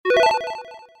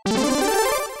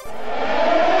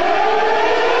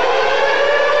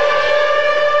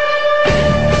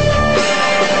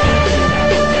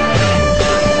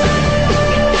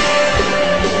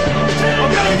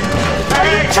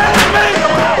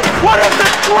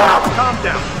crap! Calm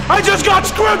down. I just got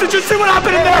screwed. Did you see what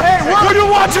happened in there? Hey, Were you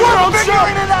watching your own show?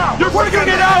 You're We're figuring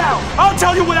it out. I'll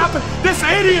tell you what happened. This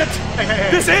idiot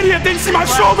didn't see my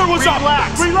shoulder was up.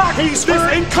 Relax. He's this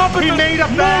hurt. incompetent He made a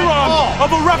bad moron call. of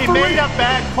a referee. He made a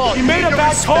bad call. He made a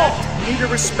bad call. You need to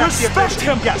respect the Respect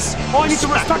official. him. Yes. Oh, I need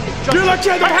to respect. You're like,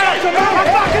 yeah,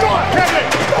 Hey,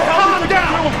 calm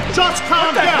down. Just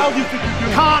calm down.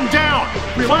 Calm down.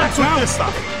 Relax with this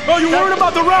stuff. Oh, you're worried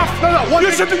about the ref? No.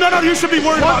 You should be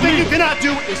worried One about thing me. you cannot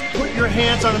do is put your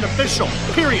hands on an official.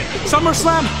 Period.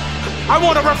 SummerSlam, I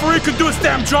want a referee who can do his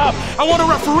damn job. I want a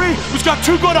referee who's got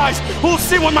two good eyes, who will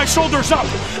see when my shoulder's up.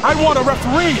 I want a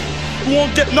referee who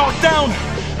won't get knocked down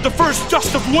the first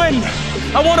gust of wind.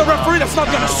 I want a referee that's not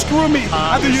gonna screw me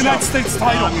at the United States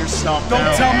title. Calm yourself Don't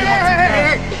down. tell me what to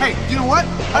do. Hey, you know what?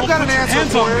 I've got an put your answer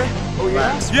hands for on you. me. Oh,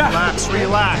 yeah? Relax. You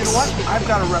know what? I've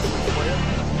got a referee for you.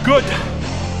 Good.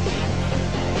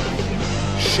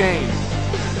 Shane.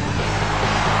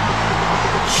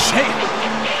 Shane.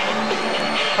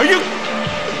 Are you?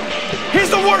 He's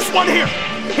the worst one here.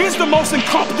 He's the most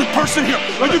incompetent person here.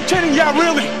 Are you kidding? Yeah,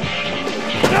 really.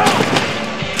 No.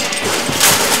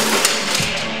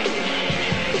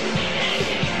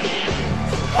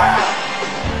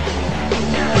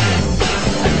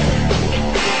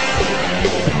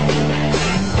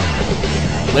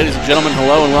 Ladies and gentlemen,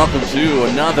 hello and welcome to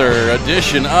another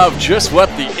edition of Just What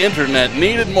the Internet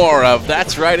Needed More Of.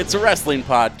 That's right, it's a wrestling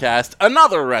podcast,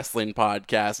 another wrestling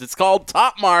podcast. It's called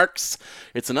Top Marks.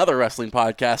 It's another wrestling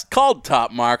podcast called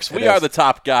Top Marks. We are the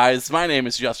top guys. My name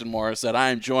is Justin Morissette.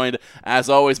 I am joined, as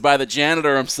always, by the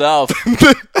janitor himself.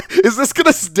 Is this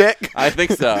gonna stick? I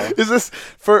think so. Is this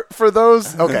for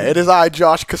those? Okay, it is I,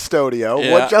 Josh Custodio.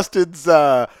 Yeah. What Justin's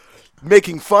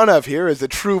making fun of here is a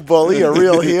true bully, a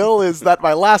real heel, is that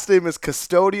my last name is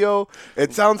Custodio.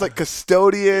 It sounds like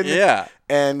custodian. Yeah.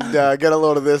 And get a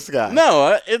load of this guy.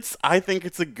 No, I think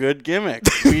it's a good gimmick.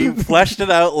 We fleshed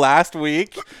it out last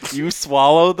week. You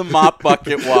swallow the mop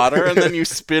bucket water and then you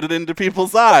spit it into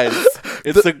people's eyes.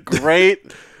 It's a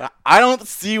great... I don't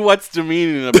see what's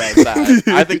demeaning about that.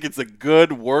 I think it's a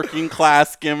good working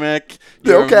class gimmick.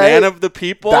 You're Okay. a man of the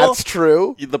people. That's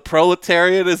true. The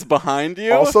proletariat is behind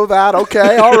you. Also that.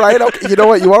 Okay. All right. Okay. You know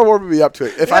what? You are warming me up to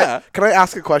it. Yeah. Can I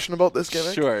ask a question about this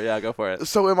gimmick? Sure, yeah, go for it.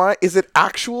 So is it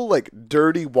actual like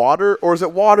dirty water, or is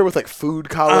it water with like food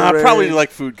coloring? Probably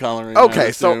like food coloring. I Okay,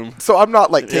 assume. so I'm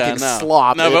not like taking no.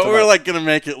 slop. No, but into we're my- like gonna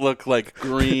make it look like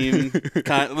green,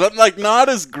 like not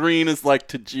as green as like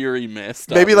Tajiri Mist.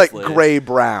 maybe like obviously. gray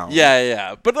brown.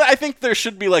 Yeah. But I think there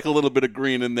should be like a little bit of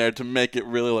green in there to make it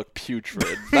really look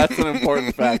putrid. That's an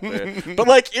important factor. But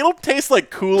like it'll taste like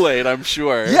Kool-Aid, I'm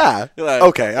sure. Yeah. Like,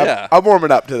 Okay. yeah. I'm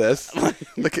warming up to this.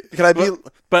 Like, can I be?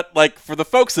 But like for the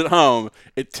folks at home,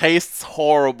 it tastes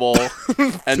horrible,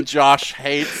 and Josh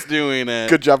hates doing it.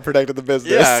 Good job protecting the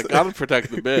business. Yeah, gotta protect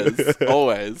the biz,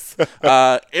 always.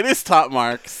 It is Top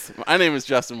Marks. My name is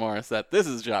Justin Morissette. This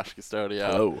is Josh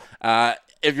Custodio. Hello.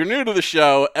 If you're new to the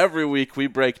show, every week we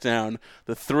break down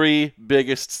the 3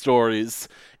 biggest stories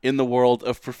in the world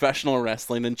of professional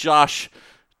wrestling. And Josh,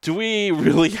 do we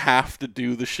really have to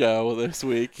do the show this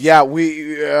week? Yeah,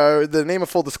 we. The name of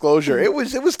full disclosure, it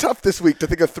was tough this week to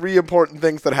think of 3 important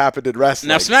things that happened in wrestling.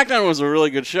 Now, SmackDown was a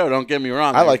really good show. Don't get me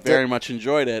wrong. I liked very it. much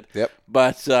enjoyed it. Yep.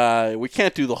 But we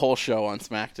can't do the whole show on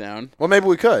SmackDown. Well, maybe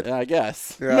we could. I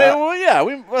guess. Yeah.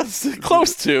 We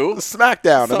close to.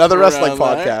 SmackDown, Something another wrestling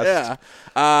around podcast. that,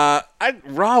 Yeah.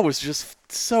 Raw was just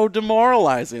so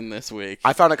demoralizing this week.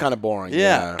 I found it kind of boring.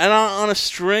 Yeah. And on a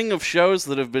string of shows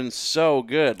that have been so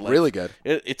good. Like, Really good.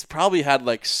 It's probably had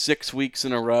like 6 weeks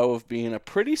in a row of being a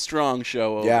pretty strong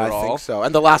show overall. Yeah, I think so.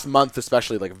 And the last month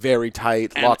especially, like very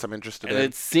tight. Lots I'm interested And in.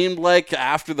 it seemed like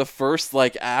after the first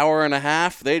like hour and a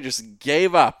half, they just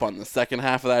gave up on the second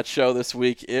half of that show this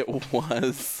week. It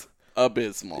was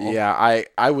abysmal. Yeah,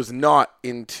 I was not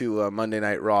into Monday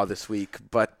Night Raw this week,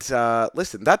 but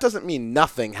listen, that doesn't mean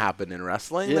nothing happened in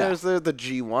wrestling. Yeah. There's the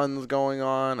G1s going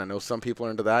on. I know some people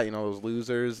are into that. You know, those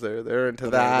losers, they're into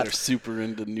that. They're super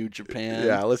into New Japan.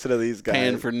 Yeah, listen to these guys.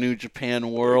 Paying for New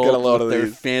Japan World Get a load with of their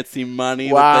these. fancy money.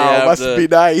 that Wow, they have must to be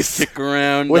nice. Kick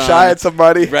around. Wish on I had some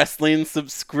money. Wrestling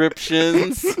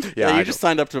subscriptions. Yeah, you I just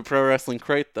signed up to a Pro Wrestling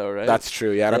Crate though, right? That's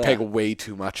true, yeah, and I'm Yeah. paying way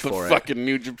too much But for it. fucking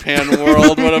New Japan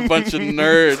World. What a bunch of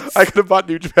nerds. I could have bought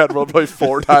New Japan World probably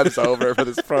 4 times over for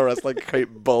this pro wrestling crate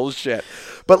bullshit.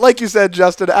 But like you said,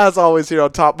 Justin, as always here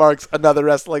on Top Marks, another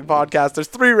wrestling podcast. There's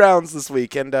 3 rounds this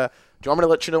week, and Do you want me to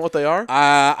let you know what they are?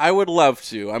 I would love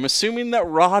to. I'm assuming that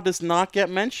Raw does not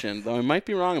get mentioned, though I might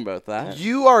be wrong about that.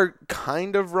 You are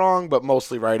kind of wrong, but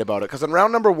mostly right about it. Because in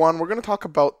round number 1, we're going to talk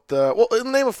about the... Well, in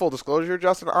the name of full disclosure,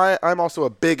 Justin, I'm also a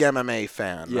big MMA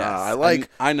fan. Yes,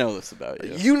 I know this about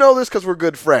you. You know this because we're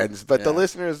good friends, but the Yeah.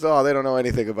 listeners, they don't know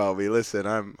anything about me. Listen,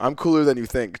 I'm cooler than you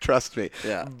think. Trust me.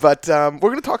 Yeah. But we're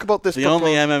going to talk about this. The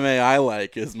only MMA I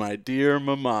like is my dear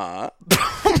mama.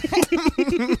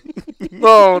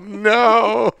 Oh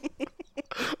no!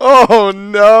 Oh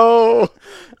no!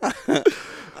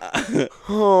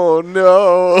 Oh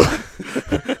no!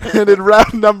 And in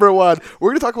round number 1, we're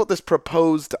going to talk about this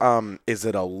proposed. Is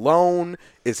it a loan?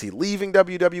 Is he leaving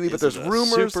WWE? But there's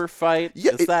rumors. Super fight.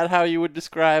 Yeah, Is that how you would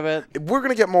describe it? We're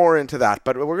going to get more into that,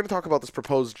 but we're going to talk about this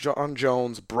proposed John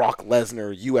Jones, Brock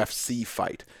Lesnar UFC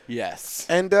fight. Yes.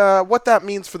 And what that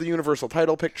means for the Universal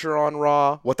title picture on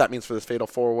Raw, what that means for this Fatal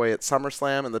 4-Way at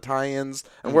SummerSlam and the tie-ins,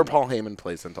 and where Paul Heyman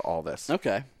plays into all this.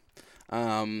 Okay.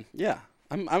 Yeah.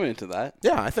 I'm into that.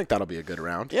 Yeah, I think that'll be a good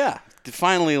round. Yeah.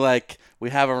 Finally, we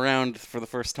have a round for the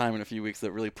first time in a few weeks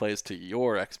that really plays to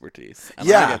your expertise. And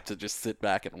Yeah. I get to just sit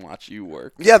back and watch you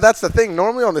work. Yeah, that's the thing.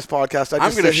 Normally on this podcast,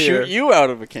 I'm going to shoot you out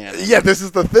of a cannon. Yeah, this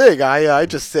is the thing. I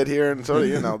just sit here and sort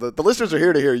of, the listeners are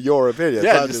here to hear your opinion.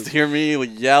 Yeah, just hear me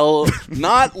yell,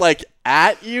 not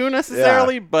at you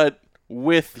necessarily, but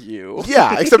with you.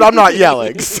 Yeah, except I'm not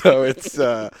yelling, so it's...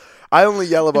 I only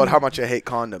yell about how much I hate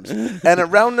condoms. And at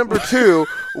round number 2,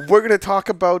 we're going to talk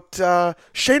about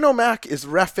Shane O'Mac is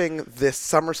reffing this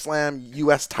SummerSlam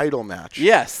U.S. title match.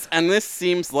 Yes, and this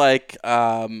seems like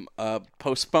a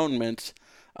postponement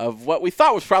of what we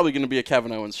thought was probably going to be a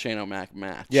Kevin Owens-Shane O'Mac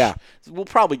match. Yeah. We'll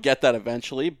probably get that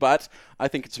eventually, but I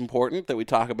think it's important that we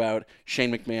talk about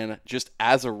Shane McMahon just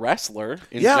as a wrestler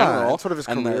in general. And sort of his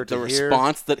and career the to here.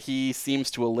 response that he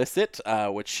seems to elicit,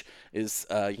 which is,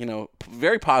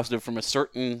 very positive from a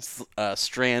certain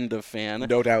strand of fan.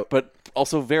 No doubt. But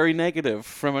also very negative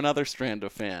from another strand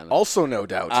of fan. Also no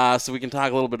doubt. So we can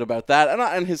talk a little bit about that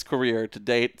and his career to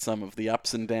date, some of the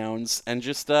ups and downs, and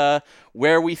just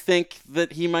where we think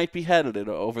that he might be headed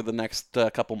over the next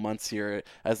couple months here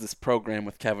as this program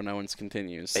with Kevin Owens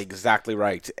continues. Exactly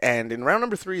right. And in round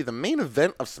number 3, the main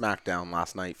event of SmackDown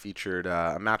last night featured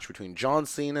a match between John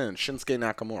Cena and Shinsuke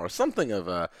Nakamura. Something of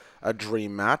a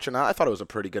dream match, and I thought it was a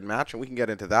pretty good match, and we can get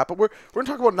into that. But we're going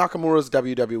to talk about Nakamura's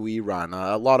WWE run.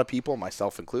 A lot of people,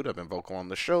 myself included, I've been vocal on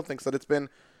the show, thinks that it's been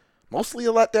mostly a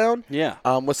letdown. Yeah.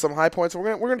 With some high points.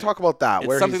 We're going to talk about that.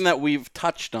 It's something that we've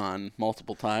touched on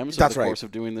multiple times over That's the right. course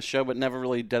of doing the show, but never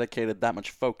really dedicated that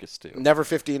much focus to. Never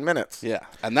 15 minutes. Yeah,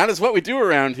 and that is what we do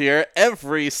around here.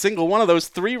 Every single one of those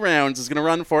 3 rounds is going to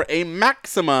run for a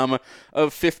maximum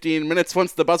of 15 minutes.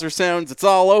 Once the buzzer sounds, it's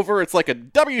all over. It's like a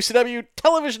WCW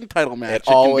television title match.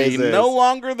 It always can be is. no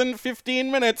longer than 15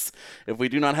 minutes. If we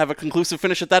do not have a conclusive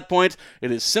finish at that point,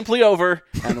 it is simply over,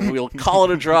 and we'll call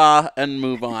it a draw and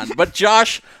move on. But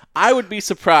Josh, I would be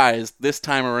surprised this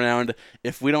time around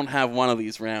if we don't have one of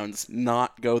these rounds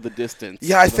not go the distance.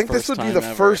 Yeah, I for the think this first would be time the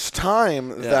ever. first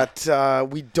time that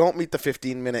we don't meet the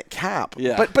 15-minute cap.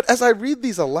 Yeah. But as I read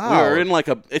these aloud... We're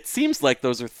in it seems like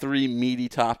those are 3 meaty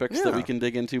topics that Yeah. we can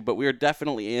dig into, but we are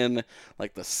definitely in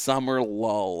the summer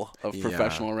lull of Yeah.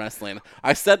 professional wrestling.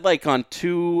 I said on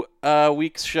 2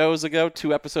 weeks shows ago,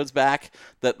 2 episodes back,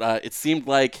 that it seemed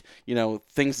like,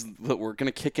 things that were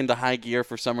going to kick into high gear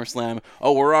for SummerSlam.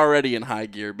 Oh, we're already in high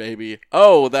gear, baby.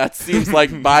 Oh, that seems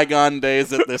like bygone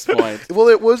days at this point. Well,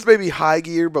 it was maybe high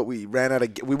gear, but we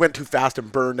went too fast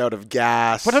and burned out of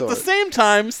gas. But at the same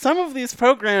time, some of these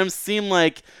programs seem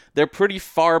like they're pretty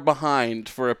far behind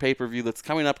for a pay-per-view that's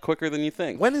coming up quicker than you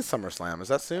think. When is SummerSlam? Is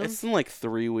that soon? It's in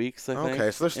 3 weeks, I think.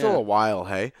 Okay, so there's still a while,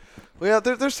 hey? Well,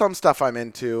 yeah, there's some stuff I'm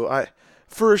into.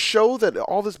 For a show that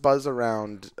all this buzz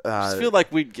around... I just feel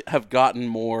like we have gotten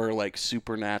more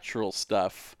supernatural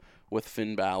stuff with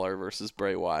Finn Balor versus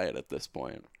Bray Wyatt at this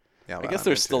point. Yeah, I guess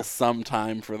there's still some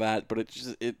time for that, but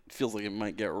it feels like it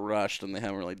might get rushed, and they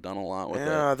haven't really done a lot with it.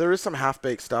 Yeah, there is some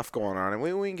half-baked stuff going on, and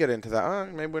we can get into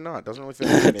that. Maybe we're not. Doesn't really fit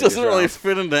into any It of doesn't these really rounds.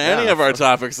 fit into any of our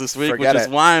topics this week, which forget is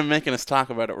it. why I'm making us talk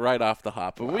about it right off the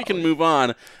hop. But we can move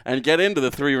on and get into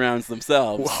the 3 rounds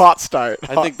themselves. Hot start.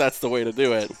 I think that's the way to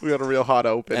do it. we got a real hot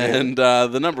open here. And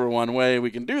the number one way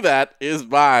we can do that is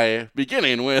by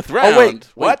beginning with round. Oh, wait.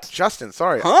 What? Justin,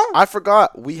 sorry. Huh? I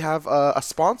forgot. We have a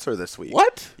sponsor this week.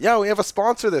 What? Yeah, we have a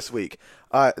sponsor this week.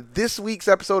 This week's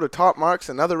episode of Top Marks,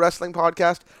 another wrestling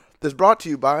podcast, is brought to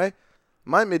you by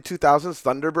my mid-2000s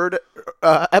Thunderbird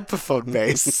Epiphone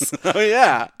bass. Oh,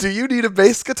 yeah. Do you need a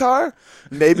bass guitar?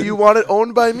 Maybe you want it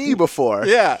owned by me before.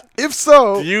 Yeah. If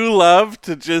so... Do you love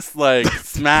to just,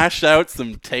 smash out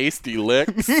some tasty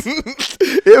licks?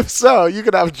 If so, you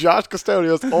could have Josh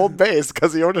Custodio's old base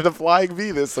because he ordered a Flying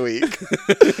V this week.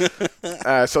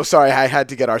 So sorry, I had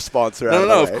to get our sponsor out of the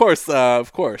way.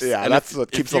 Of course. Yeah, and that's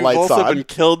what keeps the lights on. If you've also been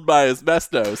killed by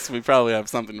asbestos, we probably have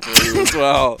something for you as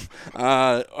well.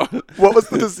 What was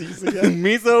the disease again?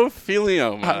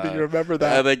 Mesothelioma. How do you remember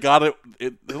that? They got it.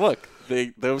 Look.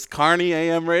 Those Carney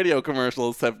AM radio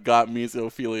commercials have got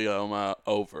mesothelioma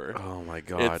over. Oh my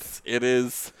God!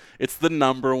 It's the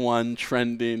number one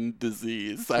trending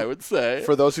disease, I would say.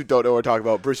 For those who don't know what we're talking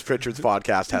about, Bruce Pritchard's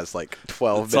podcast has like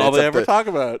 12 minutes. That's all they ever talk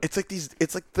about. It's like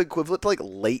it's like the equivalent to like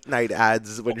late night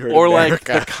ads when you're in Or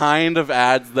America. like the kind of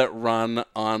ads that run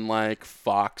on like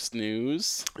Fox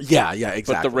News. Yeah,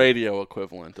 exactly. But the radio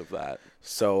equivalent of that.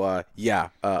 So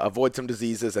avoid some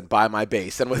diseases and buy my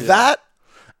base. And with that.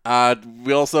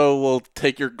 We also will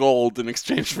take your gold in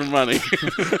exchange for money.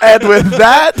 And with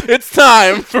that, it's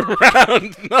time for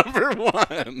round number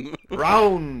 1.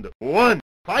 Round 1,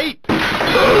 fight!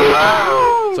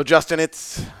 So Justin,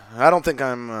 I don't think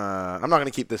I'm not going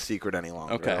to keep this secret any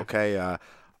longer. Okay.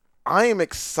 I am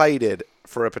excited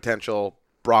for a potential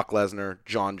Brock Lesnar,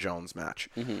 Jon Jones match.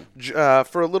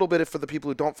 For a little bit, for the people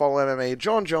who don't follow MMA,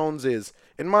 Jon Jones is,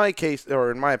 in my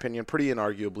opinion, pretty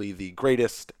inarguably the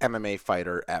greatest MMA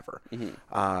fighter ever.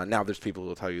 Now, there's people who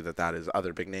will tell you that is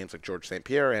other big names like George St.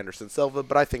 Pierre, Anderson Silva,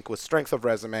 but I think with strength of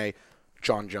resume,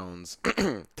 Jon Jones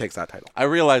takes that title. I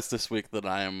realized this week that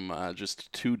I am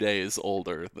just 2 days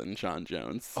older than Jon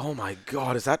Jones. Oh my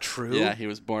God, is that true? Yeah, he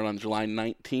was born on July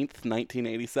 19th,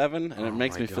 1987, and it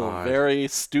makes me feel very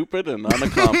stupid and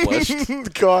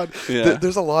unaccomplished. God, yeah.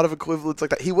 There's a lot of equivalents like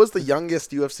that. He was the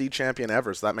youngest UFC champion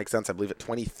ever, so that makes sense. I believe at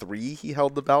 23 he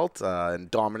held the belt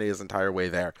and dominated his entire way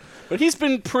there. But he's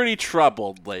been pretty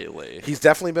troubled lately. He's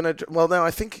definitely been now I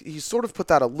think he's sort of put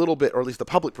that a little bit, or at least the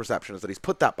public perception is that he's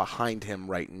put that behind him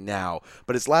right now,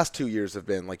 but his last 2 years have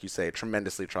been, like you say,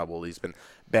 tremendously troubled. He's been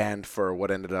banned for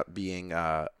what ended up being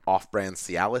off-brand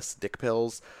Cialis, dick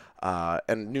pills,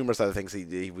 and numerous other things.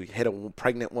 He hit a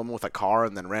pregnant woman with a car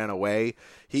and then ran away.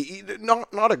 He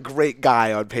not a great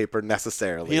guy on paper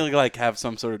necessarily. He like have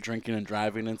some sort of drinking and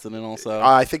driving incident also.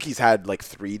 I think he's had like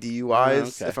 3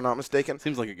 DUIs, if I'm not mistaken.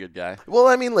 Seems like a good guy. Well,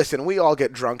 I mean, listen, we all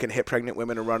get drunk and hit pregnant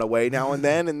women and run away now and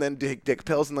then take dick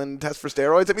pills and then test for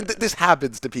steroids. I mean, this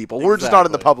happens to people. We're just not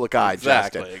in the public eye,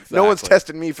 Justin. Exactly. No one's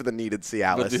tested me for the needed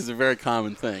Cialis. But these are very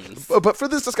common things. But for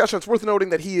this discussion, it's worth noting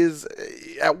that he is,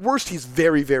 at worst, he's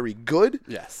very, very good.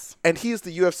 Yes. And he is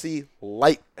the UFC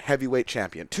light heavyweight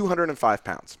champion, 205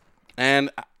 pounds. And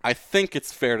I think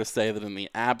it's fair to say that in the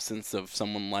absence of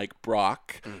someone like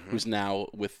Brock, who's now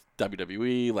with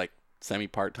WWE, like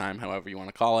semi-part-time, however you want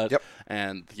to call it,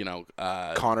 and,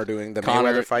 Conor doing the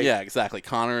Mayweather fight. Yeah, exactly.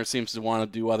 Conor seems to want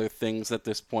to do other things at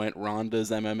this point.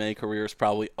 Ronda's MMA career is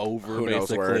probably over, Who basically.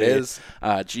 knows where it is.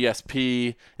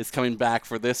 GSP is coming back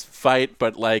for this fight,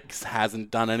 but, hasn't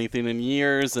done anything in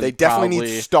years. And they definitely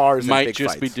need stars in might big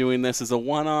just fights. be doing this as a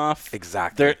one-off.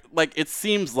 Exactly. It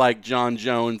seems like Jon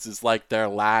Jones is, their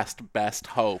last best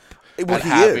hope. Well, at he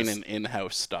having is. an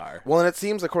in-house star. Well, and it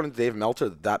seems, according to Dave Meltzer,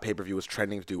 that pay-per-view was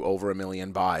trending to do over 1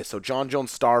 million buys. So Jon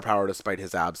Jones' star power, despite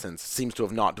his absence, seems to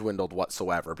have not dwindled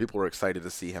whatsoever. People were excited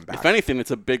to see him back. If anything, it's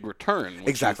a big return, which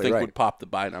exactly I think right. would pop the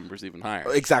buy numbers even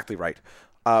higher. Exactly right.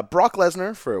 Brock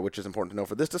Lesnar, which is important to know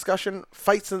for this discussion,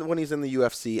 fights when he's in the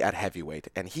UFC at heavyweight,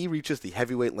 and he reaches the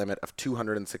heavyweight limit of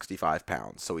 265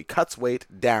 pounds. So he cuts weight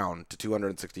down to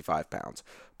 265 pounds.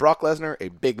 Brock Lesnar, a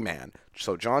big man.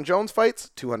 So Jon Jones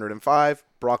fights 205,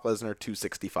 Brock Lesnar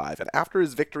 265. And after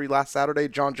his victory last Saturday,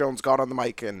 Jon Jones got on the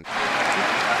mic and...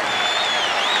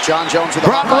 Jon Jones with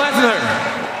Brock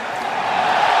Lesnar.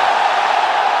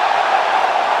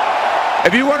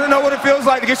 If you want to know what it feels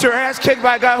like to get your ass kicked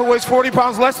by a guy who weighs 40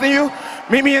 pounds less than you,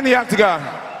 meet me in the octagon.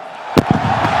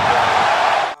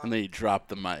 And then he dropped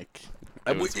the mic.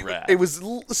 It was rad. It was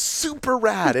super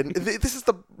rad. And this is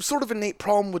the sort of innate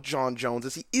problem with Jon Jones,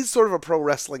 is he is sort of a pro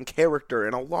wrestling character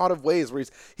in a lot of ways, where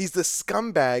he's this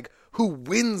scumbag who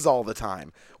wins all the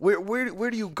time. Where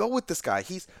do you go with this guy?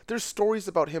 There's stories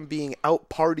about him being out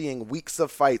partying, weeks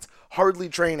of fights, hardly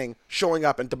training, showing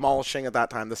up and demolishing at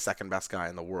that time the second best guy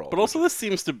in the world. But also this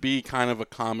seems to be kind of a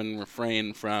common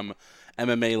refrain from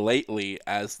MMA lately,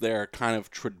 as their kind of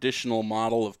traditional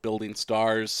model of building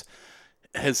stars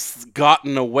has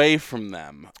gotten away from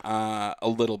them a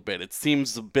little bit. It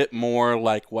seems a bit more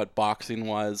like what boxing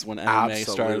was when MMA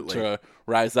started to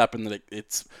rise up, and that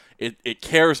it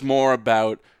cares more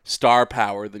about star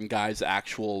power than guys'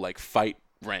 actual fight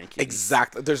rankings.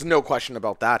 Exactly. There's no question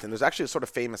about that. And there's actually a sort of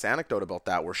famous anecdote about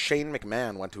that where Shane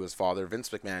McMahon went to his father, Vince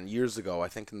McMahon, years ago, I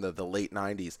think in the late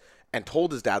 90s, and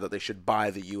told his dad that they should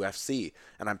buy the UFC.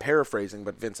 And I'm paraphrasing,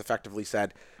 but Vince effectively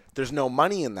said, there's no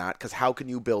money in that because how can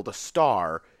you build a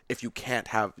star if you can't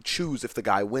choose if the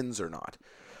guy wins or not?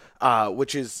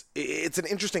 Which is, it's an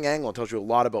interesting angle. It tells you a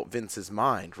lot about Vince's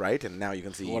mind, right? And now you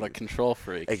can see What a control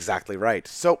freak. Exactly right.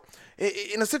 So,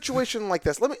 in a situation like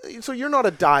this, so you're not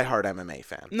a diehard MMA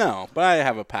fan. No, but I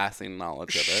have a passing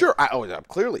knowledge of it. Sure,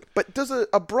 clearly. But does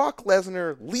a Brock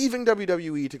Lesnar leaving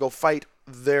WWE to go fight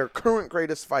their current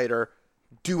greatest fighter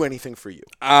do anything for you?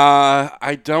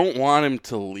 I don't want him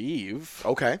to leave.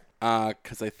 Okay.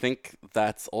 Because I think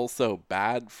that's also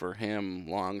bad for him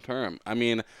long term. I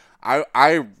mean,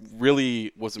 I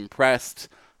really was impressed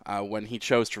when he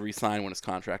chose to re-sign when his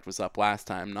contract was up last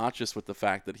time, not just with the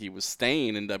fact that he was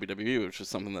staying in WWE, which is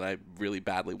something that I really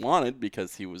badly wanted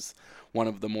because he was one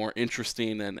of the more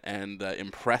interesting and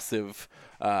impressive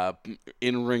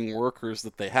in-ring workers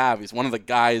that they have. He's one of the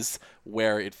guys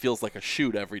where it feels like a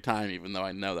shoot every time, even though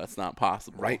I know that's not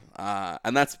possible. Right.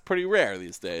 And that's pretty rare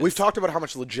these days. We've talked about how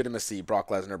much legitimacy Brock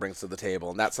Lesnar brings to the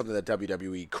table, and that's something that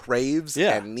WWE craves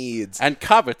and needs. And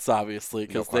covets, obviously,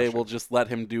 because they will just let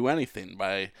him do anything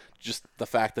by just the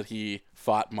fact that he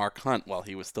fought Mark Hunt while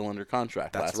he was still under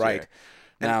contract last year.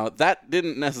 Now, that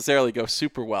didn't necessarily go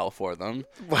super well for them.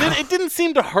 It didn't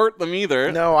seem to hurt them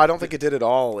either. No, I don't think it did at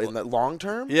all in the long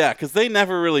term. Yeah, because they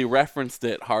never really referenced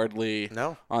it hardly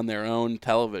on their own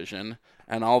television.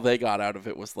 And all they got out of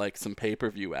it was like some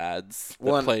pay-per-view ads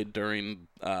that played during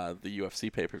the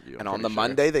UFC pay-per-view. And on the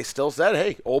Monday, they still said,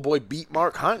 hey, old boy beat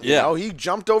Mark Hunt. Yeah. You know, he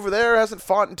jumped over there, hasn't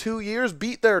fought in 2 years,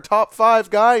 beat their top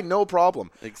 5 guy, no problem.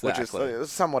 Exactly. Which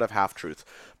is somewhat of half-truth.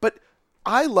 But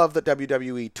I love that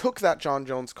WWE took that John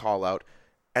Jones call-out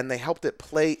and they helped it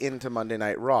play into Monday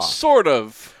Night Raw. Sort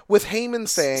of. With Heyman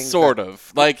saying... Sort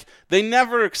of. Like, they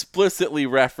never explicitly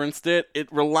referenced it. It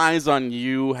relies on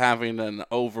you having an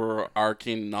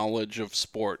overarching knowledge of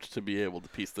sport to be able to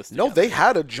piece this together. No, they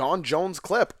had a John Jones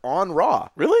clip on Raw.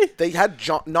 Really? They had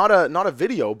not a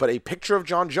video, but a picture of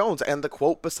John Jones and the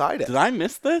quote beside it. Did I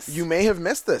miss this? You may have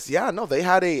missed this. Yeah, no, they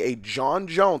had a John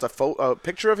Jones, a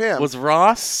picture of him. Was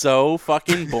Raw so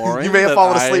fucking boring? You may have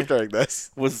fallen asleep during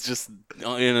this. Was just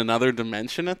in another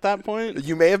dimension at that point?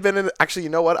 You may have been in... Actually, you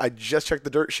know what? I just checked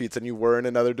the dirt sheets and you were in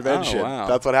another dimension. Oh, wow.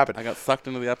 That's what happened. I got sucked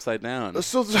into the Upside Down.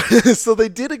 So they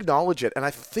did acknowledge it, and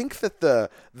I think that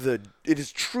it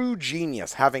is true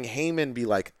genius having Heyman be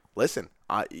like, listen,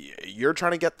 you're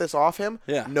trying to get this off him?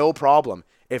 Yeah. No problem.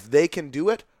 If they can do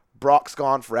it, Brock's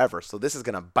gone forever, so this is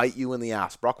going to bite you in the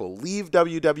ass. Brock will leave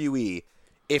WWE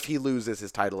if he loses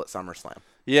his title at SummerSlam.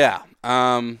 Yeah.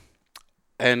 And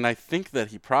I think that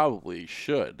he probably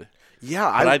should.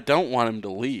 Yeah, but I don't want him to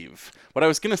leave. What I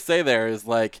was going to say there is,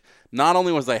 like, not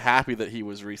only was I happy that he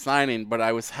was re-signing, but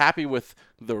I was happy with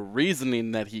the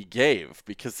reasoning that he gave,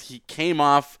 because he came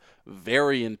off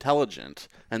very intelligent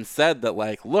and said that,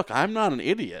 like, look, I'm not an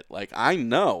idiot. Like, I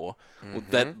know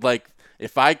that, like,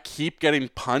 if I keep getting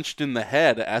punched in the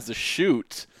head as a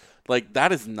shoot, like,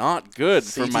 that is not good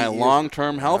for my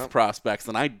long-term health prospects,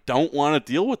 and I don't want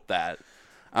to deal with that.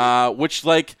 Which,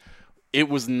 like... It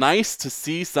was nice to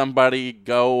see somebody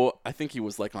go, I think he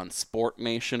was like on Sport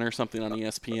Nation or something on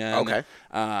ESPN. Okay.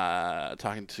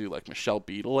 Talking to like Michelle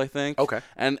Beadle, I think. Okay.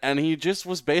 And he just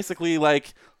was basically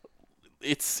like,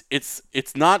 it's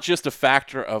not just a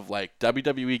factor of like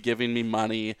WWE giving me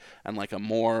money and like a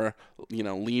more,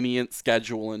 lenient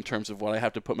schedule in terms of what I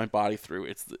have to put my body through.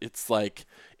 It's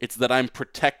that I'm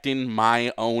protecting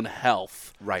my own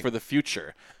health for the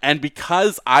future. And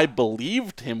because I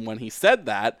believed him when he said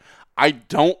that, I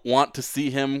don't want to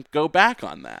see him go back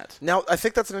on that. Now, I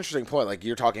think that's an interesting point. Like,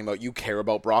 you're talking about you care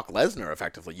about Brock Lesnar,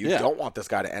 effectively. You don't want this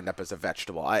guy to end up as a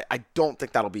vegetable. I don't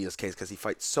think that'll be his case because he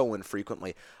fights so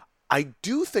infrequently. I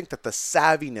do think that the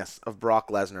savviness of Brock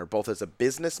Lesnar, both as a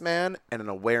businessman and an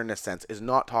awareness sense, is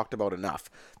not talked about enough.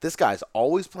 This guy's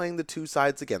always playing the two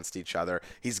sides against each other.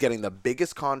 He's getting the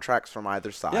biggest contracts from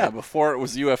either side. Yeah, before it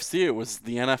was UFC, it was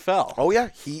the NFL. Oh, yeah.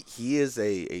 He is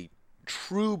a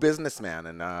true businessman,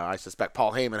 and I suspect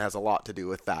Paul Heyman has a lot to do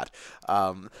with that.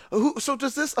 So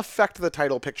does this affect the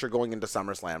title picture going into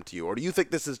SummerSlam to you, or do you think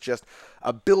this is just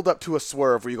a build-up to a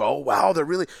swerve where you go, oh, wow,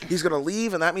 he's going to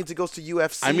leave, and that means he goes to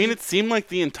UFC? I mean, it seemed like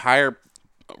the entire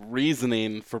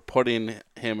reasoning for putting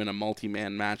him in a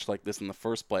multi-man match like this in the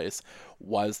first place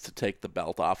was to take the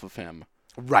belt off of him.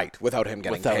 Right, without him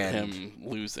getting Without pinned. him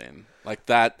losing. Like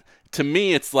that... To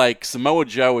me, it's like Samoa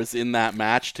Joe is in that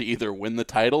match to either win the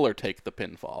title or take the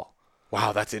pinfall.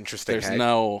 Wow, that's interesting. There's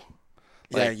no...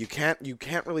 Yeah, Like, you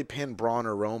can't really pin Braun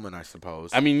or Roman, I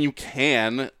suppose. I mean, you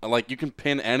can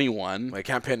pin anyone. Well, you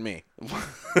can't pin me.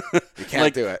 You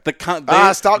can't do it.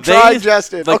 Stop trying,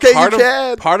 Justin. Like, Okay, you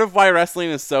can. Part of why wrestling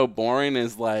is so boring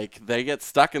is like they get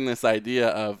stuck in this idea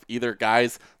of either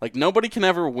guys like nobody can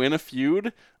ever win a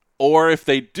feud, or if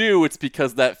they do, it's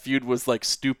because that feud was like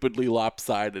stupidly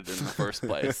lopsided in the first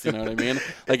place. You know what I mean?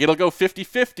 Like it'll go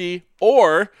 50-50,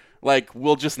 or like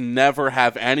we'll just never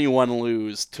have anyone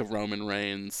lose to Roman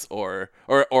Reigns or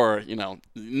you know,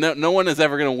 no one is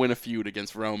ever going to win a feud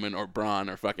against Roman or Braun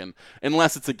or fucking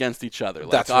unless it's against each other.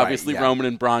 Like That's right, obviously yeah. Roman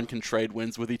and Braun can trade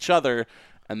wins with each other.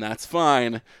 And that's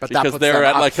fine But that because puts they're them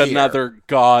at up like here. another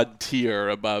god tier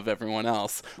above everyone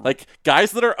else. Like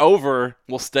guys that are over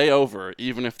will stay over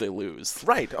even if they lose.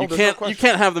 Right. Oh, You there's no can't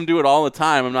question. have them do it all the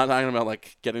time. I'm not talking about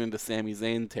like getting into Sami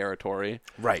Zayn territory.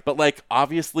 Right. But like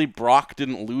obviously Brock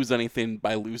didn't lose anything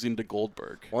by losing to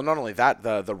Goldberg. Well, not only that,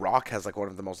 the Rock has like one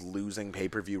of the most losing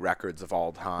pay-per-view records of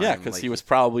all time. Yeah, because like, he was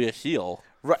probably a heel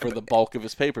Right, for the bulk of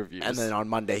his pay-per-views. And then on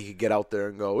Monday he could get out there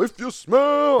and go, "If you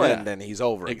smell," Yeah. and then he's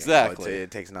over. Again. Exactly. So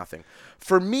it takes nothing.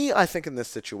 For me, I think in this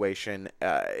situation,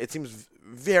 it seems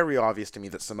very obvious to me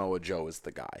that Samoa Joe is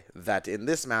the guy. That in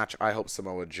this match, I hope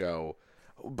Samoa Joe,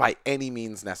 by any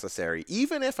means necessary,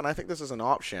 even if, and I think this is an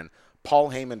option, Paul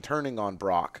Heyman turning on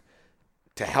Brock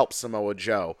to help Samoa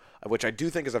Joe, which I do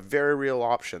think is a very real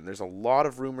option. There's a lot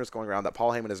of rumors going around that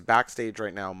Paul Heyman is backstage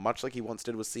right now, much like he once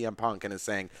did with CM Punk, and is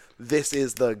saying, "This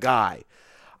is the guy."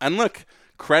 And look,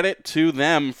 credit to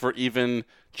them for even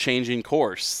changing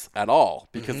course at all,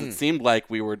 because it seemed like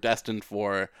we were destined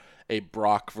for a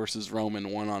Brock versus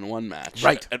Roman one-on-one match.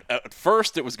 Right. At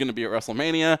first, it was going to be at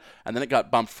WrestleMania, and then it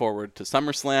got bumped forward to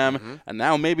SummerSlam, and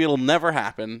now maybe it'll never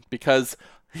happen because,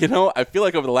 you know, I feel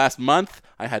like over the last month,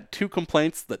 I had 2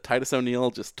 complaints that Titus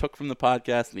O'Neil just took from the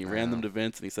podcast, and he ran them to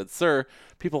Vince, and he said, "Sir,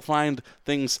 people find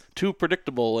things too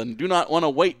predictable and do not want to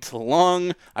wait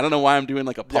long." I don't know why I'm doing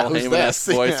like a Paul who's Heyman-esque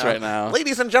this? voice Yeah. right now.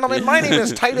 Ladies and gentlemen, my name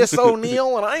is Titus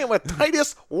O'Neil, and I am with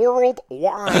Titus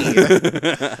Worldwide.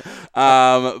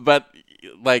 But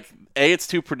like, A, it's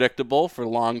too predictable for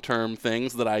long-term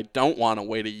things that I don't want to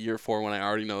wait a year for when I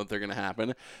already know that they're going to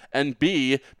happen. And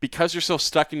B, because you're so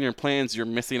stuck in your plans, you're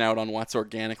missing out on what's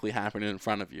organically happening in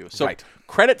front of you. So Right.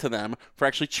 credit to them for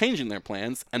actually changing their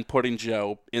plans and putting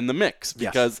Joe in the mix,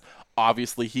 Yes. because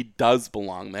obviously he does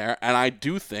belong there, and I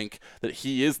do think that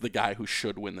he is the guy who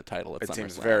should win the title at SummerSlam. It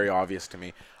seems very obvious to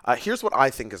me. Here's what I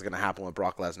think is going to happen with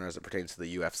Brock Lesnar as it pertains to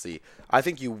the UFC. I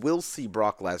think you will see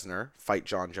Brock Lesnar fight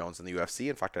John Jones in the UFC.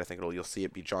 In fact, I think you'll see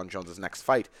it be John Jones' next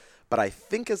fight. But I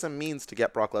think as a means to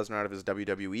get Brock Lesnar out of his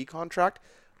WWE contract,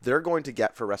 they're going to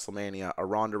get for WrestleMania a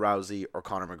Ronda Rousey or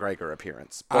Conor McGregor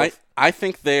appearance. I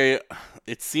think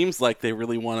it seems like they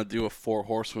really want to do a 4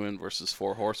 horsewomen versus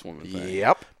 4 horsewomen thing.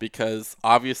 Yep. Because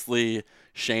obviously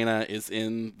Shayna is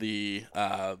in the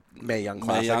Mae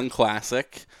Young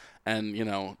Classic. And, you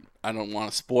know, I don't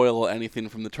want to spoil anything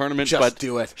from the tournament, Just but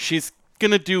do it. She's going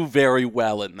to do very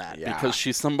well in that, Yeah. because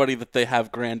she's somebody that they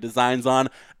have grand designs on.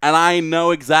 And I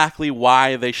know exactly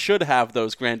why they should have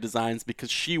those grand designs, because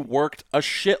she worked a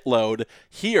shitload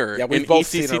here Yeah, we've in both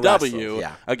seen her wrestle, ECCW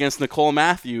yeah. against Nicole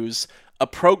Matthews, a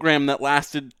program that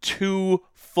lasted 2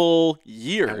 full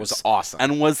years. And was awesome.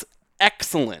 And was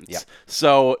excellent. Yep.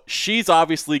 So she's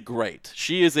obviously great.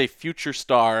 She is a future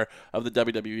star of the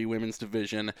WWE Women's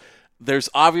Division. There's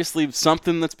obviously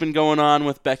something that's been going on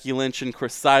with Becky Lynch and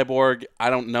Chris Cyborg. I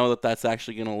don't know that that's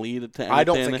actually going to lead to anything. I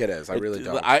don't think it is. I really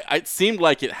don't. It seemed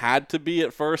like it had to be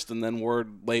at first, and then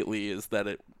word lately is that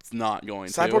it's not going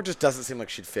to. Cyborg just doesn't seem like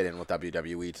she'd fit in with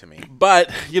WWE to me.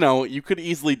 But, you know, you could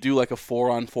easily do like a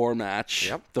 4-on-4 match.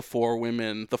 Yep. The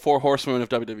 4 horsewomen of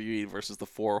WWE versus the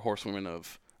 4 horsewomen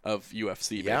of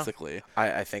UFC, Yeah. basically.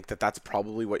 I think that's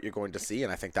probably what you're going to see,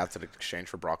 and I think that's an exchange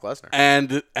for Brock Lesnar.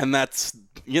 And that's,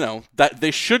 you know, that they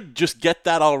should just get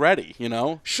that already, you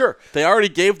know? Sure. They already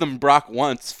gave them Brock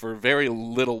once for very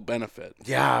little benefit.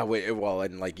 Yeah, well,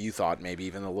 and like you thought, maybe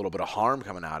even a little bit of harm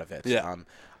coming out of it. Yeah.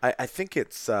 I think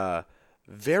it's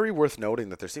very worth noting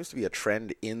that there seems to be a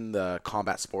trend in the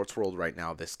combat sports world right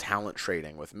now, this talent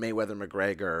trading with Mayweather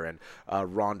McGregor and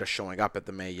Ronda showing up at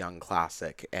the Mae Young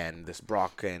Classic, and this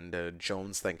Brock and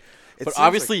Jones thing. But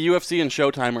obviously UFC and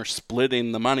Showtime are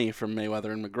splitting the money from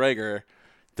Mayweather and McGregor.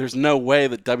 There's no way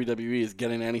that WWE is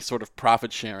getting any sort of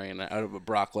profit sharing out of a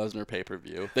Brock Lesnar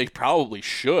pay-per-view. They probably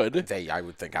should. I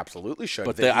would think absolutely should.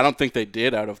 But I don't think they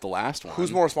did out of the last one.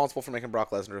 Who's more responsible for making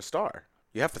Brock Lesnar a star?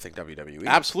 You have to think WWE.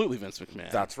 Absolutely Vince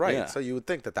McMahon. That's right. Yeah. So you would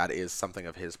think that is something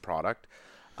of his product.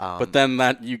 But then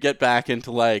that you get back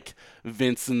into like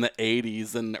Vince in the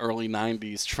 80s and early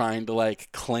 90s trying to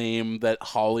like claim that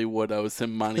Hollywood owes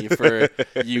him money for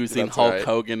using Hulk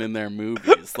Hogan in their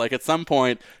movies. Like at some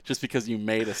point, just because you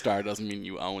made a star doesn't mean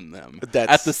you own them.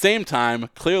 At the same time,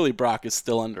 clearly Brock is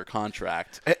still under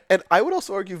contract. And I would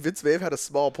also argue Vince may have had a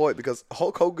small point because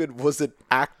Hulk Hogan wasn't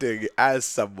acting as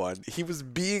someone. He was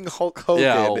being Hulk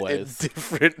Hogan in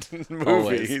different movies.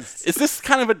 Always. Is this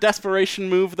kind of a desperation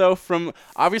move, though? From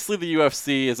obviously the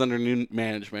UFC is under new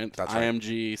management. That's right.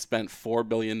 IMG spent $4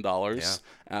 billion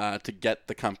to get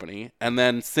the company. And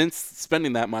then since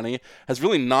spending that money, has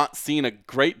really not seen a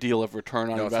great deal of return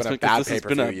on investment. Because this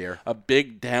has been a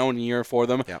big down year for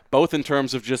them, both in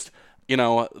terms of just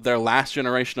their last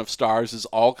generation of stars is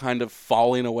all kind of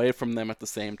falling away from them at the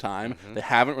same time. Mm-hmm. They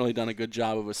haven't really done a good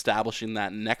job of establishing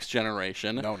that next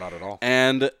generation. No, not at all.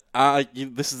 And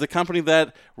this is a company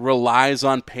that relies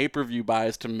on pay-per-view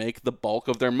buys to make the bulk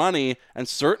of their money, and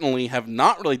certainly have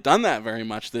not really done that very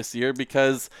much this year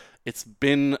because it's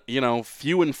been,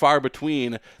 few and far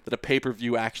between that a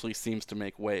pay-per-view actually seems to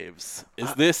make waves.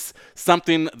 Is this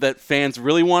something that fans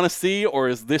really want to see, or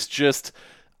is this just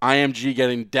IMG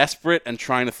getting desperate and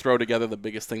trying to throw together the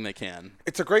biggest thing they can?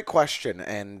 It's a great question,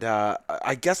 and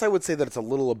I guess I would say that it's a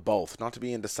little of both, not to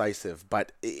be indecisive,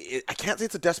 but I can't say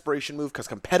it's a desperation move because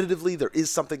competitively there is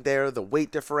something there, the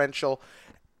weight differential,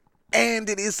 and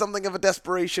it is something of a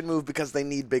desperation move because they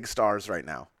need big stars right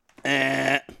now.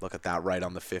 Look at that, right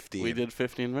on the 15. We did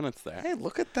 15 minutes there. Hey,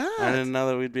 look at that. I didn't know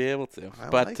that we'd be able to.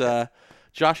 But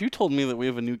Josh, you told me that we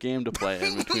have a new game to play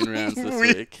in between rounds this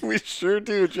week. We sure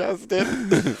do,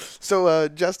 Justin. So,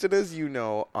 Justin, as you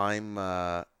know, I'm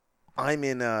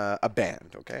in a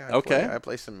band, okay? I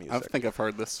play some music. I think I've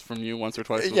heard this from you once or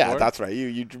twice before. Yeah, that's right.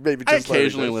 You maybe just I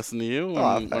occasionally listen to you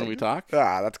when we talk.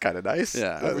 That's kind of nice.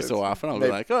 Yeah, every so often I'll be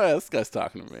like, oh, yeah, this guy's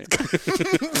talking to me.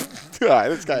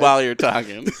 This guy While you're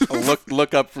talking, I'll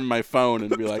look up from my phone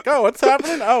and be like, oh, what's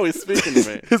happening? Oh, he's speaking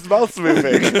to me. His mouth's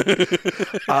moving.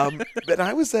 But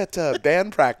I was at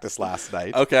band practice last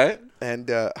night. Okay. And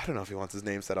I don't know if he wants his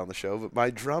name said on the show, but my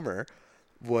drummer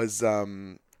was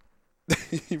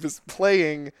he was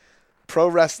playing pro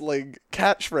wrestling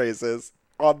catchphrases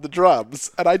on the drums.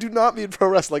 And I do not mean pro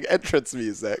wrestling entrance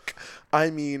music.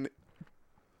 I mean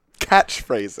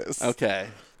catchphrases. Okay.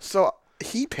 So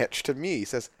he pitched to me. He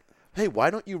says, hey, why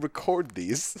don't you record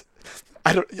these?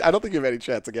 I don't think you have any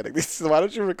chance of getting these. So why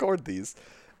don't you record these?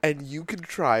 And you can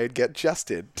try and get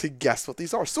Justin to guess what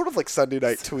these are. Sort of like Sunday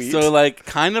Night Tweet. So like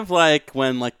kind of like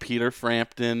when like Peter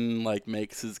Frampton like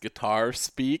makes his guitar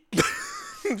speak.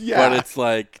 Yeah. But it's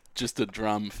like just a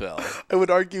drum fill. I would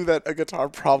argue that a guitar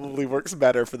probably works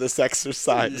better for this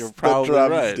exercise. You're probably than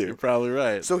drums right. do. You're probably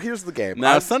right. So here's the game.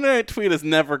 Now, Sunday Night Tweet has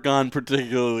never gone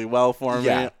particularly well for me.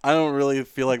 Yeah. I don't really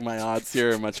feel like my odds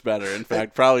here are much better. In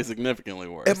fact, probably significantly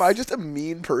worse. Am I just a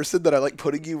mean person that I like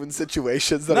putting you in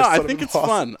situations that no, are I sort think of it's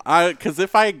fun. Because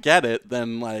if I get it,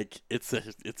 then like it's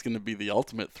going to be the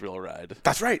ultimate thrill ride.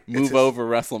 That's right. Move over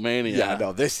WrestleMania. Yeah,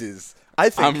 no, this is... I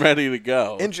think I'm ready to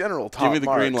go. In general, top give me the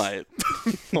marks. green light.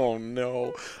 Oh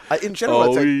no! In general,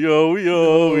 I'd say,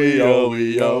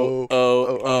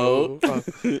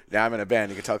 Now I'm in a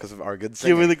band. You can tell because of our good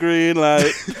singing. Give me the green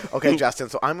light. Okay, Justin.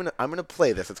 So I'm gonna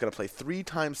play this. It's gonna play 3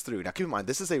 times through. Now keep in mind,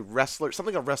 this is a wrestler.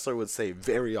 Something a wrestler would say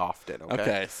very often.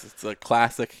 Okay. So it's a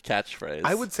classic catchphrase.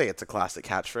 I would say it's a classic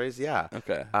catchphrase. Yeah.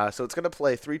 Okay. So it's gonna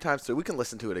play 3 times through. We can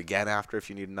listen to it again after if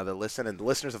you need another listen. And the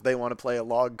listeners, if they want to play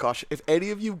along, gosh, if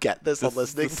any of you get this on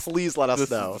listening, please let us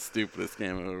know. This is the stupidest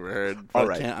game I've ever heard. All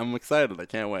right. I'm excited. I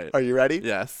can't wait. Are you ready?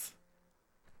 Yes.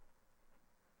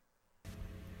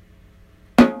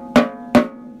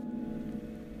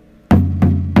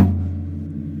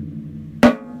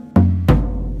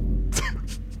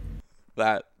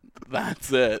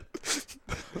 That's it.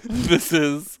 This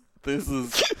is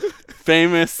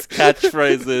famous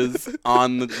catchphrases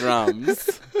on the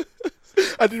drums.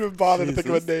 I didn't even bother to think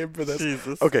of a name for this.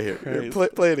 Jesus okay, here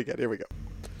play it again. Here we go.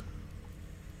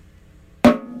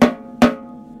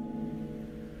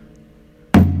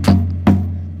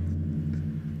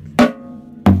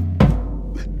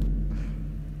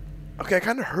 Okay, I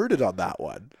kind of heard it on that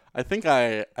one. I think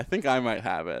I might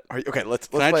have it. Okay, let's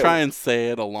Can I try and say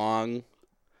it along?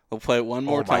 We'll play it one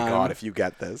more time. Oh my god, if you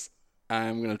get this.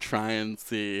 I'm going to try and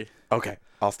see. Okay,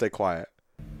 I'll stay quiet.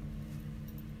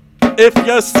 If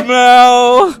you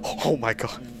smell Oh my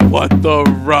god. what the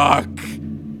Rock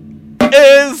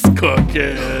is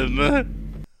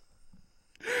cooking.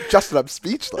 Justin, I'm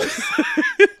speechless.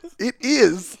 It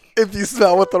is if you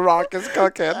smell what the Rock is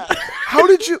cooking. How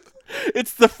did you...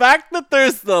 It's the fact that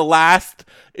there's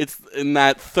it's in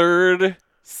that third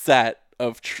set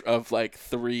of like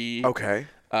 3 Okay.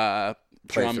 drum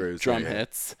Playthroughs, yeah.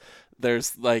 hits.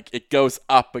 There's like it goes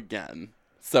up again.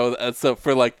 So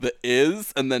for like the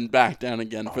is and then back down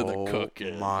again for the cook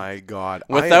is. Oh my God!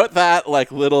 Without that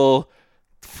like little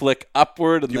flick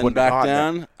upward and then wouldn't have back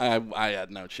gotten down, I had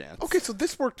no chance. Okay, so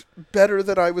this worked better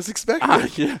than I was expecting.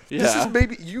 Yeah. This is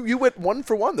maybe you went 1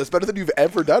 for 1. That's better than you've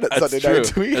ever done at That's Sunday true. Night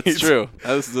Tweets. That's true.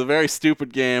 This is a very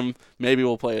stupid game. Maybe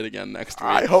we'll play it again next week.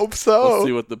 I hope so. We'll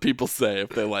see what the people say. If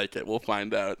they like it, we'll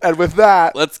find out. And with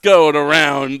that, Let's go to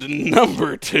round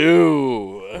number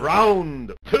 2.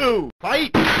 Round 2,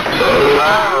 fight!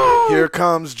 here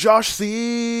comes Josh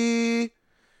C.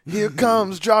 Here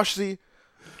comes Josh C.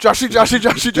 Joshy.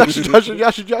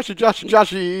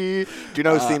 Do you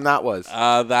know whose theme that was?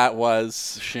 That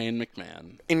was Shane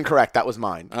McMahon. Incorrect. That was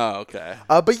mine. Oh, okay.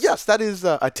 But yes, that is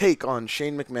a take on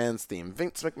Shane McMahon's theme.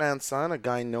 Vince McMahon's son, a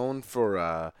guy known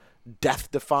for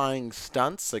death-defying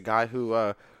stunts, a guy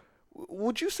who,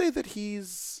 would you say that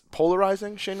he's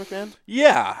polarizing, Shane McMahon?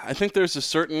 Yeah, I think there's a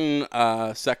certain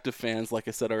sect of fans, like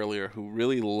I said earlier, who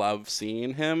really love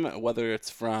seeing him, whether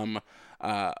it's from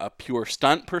a pure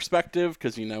stunt perspective,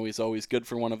 because he's always good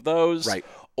for one of those, right?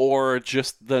 Or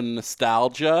just the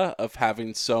nostalgia of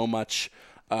having so much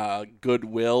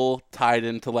goodwill tied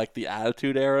into like the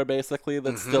Attitude Era, basically,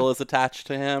 that still is attached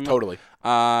to him. Totally.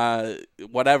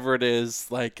 Whatever it is,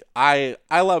 like I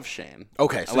love Shane.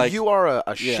 Okay, so like, you are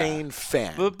a Shane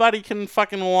fan. But he can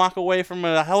fucking walk away from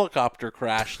a helicopter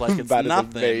crash like it's that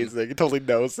nothing. That is amazing. It totally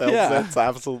no sense. Yeah. That's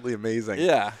absolutely amazing.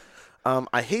 Yeah.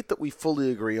 I hate that we fully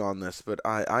agree on this, but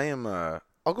I am I'll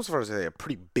go so far as to say a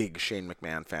pretty big Shane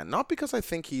McMahon fan. Not because I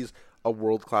think he's a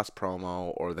world-class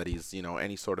promo or that he's,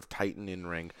 any sort of titan in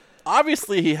ring.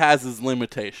 Obviously, he has his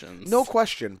limitations. No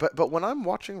question, but when I'm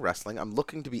watching wrestling, I'm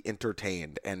looking to be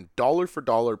entertained, and dollar for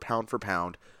dollar, pound for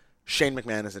pound, Shane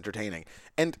McMahon is entertaining.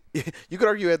 And you could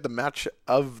argue he had the match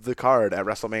of the card at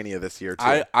WrestleMania this year,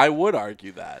 too. I would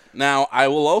argue that. Now, I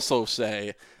will also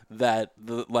say that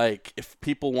if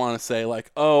people want to say like,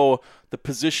 oh, the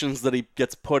positions that he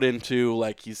gets put into,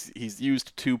 like he's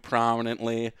used too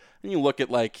prominently, and you look at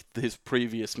like his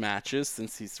previous matches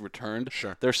since he's returned,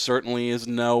 sure, there certainly is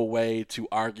no way to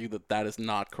argue that is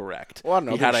not correct. Well, I don't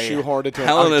know, he had a shoehorned into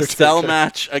Hell in a Cell Undertaker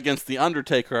match against the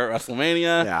Undertaker at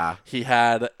WrestleMania. Yeah, he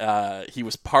had he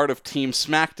was part of Team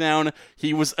SmackDown.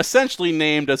 He was essentially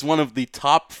named as one of the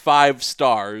top 5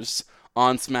 stars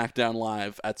on SmackDown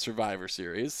Live at Survivor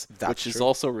Series, which is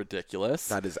also ridiculous.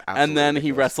 That is absolutely And then ridiculous.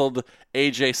 he wrestled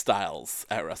AJ Styles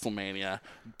at WrestleMania.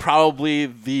 Probably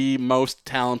the most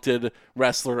talented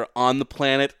wrestler on the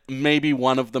planet, maybe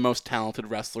one of the most talented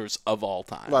wrestlers of all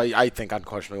time. Well, I think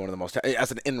unquestionably one of the most.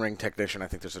 As an in-ring technician, I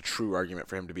think there's a true argument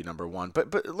for him to be number 1.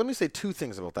 But let me say 2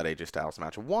 things about that AJ Styles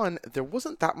match. One, there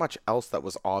wasn't that much else that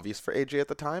was obvious for AJ at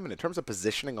the time, and in terms of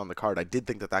positioning on the card, I did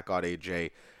think that got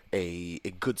AJ a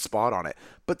good spot on it.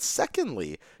 But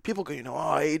secondly, people go,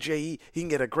 AJ, he can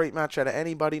get a great match out of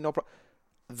anybody, no problem.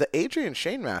 The AJ and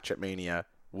Shane match at Mania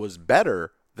was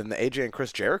better than the AJ and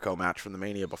Chris Jericho match from the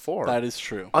Mania before. That is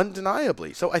true.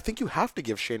 Undeniably. So I think you have to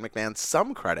give Shane McMahon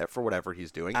some credit for whatever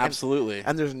he's doing. Absolutely.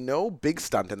 And there's no big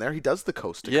stunt in there. He does the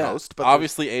coast to coast. But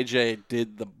obviously AJ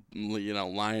did the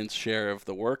lion's share of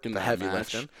the work in the that heavy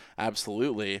match. lifting.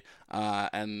 Absolutely.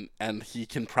 And he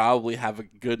can probably have a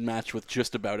good match with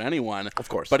just about anyone. Of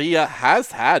course. But he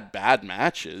has had bad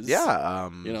matches. Yeah.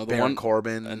 the Baron one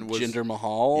Corbin and was Jinder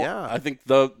Mahal. Yeah. I think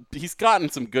he's gotten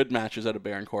some good matches out of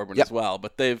Baron Corbin as well,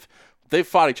 but they've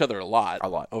fought each other a lot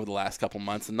over the last couple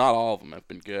months, and not all of them have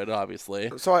been good, obviously.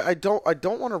 So I don't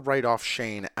want to write off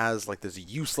Shane as like this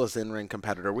useless in-ring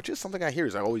competitor, which is something I hear.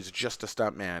 He's always just a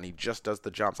stunt man. He just does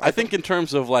the jumps. I think in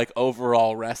terms of like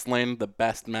overall wrestling, the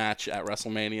best match at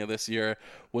WrestleMania this year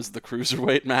was the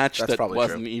Cruiserweight match that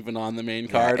wasn't even on the main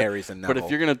card. Aries and But Neville.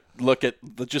 if you're going to look at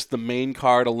just the main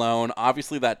card alone,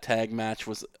 obviously that tag match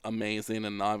was amazing,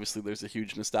 and obviously there's a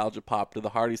huge nostalgia pop to the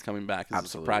Hardys coming back as a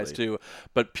surprise too.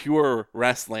 But pure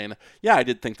wrestling, I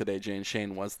did think that AJ and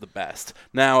Shane was the best.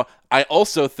 Now, I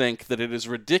also think that it is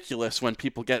ridiculous when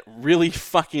people get really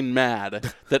fucking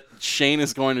mad that Shane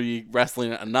is going to be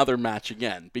wrestling another match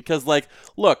again. Because, like,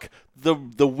 look, the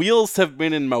wheels have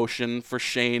been in motion for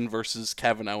Shane versus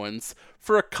Kevin Owens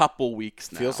for a couple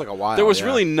weeks now. Feels like a while. There was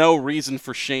really no reason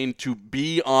for Shane to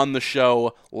be on the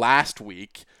show last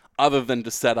week other than to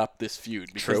set up this feud,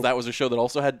 because True. that was a show that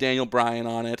also had Daniel Bryan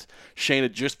on it. Shane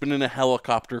had just been in a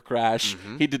helicopter crash.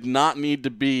 He did not need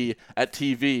to be at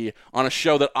TV on a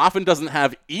show that often doesn't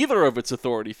have either of its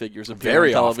authority figures appear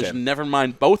Very on television, often. never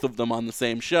mind both of them on the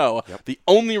same show. The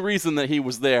only reason that he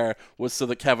was there was so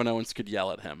that Kevin Owens could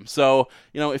yell at him. So,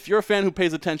 if you're a fan who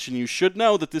pays attention, you should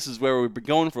know that this is where we've been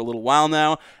going for a little while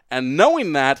now, and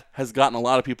knowing that has gotten a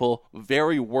lot of people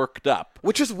very worked up.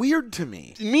 Which is weird to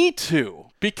me. Me too,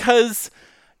 because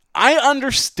I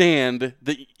understand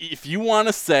that if you want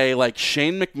to say, like,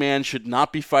 Shane McMahon should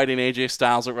not be fighting AJ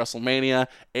Styles at WrestleMania,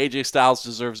 AJ Styles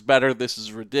deserves better, this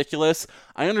is ridiculous,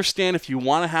 I understand if you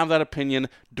want to have that opinion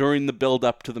during the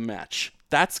build-up to the match.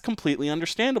 That's completely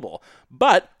understandable.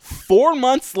 But 4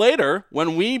 months later,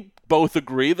 when we both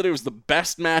agree that it was the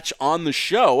best match on the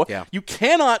show, you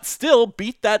cannot still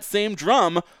beat that same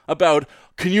drum about,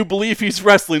 can you believe he's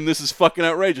wrestling? This is fucking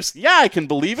outrageous. Yeah, I can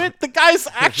believe it. The guy's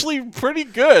actually pretty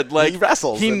good. Like, he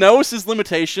wrestles. He knows his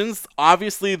limitations.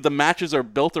 Obviously, the matches are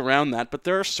built around that, but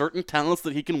there are certain talents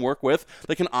that he can work with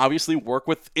that can obviously work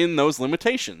within those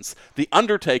limitations. The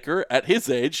Undertaker, at his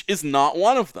age, is not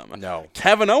one of them. No.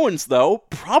 Kevin Owens, though,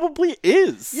 probably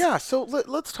is. Yeah, so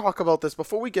let's talk about this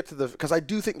before we get to because I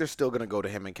do think they're still going to go to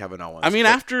him and Kevin Owens. I mean,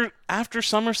 after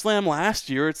SummerSlam last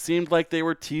year, it seemed like they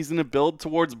were teasing a build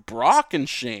towards Brock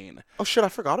and Shane. Oh, shit, I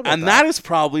forgot about that. And that is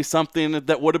probably something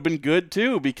that would have been good,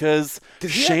 too, because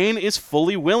Shane is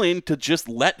fully willing to just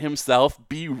let himself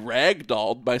be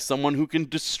ragdolled by someone who can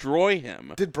destroy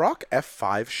him. Did Brock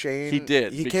F5 Shane? He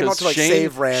did. He came out to,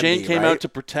 save Randy, Shane came right? out to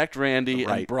protect Randy,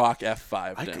 and Brock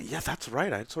F5'd him. Yeah, that's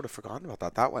right. I'd sort of forgotten about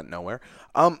that. That went nowhere.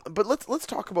 But let's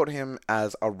talk about him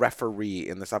as a referee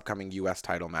in this upcoming U.S.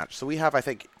 title match. So we have, I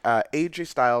think, AJ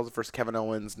Styles versus Kevin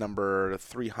Owens, number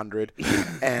 300,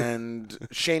 and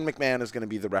Shane McMahon is going to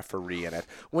be the referee in it.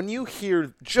 When you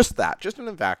hear just that, just in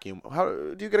a vacuum, how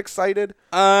do you get excited?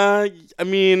 I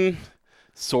mean,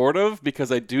 sort of,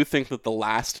 because I do think that the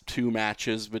last two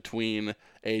matches between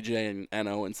AJ and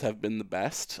Owens have been the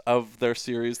best of their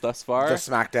series thus far. The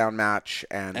SmackDown match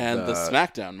and the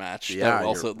SmackDown match. Yeah,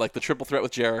 also like the triple threat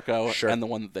with Jericho Sure. and the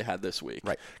one that they had this week.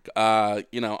 Right.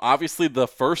 Obviously the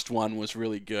first one was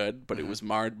really good, but it was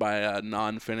marred by a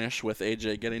non-finish with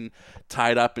AJ getting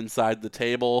tied up inside the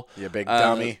table. You big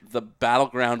dummy. The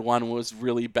Battleground one was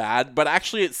really bad, but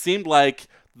actually it seemed like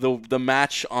the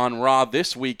match on Raw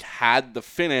this week had the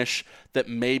finish that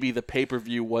maybe the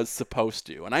pay-per-view was supposed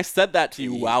to. And I said that to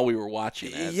you while we were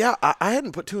watching it. Yeah, I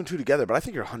hadn't put two and two together, but I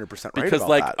think you're 100% right because, about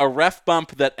like, that. a ref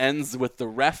bump that ends with the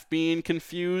ref being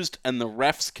confused and the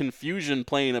ref's confusion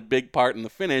playing a big part in the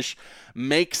finish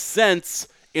makes sense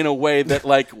in a way that,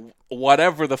 like,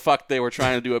 whatever the fuck they were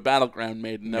trying to do at Battleground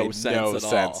made no sense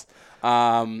at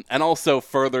all. And also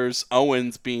furthers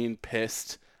Owens being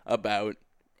pissed about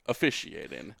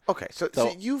officiating. Okay, so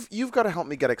you've got to help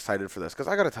me get excited for this, because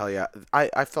I got to tell you,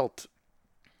 I felt,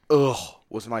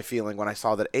 was my feeling when I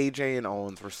saw that AJ and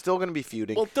Owens were still going to be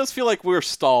feuding. Well, it does feel like we're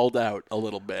stalled out a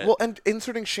little bit. Well, and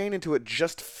inserting Shane into it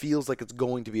just feels like it's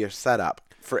going to be a setup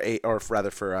for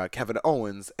Kevin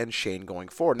Owens and Shane going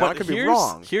forward. Now, I could be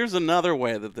wrong. Here's another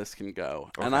way that this can go,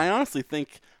 and I honestly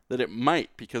think that it might,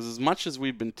 because as much as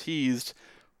we've been teased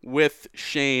with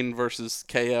Shane versus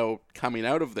KO coming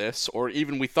out of this, or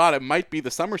even we thought it might be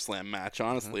the SummerSlam match,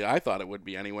 honestly. I thought it would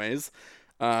be anyways,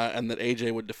 and that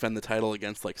AJ would defend the title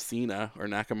against, like, Cena or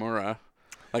Nakamura.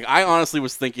 Like, I honestly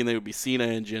was thinking they would be Cena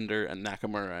and Jinder and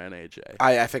Nakamura and AJ.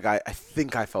 I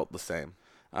think I felt the same.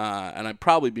 And I'd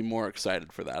probably be more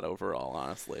excited for that overall,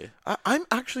 honestly. I'm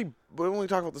actually, when we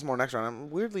talk about this more next round, I'm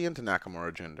weirdly into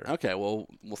Nakamura Jinder. Okay, well,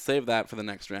 we'll save that for the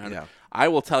next round. Yeah. I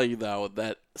will tell you, though,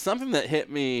 that something that hit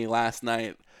me last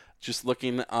night, just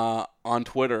looking on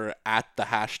Twitter at the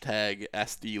hashtag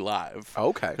SDLive.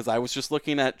 Okay. Because I was just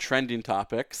looking at trending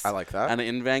topics. I like that. And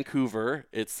in Vancouver,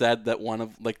 it said that one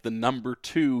of, like, the number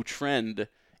 2 trend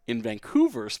in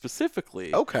Vancouver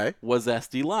specifically was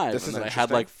SD Live. This and is then I had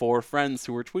like 4 friends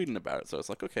who were tweeting about it. So I was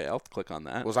like, okay, I'll click on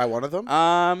that. Was I one of them?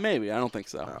 Maybe. I don't think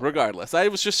so. Regardless, I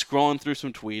was just scrolling through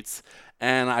some tweets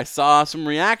and I saw some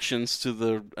reactions to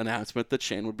the announcement that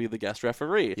Shane would be the guest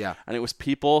referee. Yeah. And it was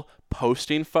people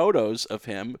posting photos of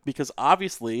him because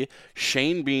obviously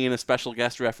Shane being a special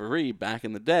guest referee back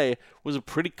in the day was a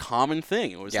pretty common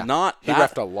thing. It was not he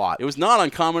reffed a lot. It was not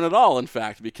uncommon at all, in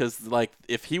fact, because like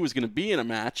if he was going to be in a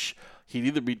match, he'd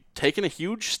either be taking a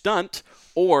huge stunt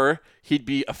or he'd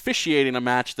be officiating a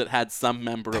match that had some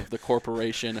member of the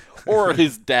corporation or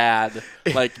his dad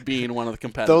like being one of the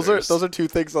competitors. Those are two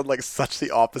things on like such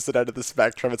the opposite end of the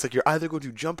spectrum. It's like you're either going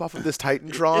to jump off of this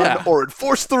Titantron or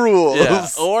enforce the rules. Yeah.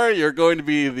 Or you're going to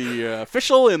be the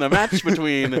official in a match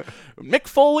between Mick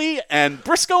Foley and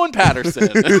Briscoe and Patterson.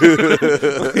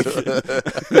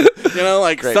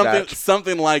 Like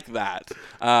something like that.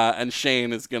 And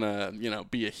Shane is gonna,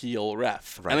 be a heel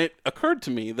ref. Right. And it occurred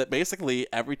to me that basically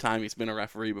every time he's been a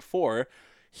referee before,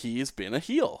 he's been a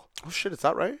heel. Oh shit, is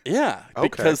that right? Yeah, okay.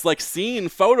 Because like seeing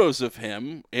photos of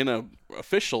him in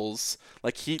officials,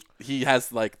 like he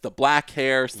has like the black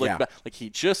hair, slick back, like he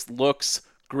just looks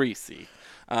greasy.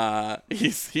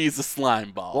 He's a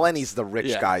slime ball. Well, and he's the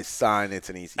rich guy's son. It's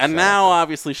an easy. And now,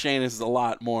 obviously, Shane is a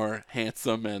lot more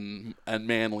handsome and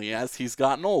manly as he's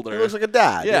gotten older. He looks like a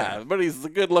dad. Yeah, but he's a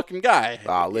good-looking guy.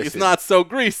 Listen. He's not so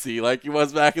greasy like he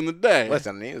was back in the day.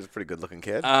 Listen, he was a pretty good-looking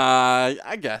kid.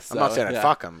 I guess so. I'm not saying I'd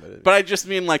fuck him, but I just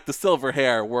mean like the silver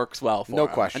hair works well for him. No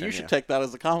question. And you should take that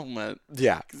as a compliment.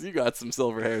 Yeah, because you got some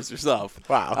silver hairs yourself.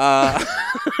 Wow.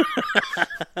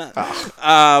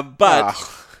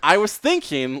 But. I was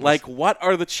thinking, like, what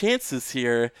are the chances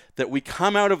here that we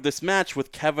come out of this match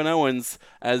with Kevin Owens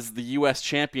as the U.S.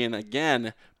 champion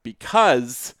again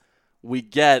because we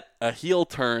get a heel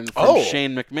turn from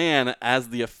Shane McMahon as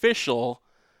the official?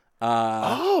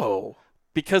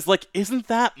 Because, like, isn't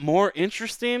that more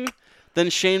interesting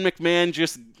than Shane McMahon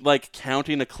just, like,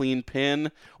 counting a clean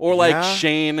pin? Or, like,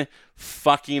 Shane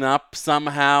fucking up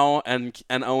somehow and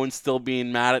Owens still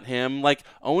being mad at him? Like,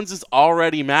 Owens is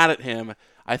already mad at him.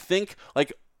 I think,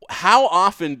 like, how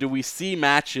often do we see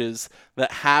matches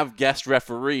that have guest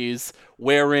referees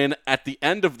wherein at the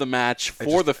end of the match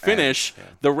for the finish,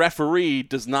 the referee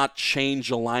does not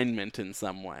change alignment in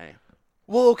some way?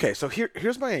 Well, okay, so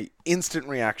here's my instant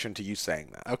reaction to you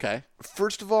saying that. Okay.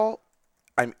 First of all,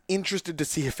 I'm interested to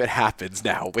see if it happens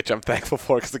now, which I'm thankful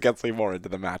for because it gets me more into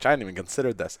the match. I hadn't even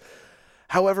considered this.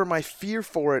 However, my fear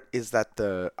for it is that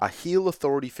a heel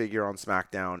authority figure on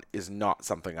SmackDown is not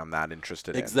something I'm that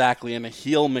interested in. Exactly, and a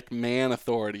heel McMahon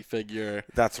authority figure.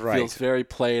 That's right. Feels very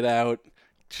played out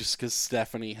just because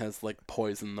Stephanie has, like,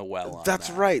 poisoned the well on That's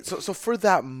that. right. So for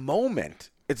that moment,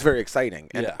 it's very exciting.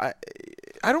 And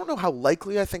I don't know how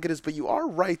likely I think it is, but you are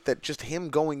right that just him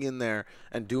going in there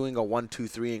and doing a 1, 2,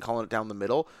 3 and calling it down the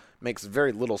middle makes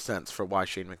very little sense for why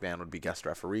Shane McMahon would be guest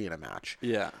referee in a match.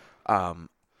 Yeah.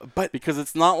 But because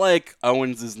it's not like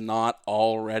Owens is not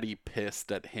already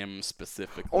pissed at him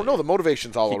specifically. Oh no, the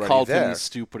motivation's already there. He called him the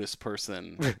stupidest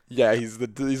person. Yeah, he's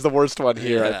the worst one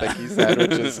here. I think he said,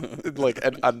 which is like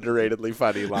an underratedly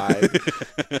funny line.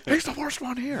 He's the worst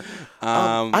one here.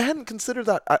 I hadn't considered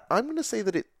that. I'm going to say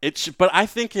that but I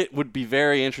think it would be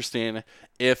very interesting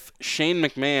if Shane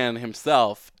McMahon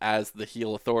himself, as the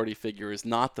heel authority figure, is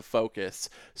not the focus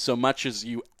so much as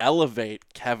you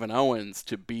elevate Kevin Owens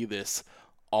to be this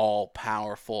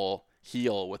all-powerful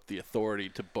heel with the authority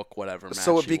to book whatever match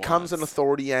So it he becomes wants. an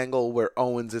authority angle where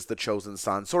Owens is the chosen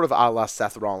son, sort of a la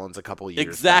Seth Rollins a couple years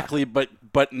Exactly, back.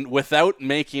 but without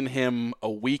making him a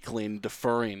weakling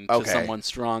deferring to someone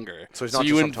stronger. So he's not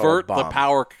you just invert some the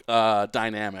total power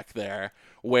dynamic there,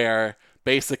 where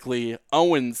basically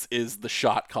Owens is the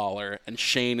shot caller and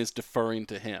Shane is deferring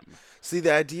to him. See,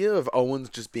 the idea of Owens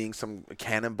just being some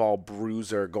cannonball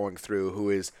bruiser going through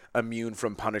who is immune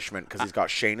from punishment because he's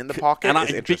got Shane in the pocket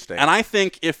is interesting. And I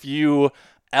think if you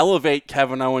elevate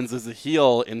Kevin Owens as a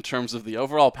heel in terms of the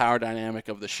overall power dynamic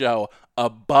of the show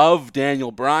above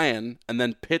Daniel Bryan and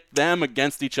then pit them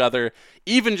against each other,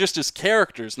 even just as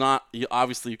characters,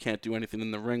 obviously you can't do anything in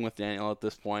the ring with Daniel at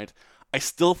this point, I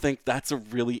still think that's a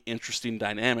really interesting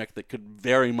dynamic that could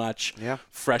very much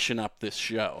freshen up this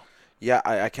show. Yeah,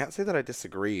 I can't say that I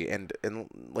disagree. And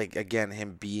like, again,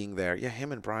 him being there. Yeah,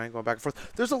 him and Bryan going back and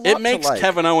forth. There's a lot It makes to like.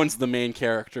 Kevin Owens the main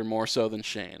character more so than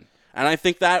Shane. And I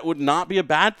think that would not be a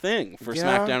bad thing for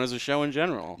SmackDown as a show in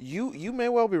general. You may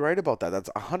well be right about that.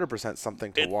 That's 100%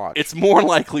 something to watch. It's more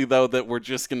likely, though, that we're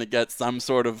just going to get some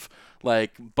sort of,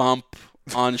 like, bump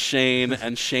on Shane,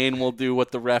 and Shane will do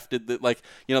what the ref did.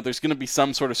 There's going to be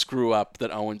some sort of screw up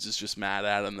that Owens is just mad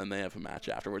at, and then they have a match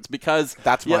afterwards. Because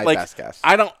that's my best guess.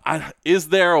 Is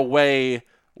there a way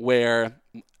where?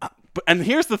 And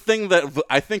here's the thing that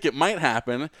I think it might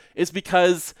happen is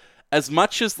because as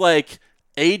much as like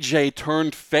AJ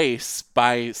turned face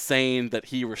by saying that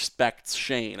he respects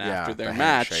Shane after their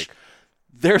match, handshake.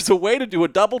 There's a way to do a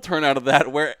double turn out of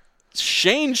that where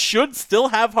Shane should still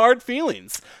have hard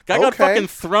feelings. Guy got fucking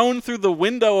thrown through the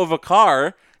window of a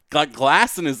car, got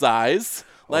glass in his eyes.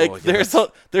 Like there's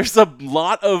a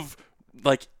lot of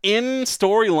like in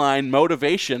storyline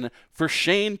motivation for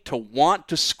Shane to want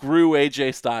to screw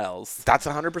AJ Styles. That's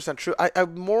 100% true.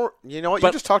 I'm more, you know what? But-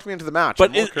 you just talked me into the match.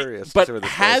 But I'm more curious. to But see where this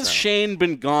goes has now. Shane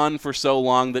been gone for so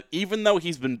long that even though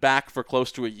he's been back for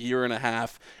close to a year and a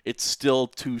half, it's still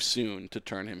too soon to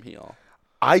turn him heel?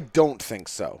 I don't think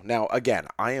so. Now, again,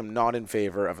 I am not in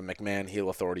favor of a McMahon heel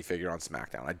authority figure on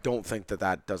SmackDown. I don't think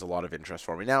that does a lot of interest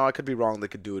for me. Now, I could be wrong. They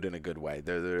could do it in a good way.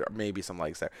 There may be some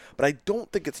legs there. But I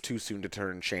don't think it's too soon to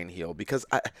turn Shane heel because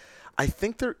I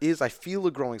think I feel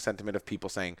a growing sentiment of people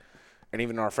saying, and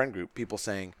even in our friend group, people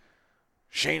saying,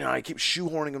 Shane I keeps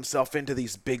shoehorning himself into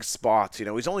these big spots. You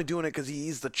know, he's only doing it because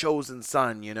he's the chosen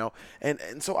son, you know. And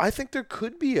so I think there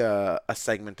could be a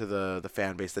segment of the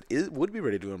fan base that would be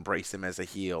ready to embrace him as a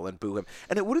heel and boo him.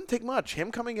 And it wouldn't take much. Him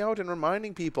coming out and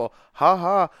reminding people,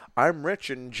 ha, I'm rich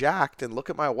and jacked and look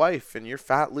at my wife and you're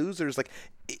fat losers. Like,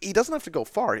 he doesn't have to go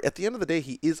far. At the end of the day,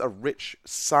 he is a rich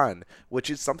son, which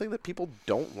is something that people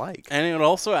don't like. And it would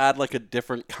also add like a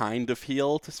different kind of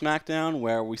heel to SmackDown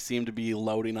where we seem to be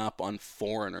loading up on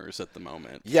foreigners at the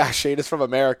moment. Yeah, Shane is from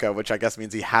America, which I guess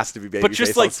means he has to be babyface. But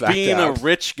just like on being a SmackDown.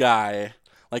 rich guy,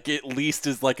 like at least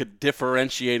is like a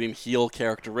differentiating heel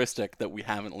characteristic that we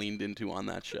haven't leaned into on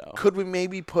that show. Could we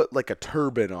maybe put like a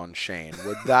turban on Shane?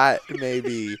 Would that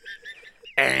maybe...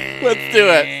 Let's do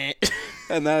it.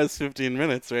 And that was 15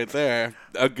 minutes right there.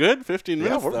 A good 15 Yeah,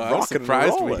 minutes, we're though. I was rocking and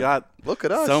surprised we rolling. got Look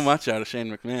at us. so much out of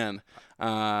Shane McMahon.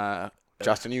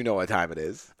 Justin, you know what time it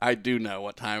is. I do know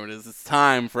what time it is. It's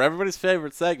time for everybody's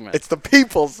favorite segment. It's the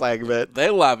people segment. They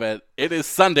love it. It is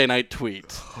Sunday Night Tweet.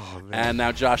 Oh, And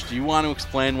now, Josh, do you want to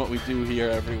explain what we do here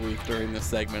every week during this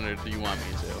segment, or do you want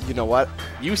me to? You know what?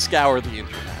 You scour the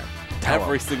internet Tell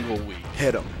every 'em. single week.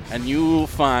 Hit him. And you will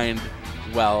find,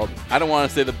 well, I don't want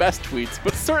to say the best tweets,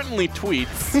 but certainly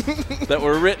tweets that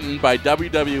were written by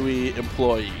WWE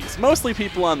employees, mostly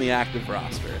people on the active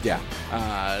roster. Yeah.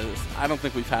 I don't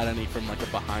think we've had any from like a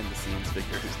behind-the-scenes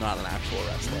figure who's not an actual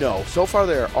wrestler. No, so far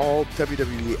they're all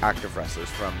WWE active wrestlers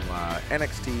from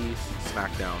NXT,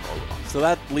 SmackDown, or Raw. So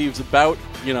that leaves about,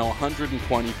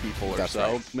 120 people or That's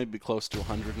so, right. maybe close to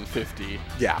 150,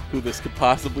 Yeah. who this could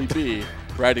possibly be,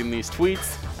 writing these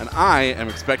tweets, and I am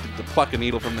expected to pluck a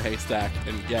needle from the haystack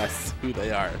and guess who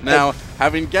they are. Now,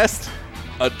 having guessed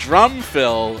a drum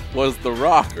fill was The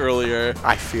Rock earlier,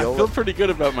 I feel pretty good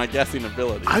about my guessing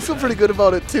ability. I feel pretty good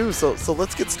about it too. So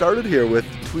let's get started here with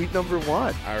tweet number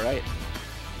 1. All right.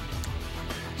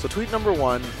 So tweet number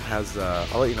 1 has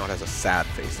I'll let you know it has a sad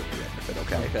face at the end of it.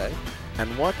 Okay. Okay.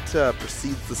 And what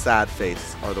precedes the sad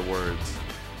face are the words,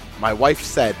 "My wife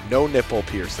said no nipple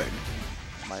piercing."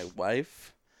 My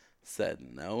wife said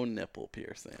no nipple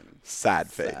piercing. Sad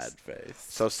face. Sad face.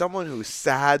 So someone who's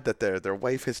sad that their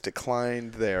wife has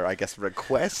declined their, I guess,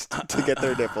 request to get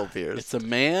their nipple pierced. It's a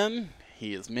man.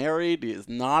 He is married. He is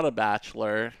not a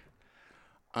bachelor.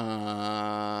 You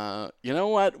know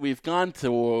what? We've gone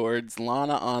towards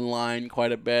Lana Online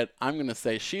quite a bit. I'm going to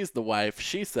say she's the wife.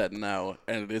 She said no,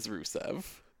 and it is Rusev.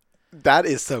 That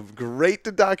is some great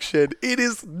deduction. It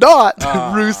is not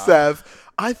Rusev.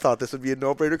 I thought this would be a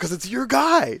no-brainer because it's your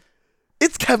guy.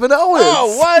 It's Kevin Owens.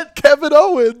 Oh, what? Kevin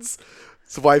Owens.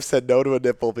 His wife said no to a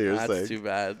nipple piercing. That's too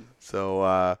bad.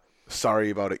 So, sorry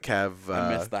about it, Kev.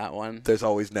 I missed that one. There's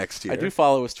always next year. I do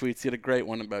follow his tweets. He had a great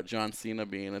one about John Cena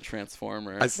being a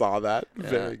transformer. I saw that.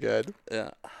 Very good.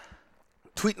 Yeah.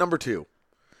 Tweet number 2.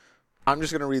 I'm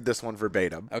just going to read this one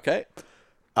verbatim. Okay.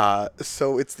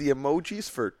 So it's the emojis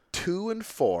for 2 and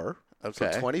 4.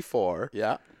 Okay. So 24.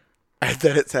 Yeah. And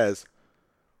then it says,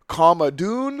 comma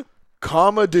Dune,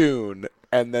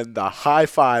 and then the high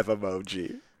five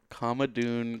emoji. Comma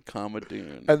Dune.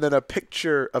 And then a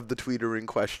picture of the tweeter in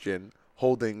question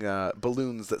holding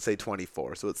balloons that say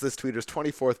 24. So it's this tweeter's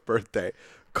 24th birthday.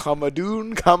 Comma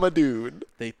Dune.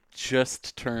 They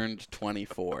just turned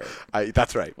 24,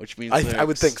 That's right. which means I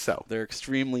would think so. They're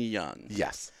extremely young.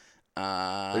 Yes.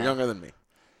 They're younger than me.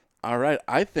 All right,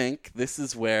 I think this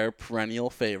is where perennial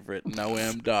favorite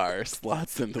Noam Dar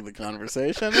slots into the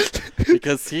conversation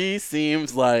because he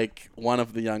seems like one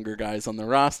of the younger guys on the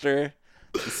roster.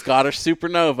 The Scottish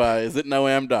supernova, is it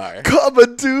Noam Dar? Comma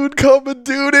Dune,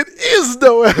 it is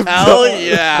Noam Hell Dar.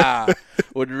 yeah!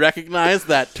 Would recognize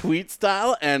that tweet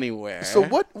style anywhere. So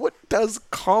what does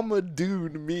comma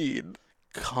Dune mean?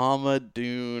 Comma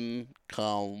Dune.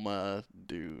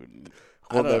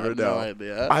 We'll never have know. No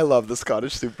idea. I love the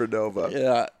Scottish supernova.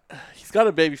 Yeah, he's got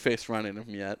a baby face run in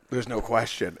him yet. There's no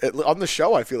question. On the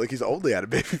show, I feel like he's only had a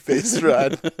baby face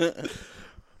run.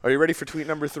 Are you ready for tweet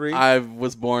number 3? I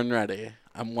was born ready.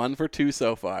 I'm 1 for 2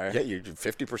 so far. Yeah, you're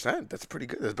 50%. That's pretty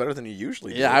good. That's better than you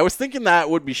usually do. Yeah, I was thinking that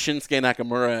would be Shinsuke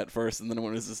Nakamura at first, and then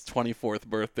when it was his 24th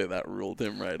birthday, that ruled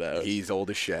him right out. He's old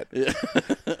as shit. Yeah.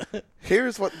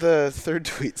 Here's what the third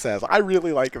tweet says. I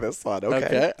really like this one,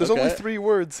 okay? There's only 3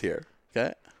 words here.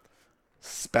 Okay.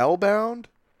 Spellbound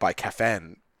by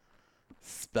Cafen.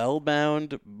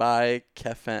 Spellbound by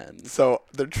caffeine. So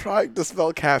they're trying to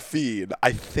spell caffeine,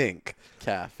 I think.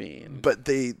 Caffeine. But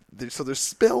they're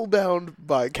spellbound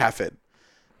by caffeine.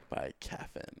 By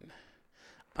caffeine.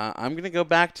 I'm going to go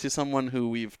back to someone who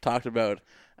we've talked about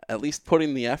at least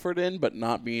putting the effort in, but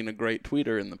not being a great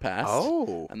tweeter in the past.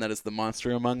 Oh. And that is the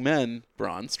monster among men,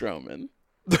 Braun Strowman.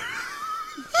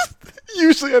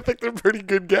 Usually I think they're pretty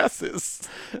good guesses.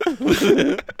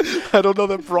 I don't know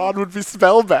that Braun would be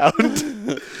spellbound.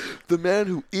 The man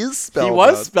who is spellbound. He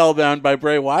was spellbound by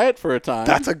Bray Wyatt for a time.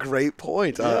 That's a great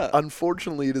point. Yeah.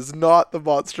 Unfortunately, it is not the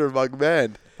monster among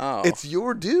men. Oh. It's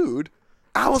your dude,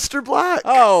 Aleister Black.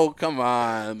 Oh, come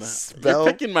on. You're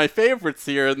picking my favorites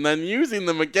here and then using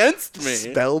them against me.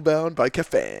 Spellbound by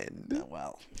caffeine.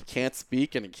 Well, he can't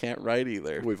speak and he can't write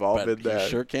either. We've all been there. He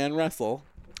sure can wrestle.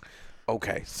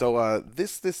 Okay, so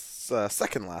this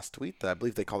second last tweet, I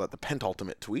believe they call that the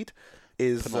penultimate tweet,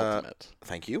 is Penultimate.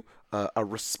 Thank you, a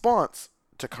response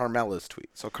to Carmella's tweet.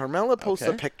 So Carmella posts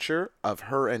a picture of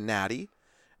her and Natty,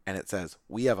 and it says,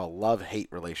 "We have a love-hate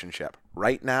relationship,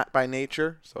 right, Nat by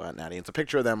nature?" So Natty, it's a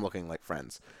picture of them looking like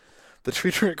friends. The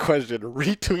tweeter in question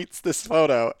retweets this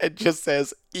photo and just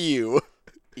says, "Ew."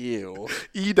 Ew.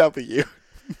 EW.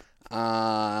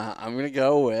 I'm gonna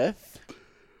go with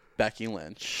Becky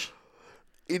Lynch.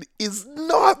 It is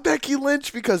not Becky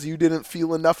Lynch because you didn't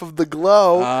feel enough of the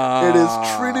glow. It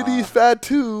is Trinity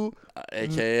Fatu,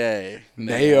 A.K.A.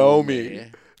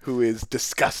 Naomi, who is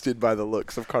disgusted by the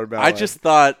looks of Carmella. I just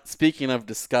thought, speaking of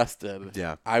disgusted,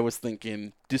 Yeah. I was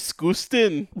thinking,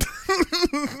 disgusting.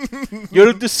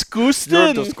 You're disgusting.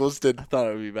 You're disgusted. I thought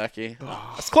it would be Becky.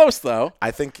 It's close, though.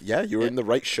 I think, yeah, you were in the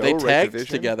right show, They right tagged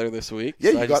division. together this week,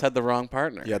 Yeah, so you I just got- had the wrong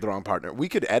partner. You had the wrong partner. We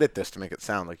could edit this to make it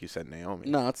sound like you said Naomi.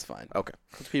 No, it's fine. Okay.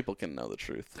 People can know the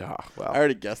truth. Ah, I well.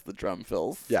 already guessed the drum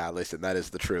fills. Yeah, listen, that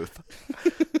is the truth.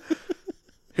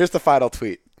 Here's the final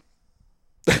tweet.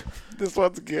 This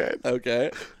one's good.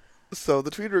 Okay. So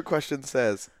the tweeter in question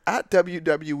says, at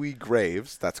WWE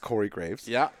Graves, that's Corey Graves,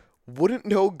 Yeah. wouldn't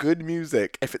know good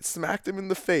music if it smacked him in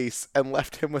the face and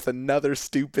left him with another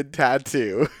stupid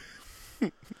tattoo.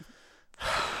 Do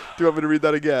you want me to read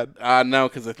that again? No,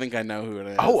 because I think I know who it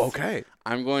is. Oh, okay.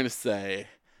 I'm going to say,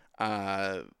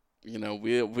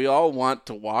 we all want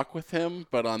to walk with him,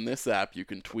 but on this app you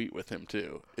can tweet with him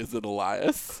too. Is it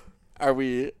Elias? Are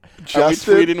we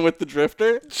Justin? tweeting with the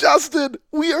Drifter? Justin,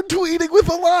 we are tweeting with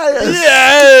Elias.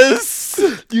 Yes!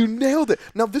 You nailed it.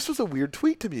 Now, this was a weird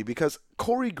tweet to me because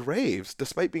Corey Graves,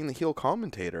 despite being the heel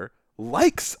commentator,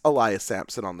 likes Elias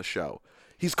Sampson on the show.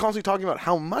 He's constantly talking about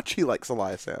how much he likes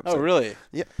Elias Sampson. Oh, really?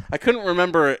 Yeah. I couldn't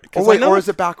remember. Oh, wait, or is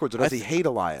it backwards? Or does he hate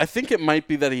Elias? I think it might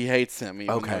be that he hates him,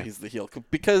 even Okay. though he's the heel.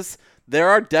 Because there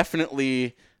are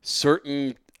definitely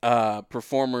certain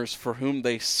performers for whom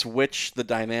they switch the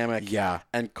dynamic. Yeah.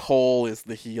 And Cole is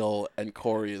the heel and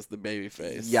Corey is the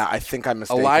babyface. Yeah, I think I'm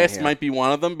mistaken Elias here. might be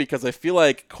one of them because I feel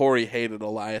like Corey hated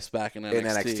Elias back in NXT. In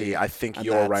NXT, I think and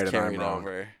you're that's right and I'm carried wrong.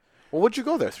 over. Well, what'd you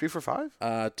go there? 3 for 5?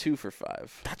 2 for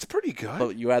 5. That's pretty good.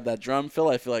 But you had that drum fill.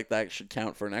 I feel like that should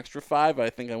count for an extra 5. I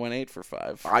think I went 8 for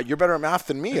 5. You're better at math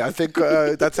than me. I think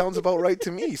that sounds about right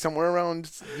to me. Somewhere around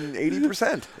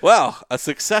 80%. Well, a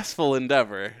successful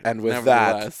endeavor. And with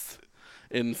that- nevertheless,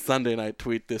 in Sunday Night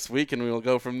Tweet this week, and we will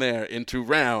go from there into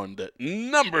round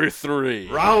number 3.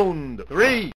 Round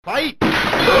 3, fight!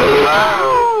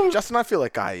 Justin, I feel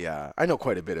like I know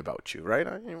quite a bit about you, right?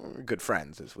 We're good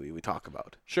friends, as we talk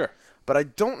about. Sure. But I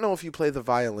don't know if you play the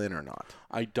violin or not.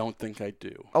 I don't think I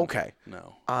do. Okay.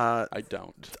 No. I I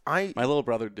don't. My little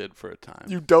brother did for a time.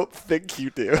 You don't think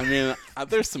you do? I mean,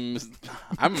 there's some.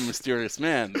 I'm a mysterious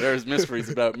man. There's mysteries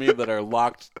about me that are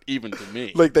locked even to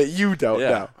me. Like that you don't yeah.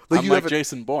 know. Like I'm you like haven't-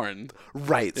 Jason Bourne.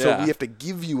 Right. So Yeah. we have to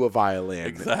give you a violin.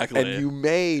 Exactly. And you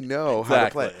may know how to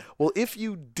play. Exactly. Well, if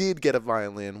you did get a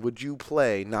violin, would you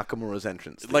play Nakamura's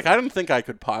entrance theme? Like, I didn't think I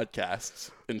could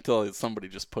podcast until somebody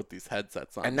just put these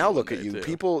headsets on. And me now one look at day, you. too.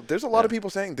 People, there's a lot of people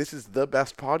saying this is the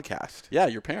best podcast. Yeah,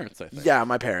 your parents, I think. Yeah,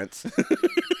 my parents.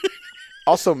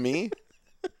 Also me.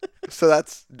 So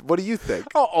that's, what do you think?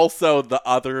 Oh, also, the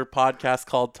other podcast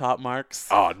called Top Marks.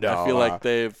 Oh, no. I feel like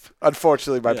they've...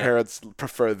 Unfortunately, my parents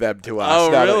prefer them to us.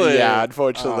 Oh, really? Yeah,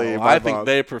 unfortunately. I think mom-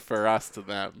 they prefer us to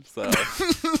them. So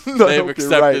No, they've you're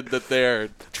accepted right. that they're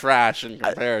trash in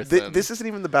comparison. This isn't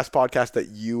even the best podcast that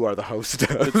you are the host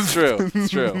of. It's true. It's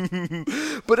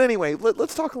true. But anyway,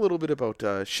 let's talk a little bit about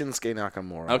Shinsuke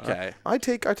Nakamura. Okay. I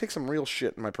take some real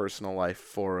shit in my personal life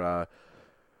for.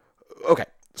 Okay,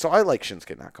 so I like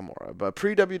Shinsuke Nakamura, but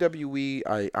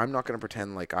pre-WWE, I'm not going to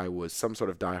pretend like I was some sort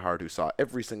of diehard who saw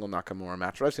every single Nakamura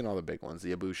match. But I've seen all the big ones: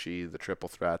 the Ibushi, the Triple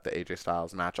Threat, the AJ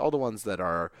Styles match, all the ones that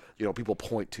are people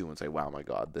point to and say, "Wow, my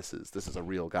God, this is a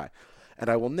real guy," and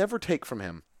I will never take from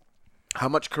him how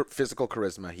much physical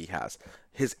charisma he has.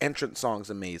 His entrance song's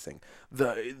amazing.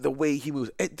 The way he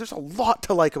moves. There's a lot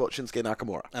to like about Shinsuke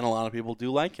Nakamura. And a lot of people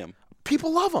do like him.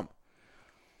 People love him.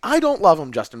 I don't love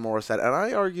him, Justin Morris said, and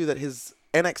I argue that his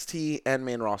NXT and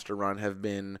main roster run have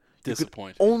been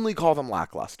disappointing. You could only call them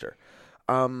lackluster.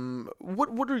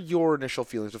 What are your initial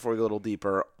feelings before we go a little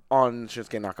deeper on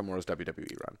Shinsuke Nakamura's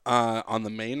WWE run? On the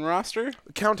main roster?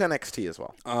 Count NXT as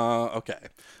well. Okay.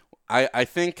 I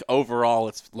think overall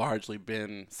it's largely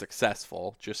been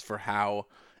successful just for how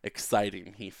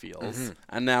exciting he feels. Mm-hmm.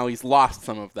 And now he's lost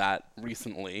some of that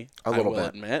recently, A little I will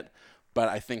bit. admit. But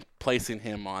I think placing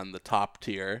him on the top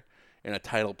tier in a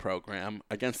title program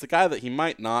against a guy that he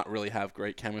might not really have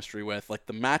great chemistry with, like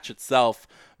the match itself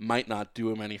might not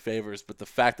do him any favors, but the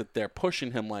fact that they're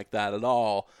pushing him like that at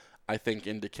all, I think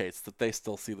indicates that they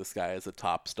still see this guy as a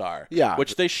top star. Yeah.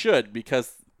 Which they should,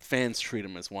 because fans treat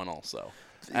him as one also.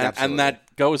 Absolutely. And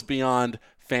that goes beyond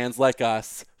fans like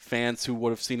us, fans who would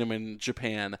have seen him in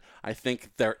Japan. I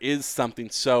think there is something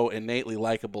so innately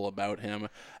likable about him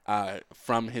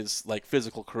from his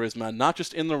physical charisma, not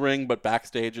just in the ring, but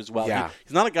backstage as well. Yeah.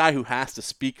 He's not a guy who has to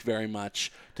speak very much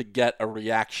to get a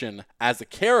reaction as a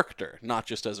character, not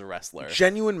just as a wrestler.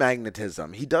 Genuine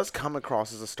magnetism. He does come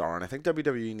across as a star, and I think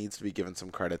WWE needs to be given some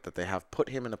credit that they have put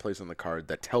him in a place on the card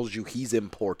that tells you he's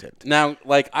important. Now,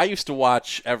 I used to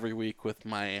watch every week with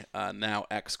my now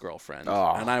ex-girlfriend,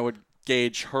 and I would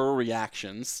gauge her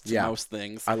reactions to most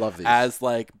things. I love these. As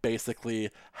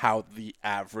basically how the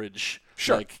average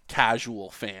casual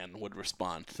fan would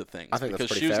respond to things. I think that's because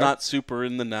pretty she was fair. not super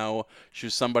in the know. She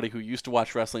was somebody who used to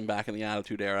watch wrestling back in the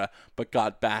Attitude Era, but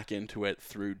got back into it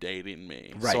through dating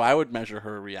me. Right. So I would measure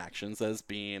her reactions as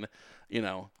being,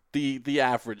 the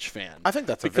average fan. I think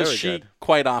that's because very she good.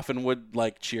 quite often would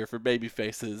cheer for baby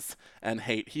faces and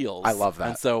hate heels. I love that.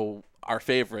 And so our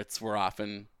favorites were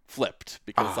often flipped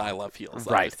because I love heels,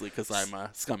 right. obviously, because I'm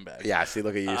a scumbag. Yeah, see,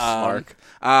 look at you, smart.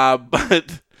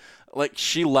 But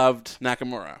she loved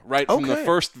Nakamura right from the Okay.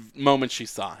 first moment she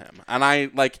saw him,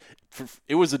 and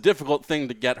it was a difficult thing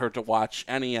to get her to watch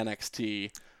any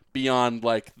NXT beyond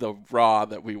the Raw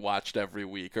that we watched every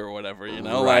week or whatever,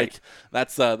 Right.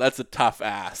 that's a tough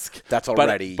ask. That's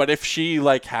already- But if she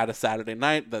had a Saturday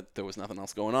night that there was nothing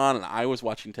else going on and I was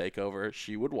watching TakeOver,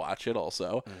 she would watch it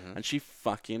also, and she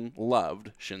fucking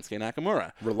loved Shinsuke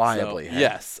Nakamura Reliably, So, hey?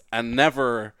 yes, and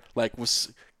never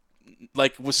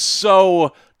was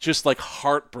so just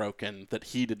heartbroken that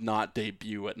he did not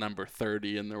debut at number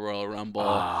 30 in the Royal Rumble.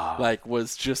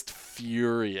 Was just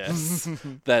furious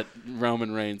that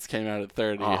Roman Reigns came out at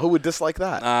 30. Who would dislike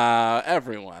that?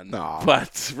 Everyone. Aw.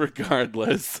 But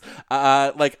regardless,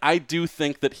 I do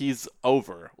think that he's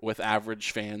over with average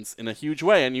fans in a huge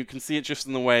way, and you can see it just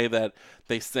in the way that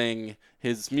they sing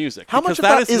his music. How much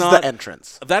Because of that is not the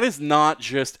entrance? that is not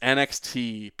just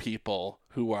NXT people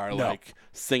who are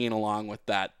singing along with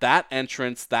that. That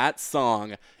entrance, that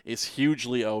song is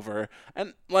hugely over.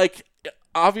 And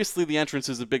obviously the entrance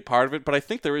is a big part of it, but I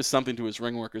think there is something to his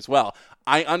ring work as well.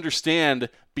 I understand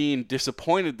being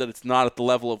disappointed that it's not at the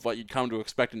level of what you'd come to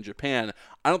expect in Japan.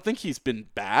 I don't think he's been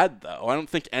bad, though. I don't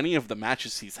think any of the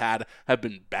matches he's had have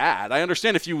been bad. I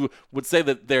understand if you would say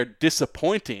that they're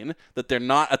disappointing, that they're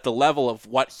not at the level of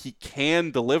what he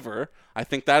can deliver. I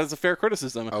think that is a fair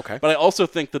criticism. Okay. But I also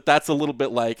think that that's a little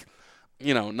bit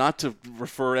not to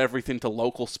refer everything to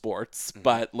local sports,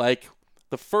 but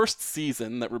the first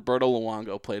season that Roberto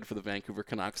Luongo played for the Vancouver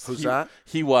Canucks. Who's that?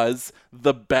 He was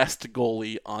the best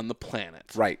goalie on the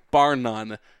planet. Right. Bar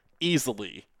none.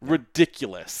 Easily.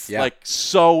 Ridiculous. Yeah.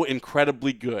 So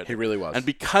incredibly good. He really was. And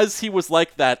because he was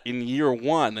like that in year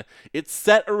one, it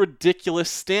set a ridiculous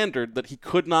standard that he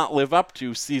could not live up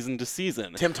to season to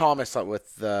season. Tim Thomas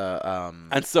with the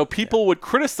And so people would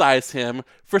criticize him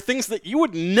for things that you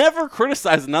would never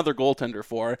criticize another goaltender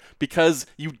for because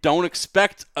you don't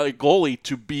expect a goalie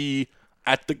to be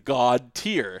at the god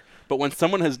tier. But when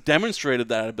someone has demonstrated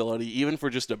that ability, even for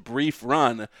just a brief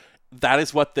run, that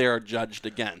is what they are judged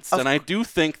against. And I do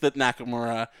think that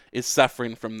Nakamura is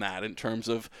suffering from that in terms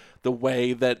of the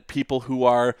way that people who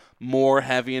are more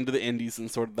heavy into the indies and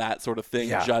sort of that sort of thing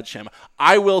judge him.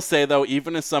 I will say, though,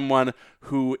 even as someone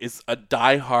who is a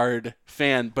diehard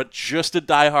fan, but just a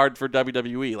diehard for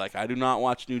WWE, like I do not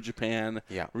watch New Japan.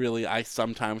 Yeah. Really, I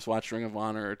sometimes watch Ring of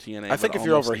Honor or TNA. I think if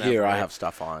you're over here, I have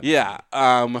stuff on. Yeah.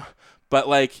 But,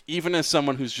 like, even as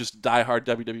someone who's just diehard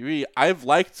WWE, I've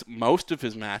liked most of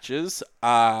his matches.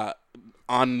 In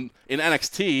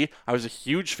NXT, I was a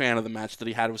huge fan of the match that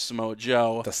he had with Samoa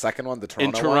Joe. The second one, the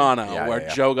Toronto in Toronto, one? where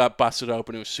Joe got busted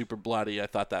open. It was super bloody. I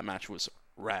thought that match was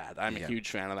rad. I'm a huge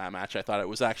fan of that match. I thought it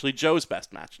was actually Joe's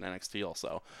best match in NXT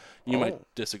also. You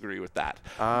might disagree with that.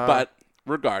 But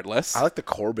regardless, I like the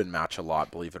Corbin match a lot,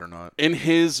 believe it or not. in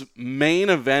his main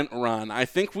event run, I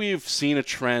think we've seen a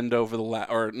trend over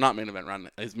the or not main event run,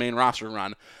 his main roster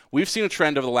run. We've seen a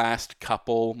trend over the last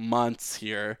couple months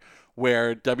here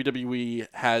where WWE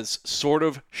has sort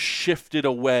of shifted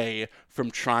away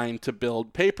from trying to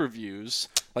build pay-per-views,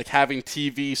 like having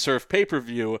TV serve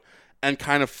pay-per-view, and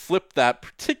kind of flipped that,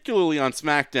 particularly on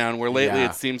SmackDown, where lately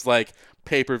it seems like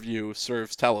pay-per-view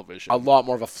serves television. A lot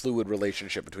more of a fluid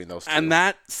relationship between those two. And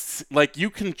that's, like, you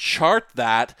can chart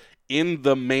that in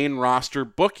the main roster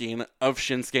booking of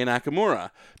Shinsuke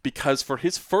Nakamura, because for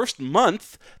his first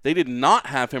month, they did not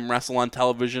have him wrestle on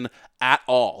television at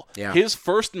all. Yeah. His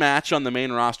first match on the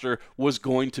main roster was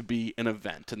going to be an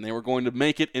event, and they were going to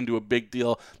make it into a big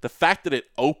deal. The fact that it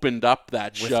opened up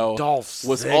that show Dolph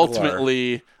was Ziggler.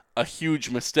 Ultimately a huge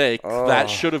mistake. That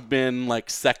should have been like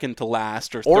second to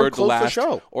last or third to last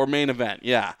or main event.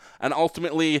 Yeah. And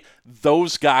ultimately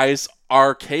those guys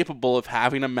are capable of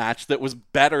having a match that was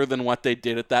better than what they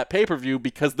did at that pay-per-view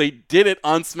because they did it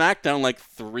on SmackDown like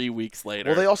 3 weeks later.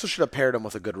 Well, they also should have paired him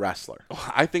with a good wrestler.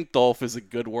 I think Dolph is a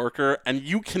good worker, and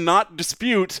you cannot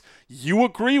dispute, you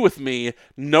agree with me,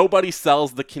 nobody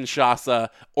sells the Kinshasa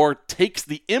or takes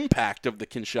the impact of the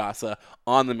Kinshasa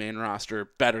on the main roster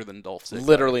better than Dolph Ziggler.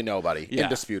 Literally nobody. Yeah.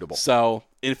 Indisputable. So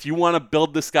if you want to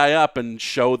build this guy up and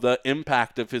show the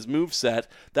impact of his moveset,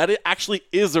 that it actually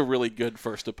is a really good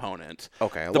first opponent.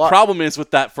 Okay. The problem is with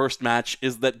that first match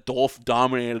is that Dolph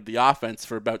dominated the offense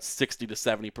for about 60 to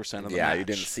 70% of the match. Yeah, you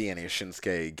didn't see any of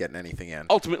Shinsuke getting anything in.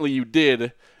 Ultimately, you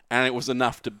did, and it was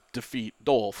enough to defeat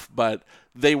Dolph, but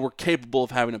they were capable of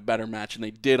having a better match, and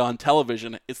they did on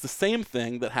television. It's the same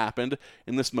thing that happened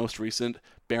in this most recent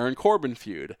Baron Corbin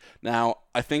feud. Now,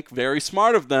 I think very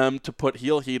smart of them to put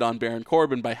heel heat on Baron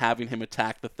Corbin by having him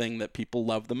attack the thing that people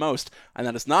love the most, and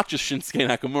that is not just Shinsuke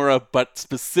Nakamura, but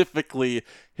specifically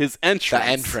his entrance.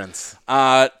 The entrance.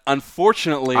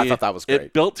 Unfortunately, I thought that was great.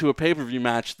 It built to a pay-per-view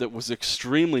match that was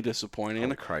extremely disappointing.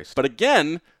 Holy Christ. But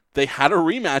again, they had a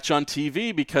rematch on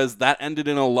TV because that ended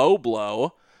in a low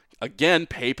blow. Again,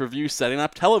 pay-per-view setting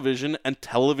up television and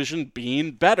television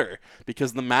being better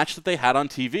because the match that they had on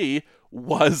TV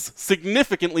was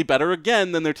significantly better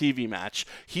again than their TV match.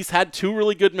 He's had 2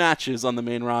 really good matches on the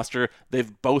main roster.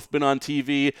 They've both been on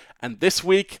TV. And this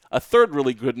week, a third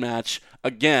really good match,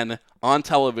 again, on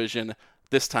television,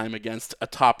 this time against a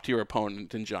top-tier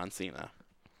opponent in John Cena.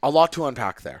 A lot to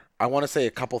unpack there. I want to say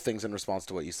a couple things in response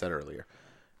to what you said earlier.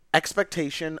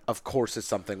 Expectation, of course, is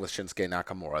something with Shinsuke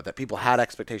Nakamura, that people had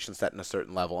expectations set in a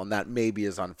certain level, and that maybe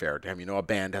is unfair to him. You know, a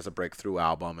band has a breakthrough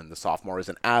album, and the sophomore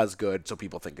isn't as good, so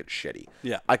people think it's shitty.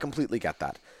 Yeah. I completely get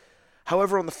that.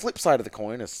 However, on the flip side of the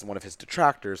coin, as one of his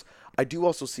detractors, I do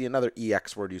also see another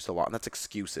EX word used a lot, and that's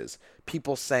excuses.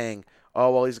 People saying,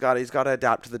 oh, well, he's got to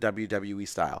adapt to the WWE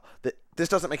style. This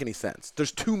doesn't make any sense.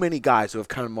 There's too many guys who have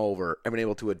come over and been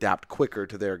able to adapt quicker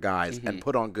to their guys and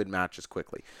put on good matches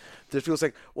quickly. There's people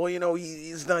saying, well, you know,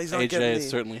 he's not AJ getting has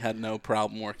certainly had no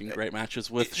problem working great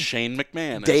matches with Shane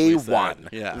McMahon. Day as we said. one.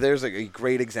 Yeah. There's a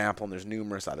great example, and there's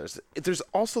numerous others. There's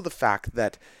also the fact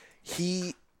that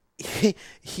he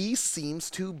seems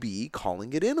to be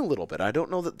calling it in a little bit. I don't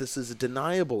know that this is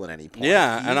deniable at any point.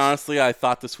 Yeah, and honestly, I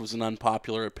thought this was an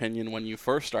unpopular opinion when you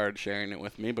first started sharing it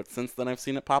with me, but since then I've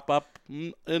seen it pop up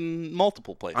in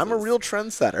multiple places. I'm a real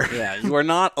trendsetter. Yeah, you are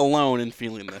not alone in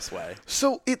feeling this way.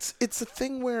 So it's a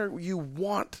thing where you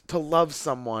want to love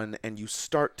someone and you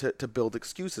start to build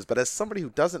excuses. But as somebody who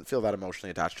doesn't feel that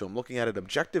emotionally attached to him, looking at it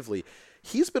objectively,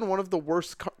 he's been one of the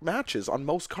worst matches on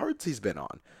most cards he's been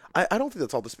on. I don't think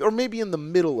that's all this, or maybe in the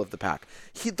middle of the pack.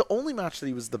 The only match that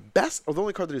he was the best, or the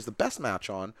only card that he was the best match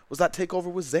on, was that takeover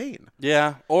with Zayn.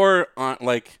 Yeah, or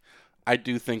I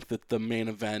do think that the main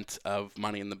event of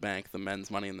Money in the Bank, the men's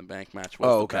Money in the Bank match,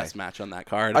 was the best match on that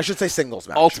card. I should say singles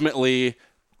match. Ultimately,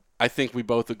 I think we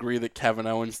both agree that Kevin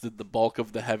Owens did the bulk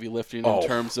of the heavy lifting in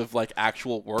terms of like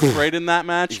actual work rate in that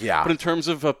match. Yeah. But in terms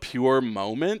of a pure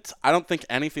moment, I don't think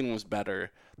anything was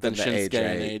better than the Shinsuke AJ.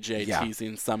 and AJ Yeah.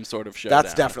 teasing some sort of showdown.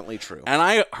 That's definitely true. And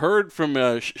I heard from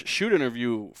a shoot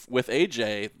interview with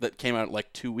AJ that came out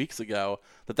like 2 weeks ago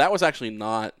that was actually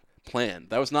not planned.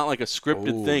 That was not like a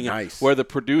scripted thing nice. where the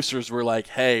producers were like,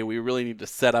 hey, we really need to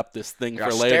set up this thing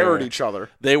for later. Stare at each other.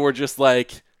 They were just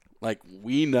like,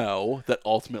 we know that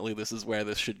ultimately this is where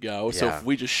this should go. So Yeah. if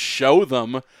we just show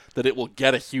them that it will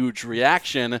get a huge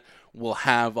reaction, we'll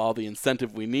have all the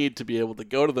incentive we need to be able to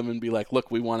go to them and be like, look,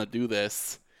 we want to do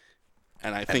this.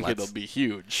 And I think it'll be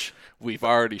huge. We've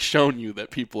already shown you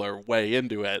that people are way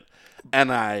into it.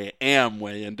 And I am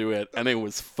way into it. And it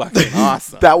was fucking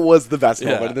awesome. That was the best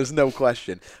Yeah. moment, there's no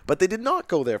question. But they did not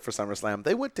go there for SummerSlam.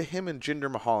 They went to him and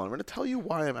Jinder Mahal. And I'm going to tell you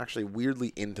why I'm actually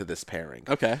weirdly into this pairing.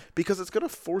 Okay. Because it's going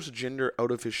to force Jinder out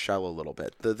of his shell a little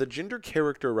bit. The Jinder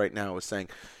character right now is saying,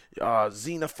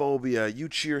 xenophobia. You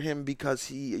cheer him because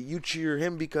he looks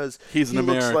He's an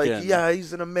like, American.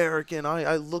 he's an American.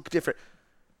 I look different.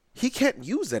 He can't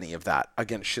use any of that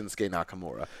against Shinsuke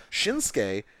Nakamura.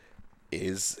 Shinsuke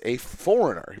is a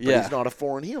foreigner, but he's not a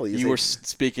foreign heel. You were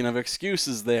speaking of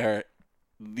excuses there.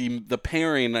 The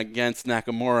pairing against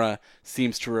Nakamura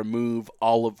seems to remove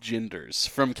all of Jinder's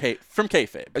from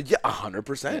kayfabe. Yeah,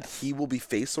 100%. He will be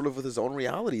faced sort of with his own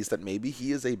realities that maybe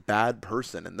he is a bad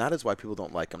person, and that is why people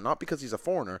don't like him. Not because he's a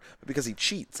foreigner, but because he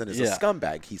cheats and is a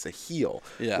scumbag. He's a heel.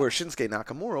 Yeah. Where Shinsuke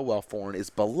Nakamura, while foreign,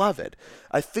 is beloved.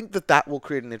 I think that will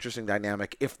create an interesting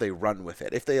dynamic if they run with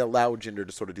it, if they allow Jinder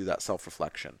to sort of do that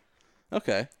self-reflection.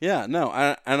 Okay. Yeah, no.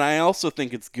 And I also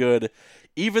think it's good,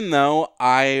 even though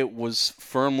I was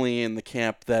firmly in the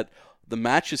camp that the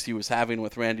matches he was having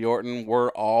with Randy Orton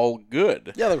were all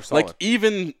good. Yeah, they were solid. Like,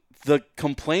 even the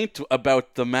complaint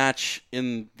about the match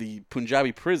in the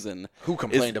Punjabi prison. Who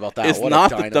complained about that? It's What a not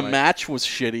that the dynamite. match was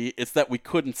shitty, it's that we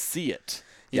couldn't see it.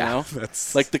 You know?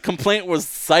 that's... Like, the complaint was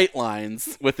sight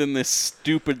lines within this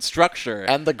stupid structure.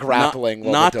 And the grappling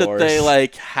while Not the that doors. they,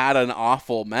 like, had an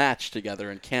awful match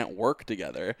together and can't work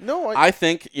together. No, I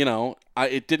think,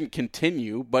 it didn't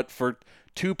continue, but for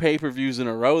 2 pay-per-views in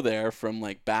a row there, from,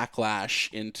 like,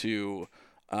 Backlash into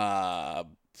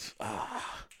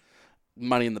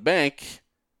Money in the Bank,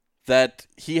 that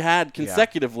he had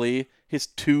consecutively his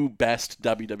 2 best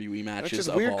WWE matches Which is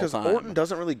of weird all because time. Orton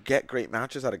doesn't really get great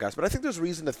matches out of guys, but I think there's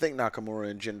reason to think Nakamura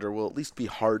and Jinder will at least be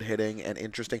hard-hitting and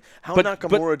interesting. How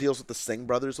Nakamura deals with the Singh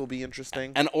brothers will be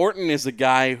interesting. And Orton is a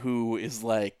guy who is,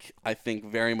 like, I think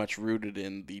very much rooted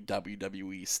in the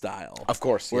WWE style. Of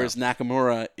course, Whereas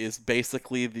Nakamura is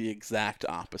basically the exact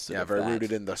opposite of very that.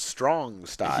 rooted in the strong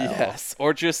style. Yes,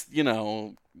 or just,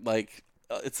 like,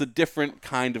 it's a different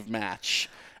kind of match.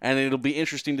 And it'll be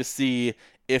interesting to see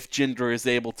if Jinder is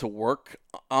able to work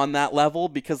on that level,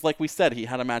 because like we said, he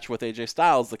had a match with AJ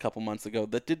Styles a couple months ago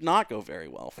that did not go very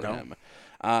well for him.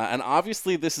 And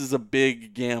obviously this is a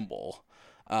big gamble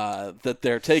that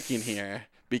they're taking here,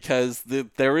 because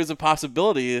there is a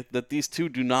possibility that these two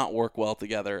do not work well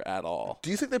together at all. Do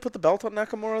you think they put the belt on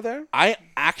Nakamura there? I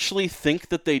actually think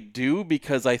that they do,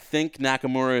 because I think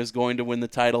Nakamura is going to win the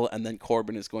title and then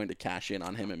Corbin is going to cash in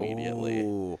on him immediately.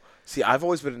 Ooh. See, I've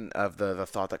always been of the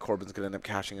thought that Corbin's going to end up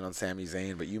cashing in on Sami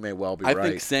Zayn, but you may well be I right.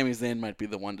 think Sami Zayn might be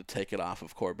the one to take it off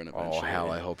of Corbin eventually. Oh, hell,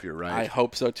 I hope you're right. I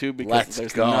hope so too, because Let's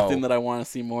there's go. nothing that I want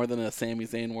to see more than a Sami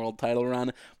Zayn world title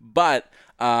run. But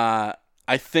I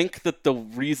think that the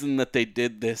reason that they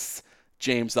did this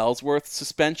James Ellsworth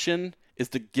suspension is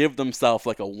to give themselves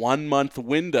like a 1-month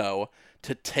window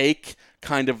to take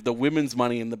kind of the women's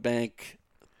Money in the Bank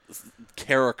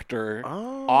character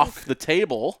off the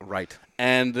table. Right.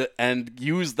 And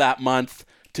use that month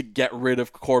to get rid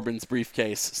of Corbin's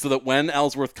briefcase, so that when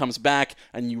Ellsworth comes back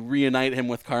and you reunite him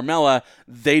with Carmella,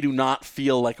 they do not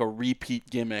feel like a repeat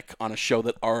gimmick on a show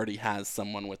that already has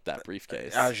someone with that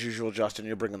briefcase. As usual, Justin,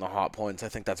 you're bringing the hot points. I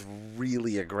think that's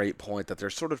really a great point, that they're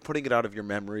sort of putting it out of your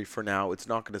memory for now. It's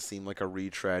not going to seem like a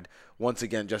retread. Once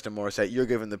again, Justin Morissette, you're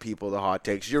giving the people the hot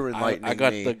takes. You're enlightening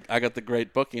me. I got the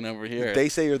great booking over here. They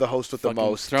say you're the host with the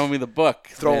most. Throw me the book.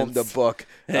 Throw him the Vince. book.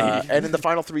 And in the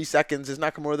final 3 seconds, is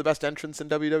Nakamura the best entrance in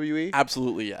WWE?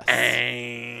 Absolutely yes.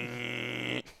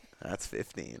 That's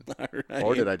 15. All right.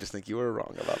 Or did I just think you were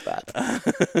wrong about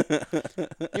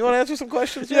that? You want to answer some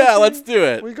questions? Yeah, Justin? let's do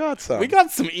it. We got some. We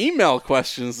got some email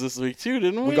questions this week too,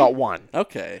 didn't we? We got one.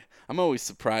 Okay. I'm always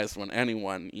surprised when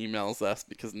anyone emails us,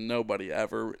 because nobody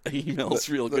ever emails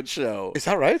Real Good Show. Is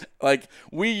that right? Like,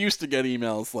 we used to get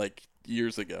emails like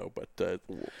years ago, but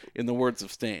in the words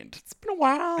of Stained, it's been a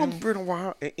while. It's been a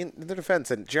while. In their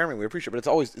defense, and Jeremy, we appreciate it,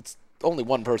 but it's only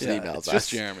one person Yeah, emails it's us. just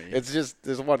Jeremy. It's just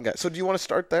there's one guy. So do you want to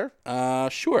start there?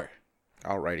 Sure.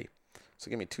 Alrighty. So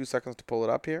give me 2 seconds to pull it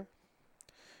up here.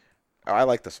 Oh, I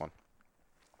like this one.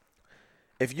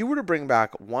 If you were to bring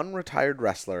back one retired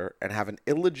wrestler and have an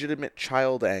illegitimate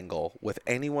child angle with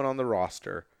anyone on the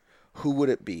roster, who would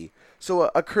it be?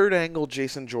 So a Kurt Angle,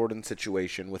 Jason Jordan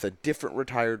situation with a different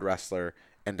retired wrestler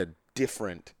and a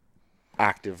different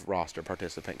active roster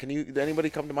participant.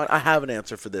 Anybody come to mind? I have an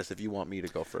answer for this if you want me to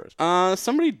go first.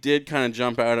 Somebody did kind of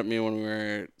jump out at me when we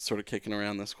were sort of kicking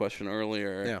around this question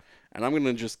earlier. Yeah. And I'm going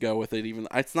to just go with it. Even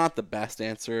it's not the best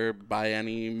answer by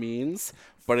any means,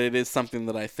 but it is something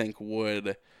that I think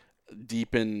would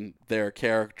deepen their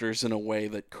characters in a way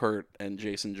that Kurt and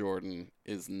Jason Jordan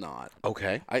is not.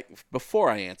 Okay. Before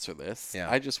I answer this, Yeah.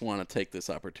 I just want to take this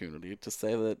opportunity to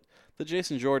say that the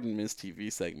Jason Jordan Miz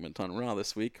TV segment on Raw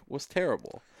this week was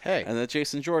terrible. Hey. And that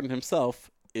Jason Jordan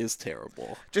himself is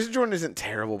terrible. Jason Jordan isn't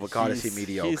terrible, but God, is he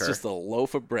mediocre. He's just a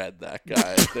loaf of bread, that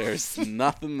guy. There's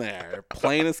nothing there.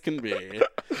 Plain as can be.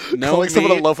 No Calling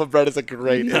someone a meat, loaf of bread is a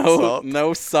great insult.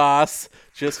 no sauce,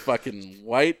 just fucking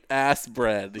white-ass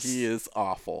bread. He is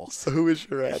awful. So who is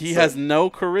your answer? He has no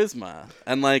charisma.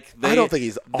 And, like, I don't think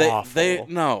he's awful.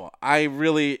 No,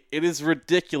 it is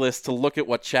ridiculous to look at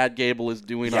what Chad Gable is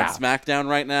doing on SmackDown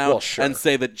right now Well, sure. and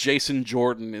say that Jason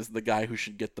Jordan is the guy who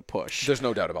should get the push. There's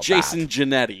no doubt about Jason that.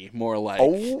 Jannetty, more like.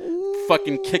 Oh.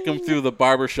 Fucking kick him through the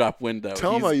barbershop window.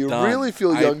 Tell He's me, you done. really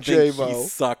feel I young think J-Mo. He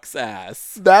sucks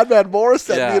ass. Madman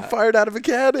Morrison Yeah. being fired out of a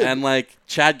cannon. And, like,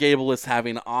 Chad Gable is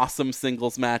having awesome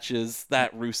singles matches.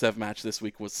 That Rusev match this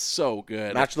week was so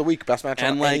good. Match of the week, best match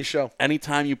and on like, any show.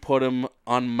 anytime you put him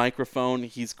on microphone,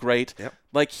 he's great. Yep.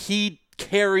 Like, he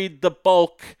carried the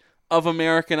bulk of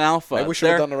American Alpha. I wish we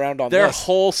had done a round on their this.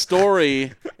 whole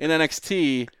story in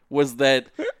NXT was that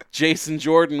Jason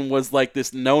Jordan was like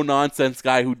this no-nonsense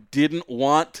guy who didn't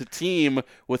want to team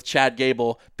with Chad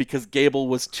Gable because Gable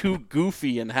was too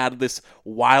goofy and had this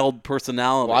wild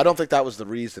personality. Well, I don't think that was the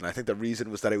reason. I think the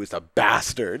reason was that he was a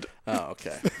bastard. Oh,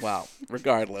 okay. Well,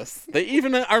 regardless. They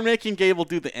even are making Gable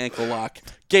do the ankle lock.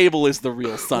 Gable is the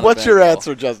real son What's of your Angle.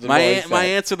 answer, Justin? My Morissette?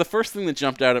 answer, the first thing that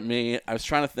jumped out at me, I was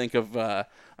trying to think of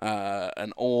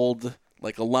an old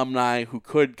alumni who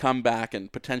could come back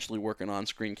and potentially work an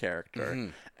on-screen character. Mm-hmm.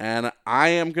 And I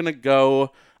am going to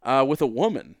go with a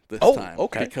woman this time.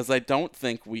 Okay. Because I don't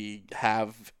think we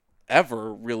have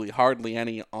ever really hardly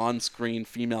any on-screen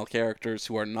female characters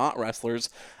who are not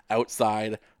wrestlers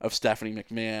outside of Stephanie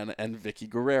McMahon and Vicky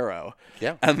Guerrero.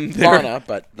 Yeah. And Lana,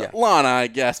 but yeah. Lana, I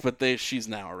guess, but she's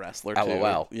now a wrestler too.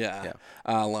 LOL. Yeah.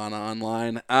 Lana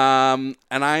Online. And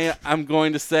I'm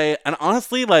going to say, and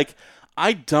honestly, like,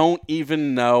 I don't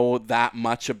even know that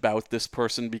much about this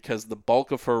person because the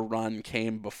bulk of her run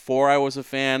came before I was a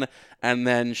fan, and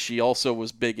then she also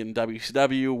was big in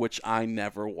WCW, which I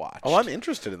never watched. Oh, I'm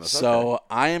interested in this. So okay.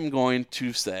 I am going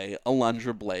to say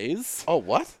Alundra Blaze. Oh,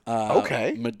 what?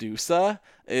 Okay. Medusa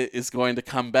is going to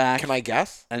come back. Can I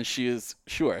guess? And she is,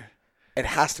 sure. It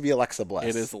has to be Alexa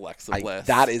Bliss. It is Alexa Bliss.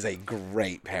 That is a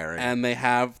great pairing. And they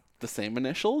have the same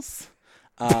initials.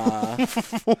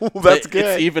 That's good.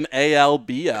 It's even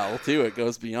ALBL too. It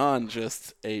goes beyond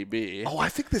just AB. Oh, I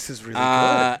think this is really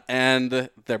good. And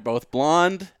they're both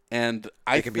blonde, and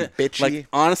They can be bitchy. Like,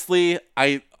 honestly,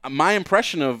 my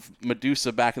impression of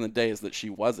Medusa back in the day is that she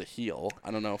was a heel.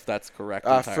 I don't know if that's correct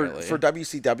entirely. For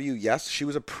WCW, yes, she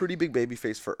was a pretty big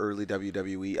babyface for early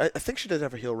WWE. I think she did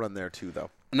have a heel run there too, though.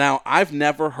 Now, I've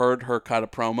never heard her cut a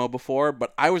promo before,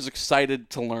 but I was excited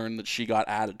to learn that she got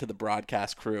added to the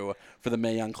broadcast crew for the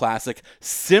Mae Young Classic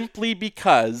simply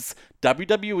because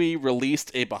WWE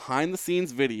released a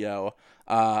behind-the-scenes video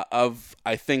of,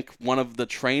 I think, one of the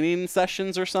training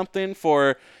sessions or something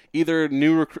for either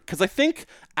new recruit, because I think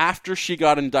after she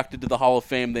got inducted to the Hall of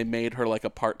Fame, they made her like a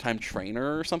part-time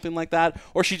trainer or something like that,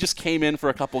 or she just came in for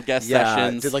a couple guest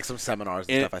sessions. Did like some seminars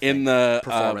and stuff. I think. In the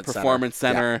Performance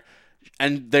Center. Yeah.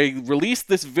 And they released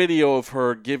this video of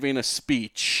her giving a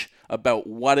speech about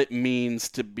what it means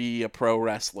to be a pro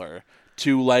wrestler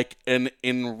to like an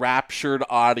enraptured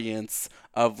audience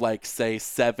of like say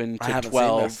 7 to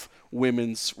 12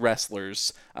 women's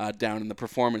wrestlers down in the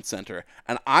Performance Center.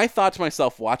 And I thought to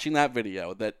myself watching that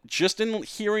video that just in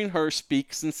hearing her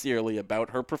speak sincerely about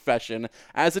her profession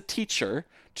as a teacher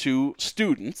to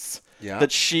students,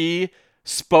 that she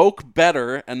spoke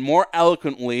better and more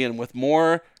eloquently and with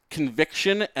more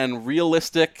conviction and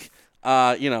realistic,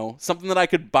 something that I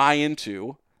could buy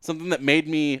into, something that made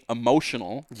me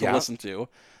emotional to listen to,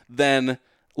 than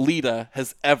Lita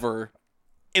has ever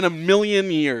in a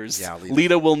million years. Yeah,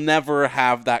 Lita will never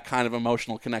have that kind of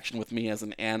emotional connection with me as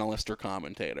an analyst or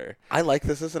commentator. I like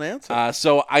this as an answer.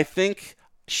 So I think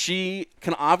she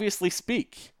can obviously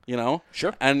speak, you know?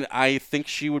 Sure. And I think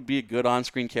she would be a good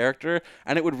on-screen character,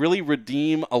 and it would really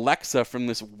redeem Alexa from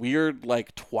this weird,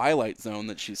 like, Twilight Zone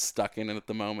that she's stuck in at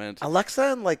the moment. Alexa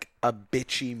and like a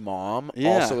bitchy mom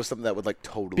Yeah. also is something that would like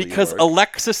totally Because work.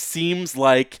 Alexa seems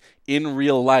like, in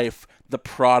real life, the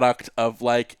product of,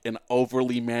 like, an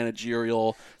overly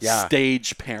managerial Yeah.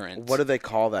 stage parent. What do they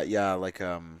call that? Yeah, like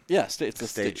Yeah, it's a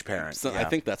Stage parent, So I yeah.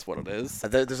 think that's what it is.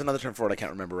 there's another term for it I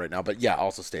can't remember right now, but yeah,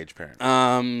 also stage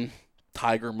parent.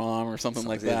 Tiger mom or something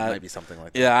like It that. might be something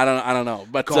like that. Yeah, I don't know.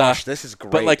 But Gosh, this is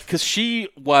great. But like, because she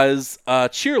was a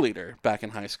cheerleader back in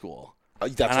high school.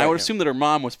 That's And I right, would yeah. assume that her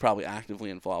mom was probably actively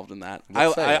involved in that.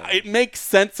 Let's say. It makes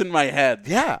sense in my head.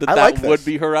 Yeah, that I that like would this.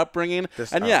 be her upbringing.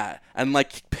 And And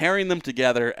like pairing them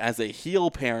together as a heel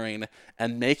pairing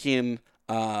and making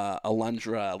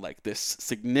Alundra like this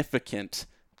significant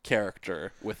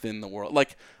character within the world,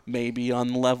 like maybe on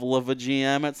the level of a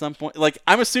GM at some point. Like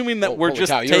I'm assuming that we're holy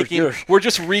just cow, we're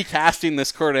just recasting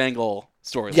this Kurt Angle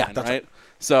storyline, Yeah, that's right?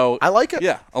 So I like it.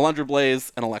 Yeah, Alundra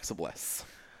Blaze and Alexa Bliss.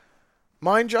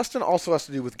 Mine, Justin, also has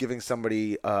to do with giving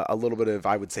somebody a little bit of,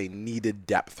 I would say, needed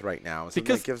depth right now. So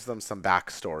Because that gives them some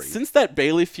backstory. Since that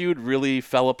Bayley feud really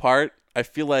fell apart, I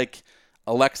feel like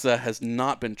Alexa has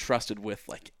not been trusted with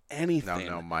like anything.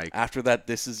 No, Mike. After that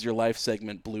This Is Your Life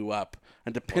segment blew up.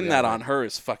 And to pin yeah, that right. on her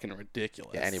is fucking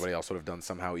ridiculous. Yeah, anybody else would have done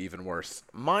somehow even worse.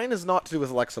 Mine is not to do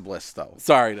with Alexa Bliss, though.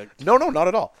 Sorry to... No, not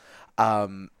at all.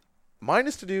 Mine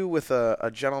is to do with a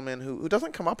gentleman who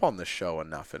doesn't come up on this show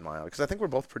enough in my, because I think we're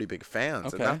both pretty big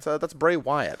fans, Okay. and that's Bray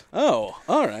Wyatt. Oh,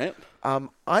 all right.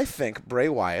 I think Bray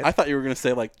Wyatt. I thought you were going to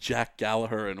say like Jack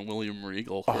Gallagher and William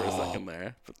Regal for a second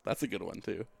there. But that's a good one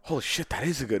too. Holy shit, that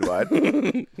is a good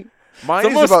one. Mine It's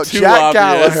is almost about too Jack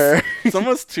obvious. Gallagher. It's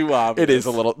almost too obvious. It is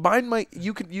a little. Mine might.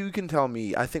 You can tell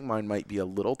me. I think mine might be a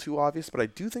little too obvious, but I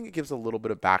do think it gives a little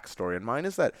bit of backstory. And mine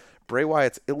is that Bray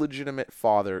Wyatt's illegitimate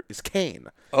father is Kane.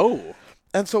 Oh.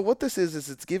 And so what this is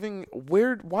it's giving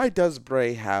why does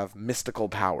Bray have mystical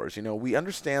powers? You know, we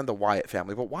understand the Wyatt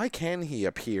family, but why can he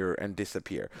appear and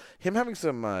disappear? Him having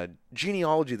some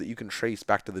genealogy that you can trace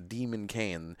back to the demon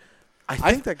Kane, I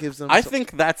think that gives them. I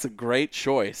think that's a great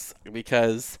choice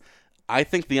because I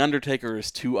think the Undertaker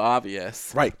is too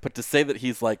obvious. Right. But to say that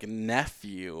he's like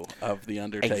nephew of the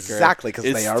Undertaker Exactly, 'cause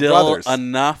is they are still brothers.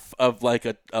 enough of like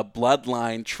a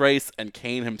bloodline trace, and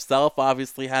Kane himself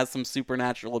obviously has some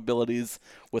supernatural abilities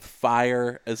with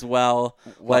fire as well.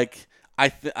 Like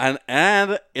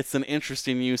and it's an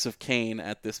interesting use of Kane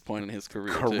at this point in his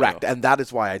career. Correct, too. and that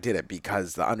is why I did it,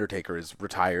 because the Undertaker is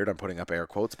retired. I'm putting up air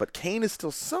quotes, but Kane is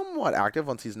still somewhat active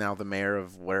once he's now the mayor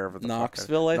of wherever the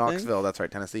Knoxville, I think? Knoxville, that's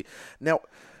right, Tennessee. Now,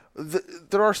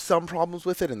 there are some problems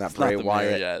with it in that He's Bray not the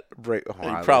Wyatt. mayor yet. He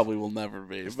He probably will never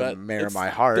be. the But mayor of it's my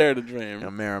heart. Dare to dream.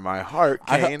 The mayor of my heart,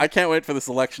 Kane. I can't wait for this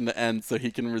election to end so he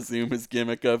can resume his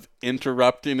gimmick of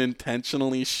interrupting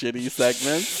intentionally shitty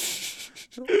segments.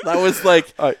 That was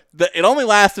like it only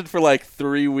lasted for like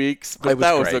 3 weeks, but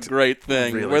that was a great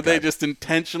thing Really where they good. just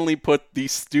intentionally put the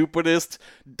stupidest,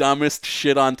 dumbest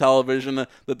shit on television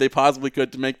that they possibly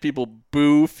could to make people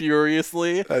boo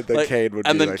furiously. And then Kane would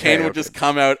and be then like, Kane "Hey, would just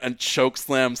come out and choke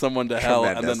slam someone to hell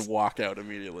and Tremendous. then walk out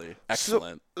immediately.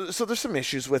 Excellent. So there's some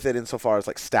issues with it insofar as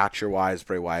like stature-wise,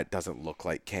 Bray Wyatt doesn't look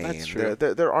like Kane. That's true.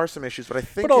 There are some issues, but I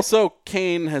think But also,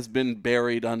 Kane has been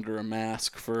buried under a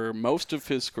mask for most of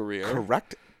his career.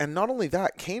 correct. And not only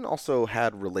that, Kane also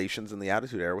had relations in the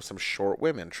Attitude Era with some short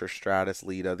women. Trish Stratus,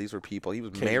 Lita. These were people. He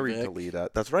was married to Vick.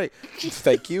 Lita. That's right.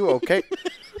 Thank you. Okay.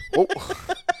 Oh.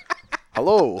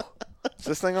 Hello. Is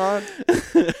this thing on?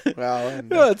 Well, and,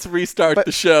 Let's restart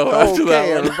the show after okay,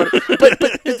 that one.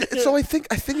 everybody. But so I think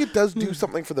it does do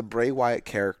something for the Bray Wyatt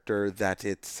character that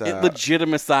it's It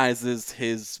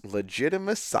legitimizes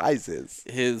legitimate sizes.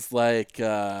 his like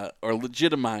or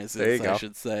legitimizes, There you I go.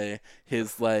 should say,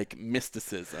 his like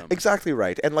mysticism. Exactly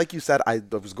right. And like you said, I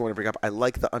was going to bring up, I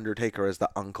like the Undertaker as the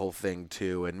uncle thing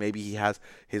too. And maybe he has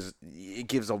it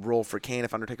gives a role for Kane.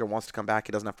 If Undertaker wants to come back,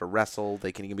 he doesn't have to wrestle.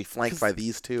 He can be flanked by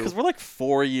these two. Because we're like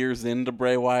 4 years into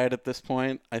Bray Wyatt at this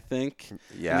point, I think.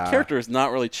 Yeah. And the character has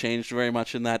not really changed very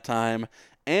much in that time.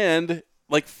 And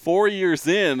like 4 years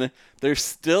in, there's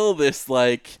still this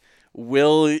like,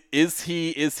 is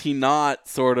he not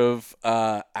sort of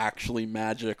actually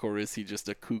magic, or is he just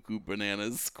a cuckoo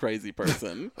bananas crazy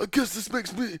person? I guess this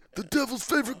makes me the devil's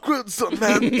favorite grandson,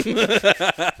 man.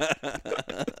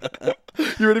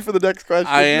 You ready for the next question?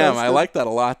 I am. Justin? I like that a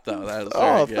lot, though. That is very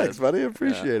Oh, good. thanks, buddy. I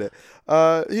appreciate it.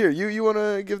 Here, you want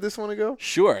to give this one a go?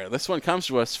 Sure. This one comes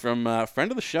to us from a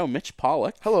friend of the show, Mitch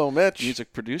Pollock. Hello, Mitch.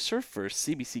 Music producer for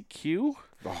CBCQ.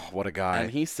 Oh, what a guy.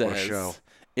 And he What a says, show.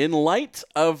 in light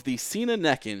of the Cena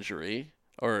neck injury,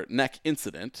 or neck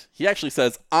incident. He actually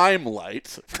says, I'm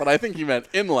light, but I think he meant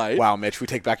in light. Wow, Mitch, we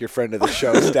take back your friend of the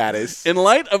show status. In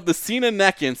light of the Cena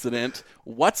neck incident,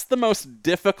 what's the most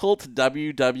difficult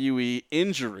WWE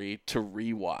injury to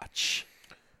rewatch?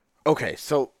 Okay,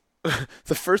 so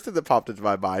the first thing that popped into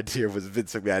my mind here was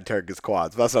Vince McMahon tearing his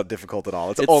quads. That's not difficult at all.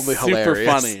 It's only super hilarious.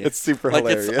 funny. It's super like,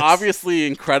 hilarious. It's obviously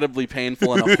incredibly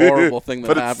painful and a horrible thing that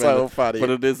But happened. it's so funny. But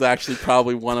it is actually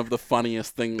probably one of the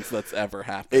funniest things that's ever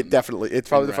happened. It's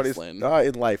probably the funniest wrestling.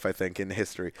 in life, I think, in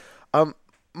history.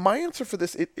 My answer for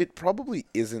this, it probably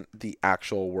isn't the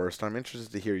actual worst. I'm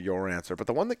interested to hear your answer. But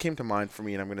the one that came to mind for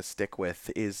me, and I'm going to stick with,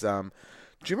 is do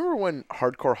you remember when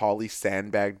Hardcore Holly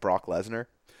sandbagged Brock Lesnar?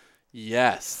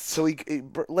 Yes. So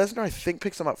Lesnar, I think,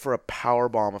 picks him up for a power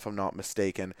bomb, if I'm not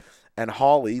mistaken. And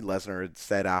Holly, Lesnar had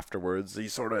said afterwards, he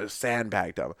sort of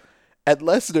sandbagged him. And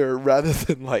Lesnar, rather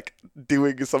than like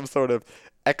doing some sort of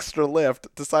extra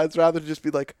lift, decides rather to just be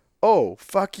like, oh,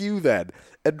 fuck you then,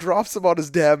 and drops him on his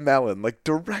damn melon, like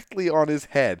directly on his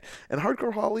head. And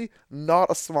Hardcore Holly, not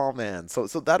a small man. So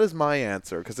that is my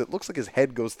answer, because it looks like his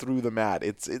head goes through the mat.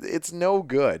 It's no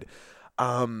good.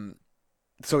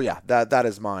 So yeah, that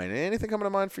is mine. Anything coming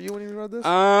to mind for you when you read this?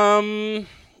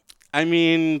 I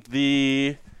mean,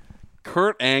 the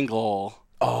Kurt Angle.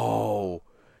 Oh,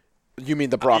 you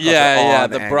mean the Brock?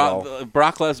 The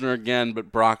Brock Lesnar again,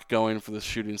 but Brock going for the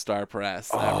shooting star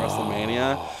press at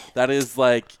WrestleMania. That is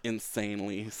like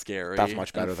insanely scary. That's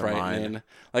much better and than frightening. mine.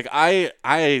 Like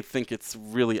I think it's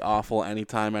really awful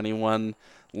anytime anyone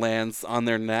lands on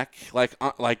their neck. Like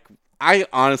I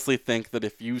honestly think that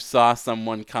if you saw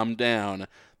someone come down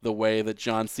the way that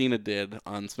John Cena did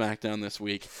on SmackDown this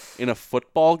week in a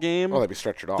football game, they'd be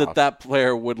stretchered off. that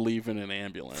player would leave in an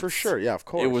ambulance. For sure, yeah, of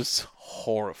course. It was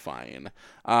horrifying.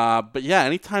 But yeah,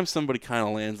 anytime somebody kind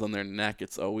of lands on their neck,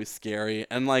 it's always scary.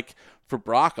 And like for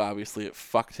Brock, obviously, it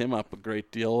fucked him up a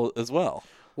great deal as well.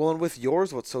 Well, and with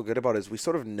yours, what's so good about it is we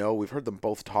sort of know, we've heard them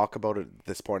both talk about it at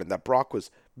this point, and that Brock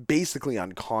was basically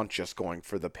unconscious going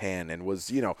for the pin and was,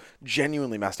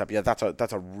 genuinely messed up. Yeah, that's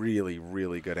a really,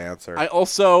 really good answer. I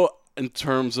also, in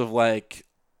terms of like,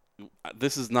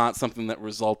 this is not something that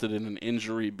resulted in an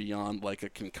injury beyond like a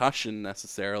concussion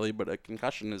necessarily, but a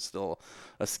concussion is still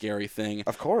a scary thing.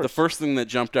 Of course. The first thing that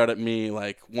jumped out at me,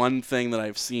 like one thing that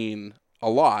I've seen a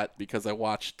lot because I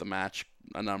watched the match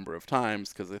a number of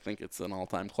times because I think it's an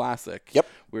all-time classic. Yep.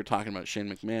 We were talking about Shane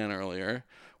McMahon earlier.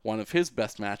 One of his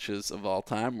best matches of all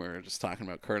time, we were just talking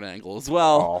about Kurt Angle as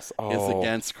well, is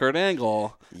against Kurt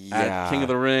Angle at King of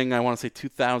the Ring, I want to say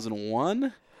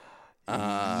 2001.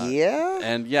 Yeah?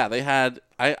 And yeah, they had,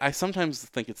 I sometimes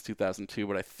think it's 2002,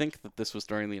 but I think that this was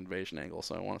during the Invasion Angle,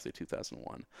 so I want to say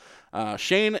 2001.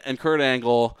 Shane and Kurt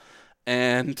Angle,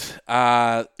 and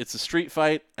it's a street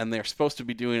fight, and they're supposed to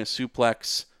be doing a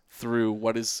suplex through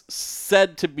what is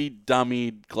said to be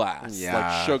dummied glass,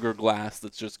 like sugar glass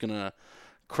that's just going to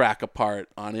crack apart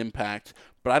on impact.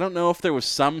 But I don't know if there was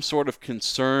some sort of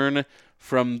concern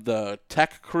from the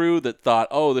tech crew that thought,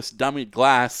 oh, this dummied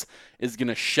glass is going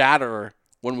to shatter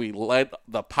when we let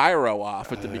the pyro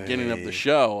off at the beginning of the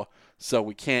show, so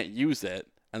we can't use it.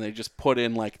 And they just put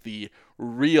in like the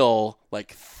real,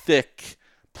 like thick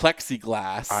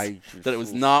plexiglass that it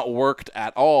was not worked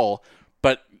at all.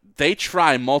 But they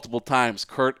try multiple times.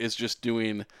 Kurt is just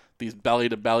doing these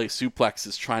belly-to-belly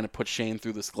suplexes trying to put Shane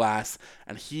through this glass,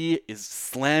 and he is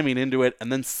slamming into it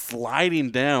and then sliding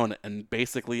down and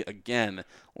basically, again,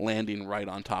 landing right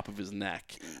on top of his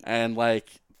neck. And,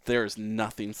 like, there's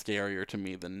nothing scarier to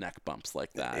me than neck bumps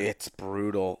like that. It's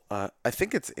brutal. I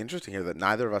think it's interesting here that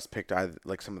neither of us picked either,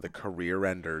 like some of the career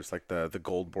enders, like the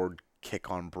Goldberg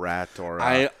kick on Brett, or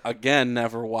I again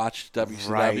never watched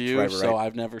WCW, right. so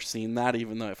I've never seen that,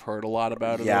 even though I've heard a lot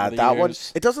about it. Yeah, over the that years. one,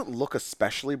 it doesn't look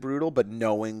especially brutal, but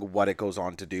knowing what it goes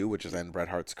on to do, which is end Bret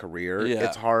Hart's career,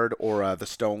 it's hard. Or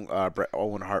the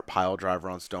Owen Hart pile driver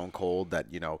on Stone Cold that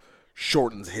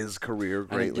shortens his career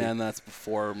greatly. And again, that's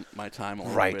before my time a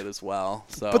little bit as well.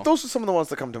 So, but those are some of the ones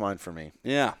that come to mind for me.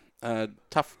 Yeah,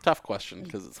 tough question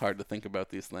because it's hard to think about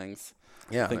these things.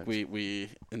 Yeah, I think we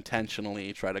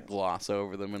intentionally try to gloss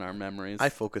over them in our memories. I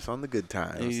focus on the good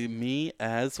times. Me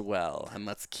as well, and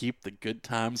let's keep the good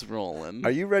times rolling.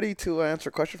 Are you ready to answer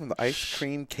a question from the ice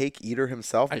cream cake eater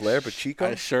himself, Blair Pacheco?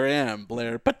 I sure am,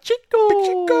 Blair Pacheco.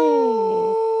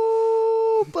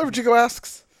 Blair Pacheco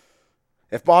asks,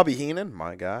 if Bobby Heenan,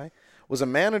 my guy, was a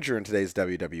manager in today's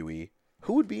WWE,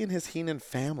 who would be in his Heenan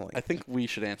family? I think we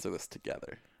should answer this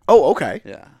together. Oh, okay.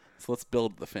 Yeah. So let's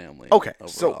build the family. Okay,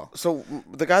 overall. so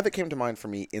the guy that came to mind for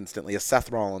me instantly is Seth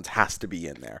Rollins. Has to be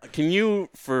in there. Can you,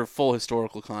 for full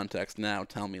historical context, now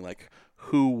tell me like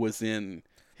who was in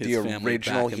his The family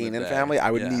original back in the Heenan day. family?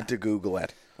 I would Yeah. need to Google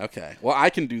it. Okay. Well, I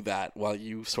can do that while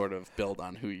you sort of build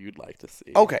on who you'd like to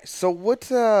see. Okay, so what?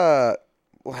 Well,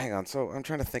 hang on. So I'm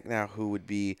trying to think now who would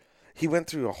be. He went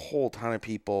through a whole ton of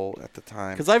people at the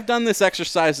time. Because I've done this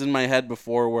exercise in my head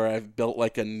before, where I've built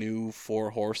like a new Four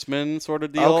Horsemen sort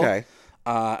of deal. Okay.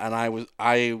 And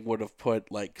I would have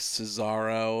put like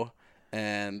Cesaro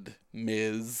and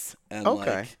Miz and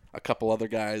Okay. like a couple other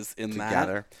guys in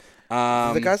Together.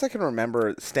 that. The guys I can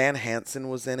remember, Stan Hansen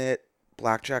was in it.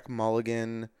 Blackjack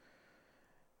Mulligan.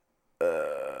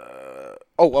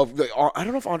 I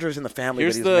don't know if Andre's in the family,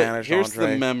 but he's managed Here's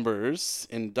Andre. the members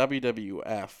in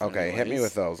WWF. Okay, hit me anyways.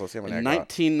 with those. Let's see how many In I got.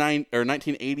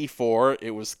 1984,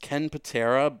 it was Ken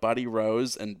Patera, Buddy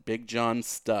Rose, and Big John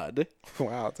Studd.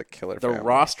 Wow, it's a killer The family.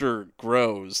 roster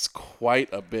grows quite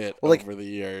a bit like, over the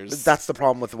years. That's the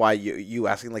problem with why you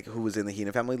asking like who was in the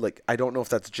Heenan family. Like I don't know if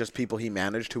that's just people he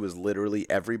managed who was literally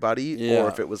everybody, Yeah. or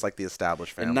if it was like the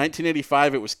established family. In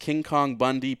 1985, it was King Kong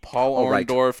Bundy, Paul Oh, right.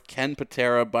 Orndorff, Ken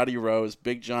Patera, Buddy Rose,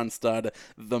 Big John Studd,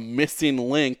 The Missing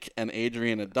Link, and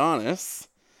Adrian Adonis.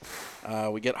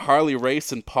 We get Harley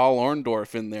Race and Paul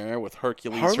Orndorff in there with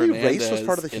Hercules Harley Race Hernandez was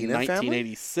part of the in Heenan family?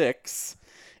 1986.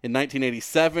 In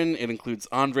 1987, it includes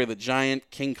Andre the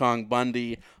Giant, King Kong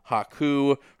Bundy,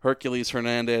 Haku, Hercules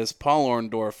Hernandez, Paul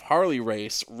Orndorff, Harley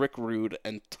Race, Rick Rude,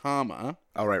 and Tama.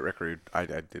 Oh right, Rick Rude. I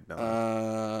did know. that.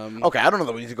 Um, Okay, I don't know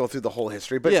that we need to go through the whole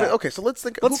history, but, Yeah. but okay. So let's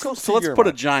think. Let's who comes so to let's your put a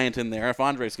mind? giant in there. If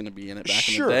Andre's going to be in it back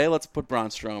in Sure. the day, let's put Braun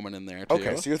Strowman in there too.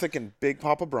 Okay, so you're thinking Big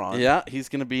Papa Braun. Yeah, he's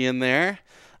going to be in there.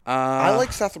 I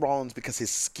like Seth Rollins because his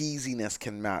skeeziness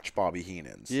can match Bobby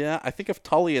Heenan's. Yeah, I think if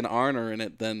Tully and Arn are in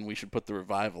it, then we should put the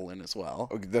Revival in as well.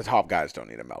 The top guys don't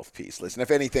need a mouthpiece. Listen, if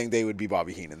anything, they would be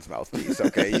Bobby Heenan's mouthpiece.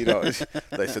 Okay, you know,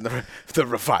 listen, the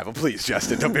Revival, please,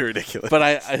 Justin, don't be ridiculous.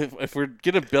 But if we're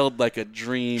gonna build like a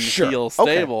dream Sure. heel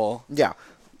Okay. stable, Yeah.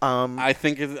 I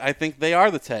think they are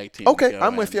the tag team. Okay, to go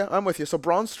I'm with in. you. I'm with you. So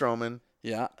Braun Strowman,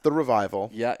 Yeah, the Revival.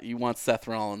 yeah. You want Seth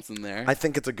Rollins in there? I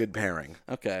think it's a good pairing.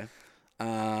 Okay.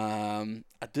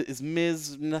 Is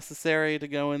Miz necessary to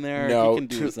go in there? No, he can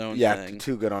do his own thing.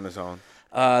 too good on his own.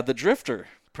 The Drifter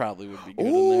probably would be good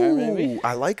in there. Maybe.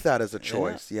 I like that as a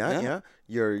choice. Yeah, yeah.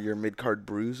 yeah. Your mid card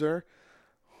bruiser.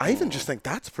 I even just think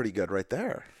that's pretty good right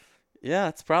there. Yeah,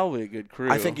 it's probably a good crew.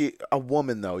 I think a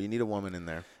woman though. You need a woman in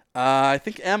there. I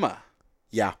think Emma.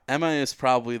 Yeah. Emma is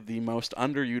probably the most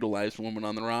underutilized woman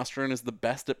on the roster and is the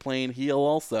best at playing heel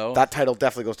also. That title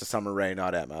definitely goes to Summer Rae,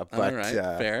 not Emma. But All right,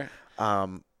 fair.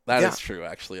 That That is is true,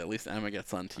 actually. At least Emma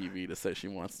gets on TV to say she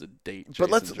wants to date But Jason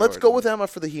let's go Jordan. with Emma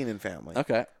for the Heenan family.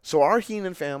 Okay. So our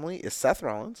Heenan family is Seth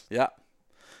Rollins, Yeah.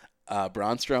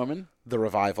 Braun Strowman, the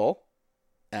Revival.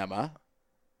 Emma,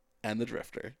 and the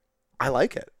Drifter. I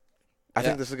like it. I Yeah.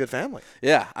 think this is a good family.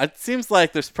 Yeah, it seems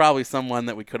like there's probably someone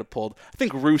that we could have pulled. I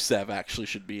think Rusev actually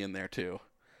should be in there too.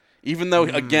 Even though,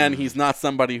 again, he's not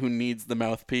somebody who needs the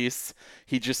mouthpiece.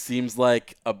 He just seems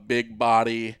like a big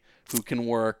body who can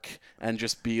work and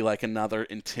just be like another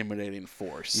intimidating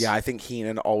force. Yeah, I think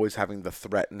Heenan always having the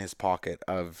threat in his pocket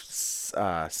of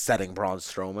setting Braun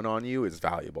Strowman on you is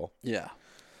valuable. Yeah.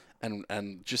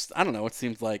 And just, I don't know, it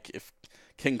seems like if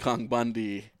King Kong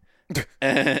Bundy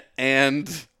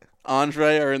and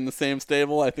Andre are in the same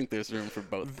stable, I think there's room for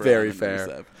both Braun Very and fair.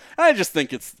 Rusev. And I just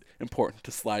think it's important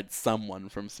to slide someone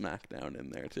from SmackDown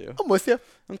in there too. I'm with you.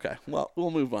 Okay, well,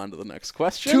 we'll move on to the next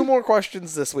question. 2 more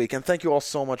questions this week, and thank you all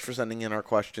so much for sending in our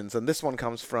questions. And this one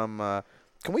comes from,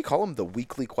 can we call him the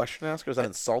weekly question asker? Is that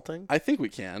insulting? I think we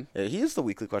can. Yeah, he is the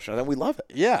weekly question asker, and we love it.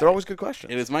 Yeah. They're always good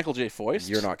questions. It is Michael J. Foist.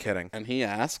 You're not kidding. And he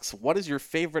asks, what is your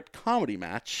favorite comedy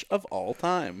match of all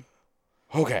time?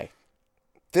 Okay.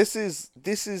 This is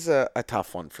a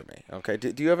tough one for me. Okay,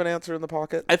 do you have an answer in the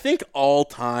pocket? I think all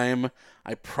time,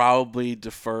 I probably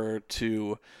defer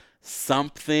to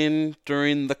something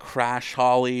during the Crash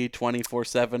Holly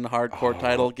 24/7 hardcore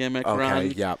title gimmick run. Okay,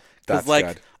 yeah, 'Cause, that's like,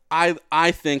 good.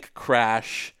 I think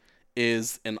Crash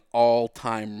is an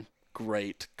all-time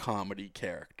great comedy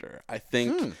character. I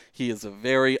think he is a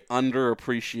very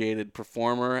underappreciated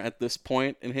performer at this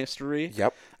point in history.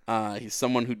 Yep. He's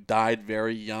someone who died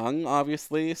very young,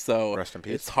 obviously, so Rest in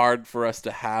peace. it's hard for us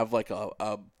to have like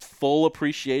a full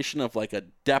appreciation of like a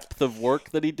depth of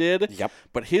work that he did. Yep.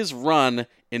 But his run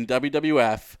in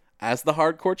WWF as the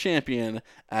hardcore champion,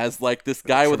 as like this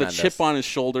guy with a Tremendous. chip on his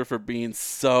shoulder for being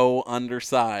so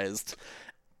undersized,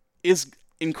 is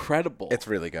incredible. It's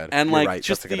really good. And You're like right.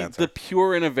 just That's a good answer. the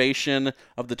pure innovation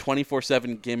of the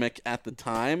 24/7 gimmick at the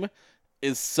time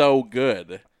is so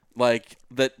good. Like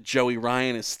that Joey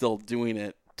Ryan is still doing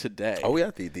it today. Oh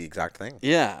yeah, the exact thing.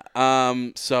 Yeah.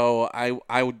 So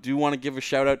I do want to give a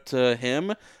shout out to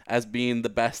him as being the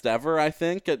best ever, I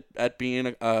think, at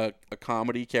being a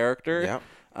comedy character.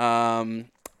 Yeah.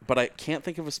 But I can't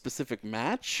think of a specific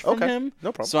match from him.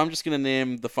 No problem. So I'm just going to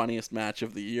name the funniest match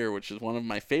of the year, which is one of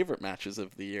my favorite matches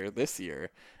of the year this year,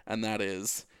 and that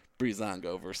is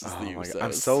Breezango versus the Usos.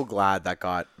 I'm so glad that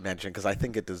got mentioned because I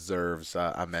think it deserves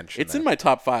a mention. It's in my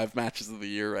top 5 matches of the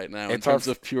year right now in terms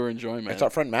of pure enjoyment. It's our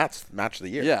friend Matt's match of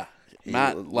the year. Yeah.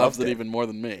 Matt loves loved it even more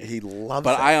than me. He loves it.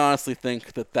 But I honestly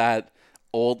think that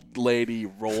old lady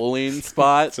rolling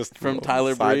spot Just from roll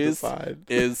Tyler side to Breeze side.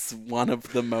 is one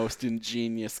of the most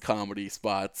ingenious comedy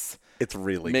spots It's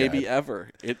really maybe good. ever.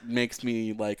 It makes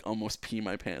me like almost pee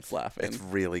my pants laughing. It's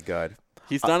really good.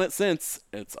 He's done it since.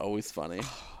 It's always funny.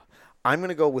 I'm going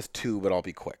to go with 2, but I'll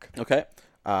be quick. Okay.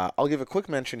 I'll give a quick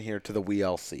mention here to the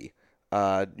WLC.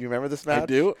 You remember this match? I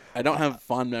do. I don't have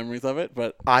fond memories of it,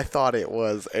 but I thought it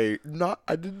was I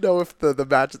didn't know if the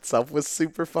match itself was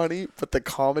super funny, but the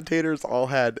commentators all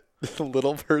had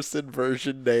little person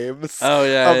version names Oh,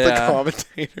 yeah, of the yeah.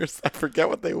 commentators. I forget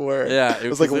what they were. yeah, It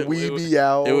was like Wee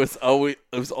Meow. It was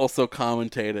also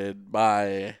commentated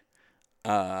by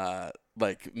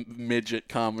like midget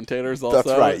commentators also.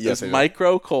 That's right, yes, There's I know.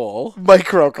 Micro Cole.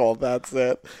 Microcall, that's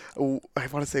it. I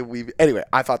want to say Wee. Anyway,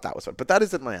 I thought that was fun, but that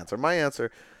isn't my answer. My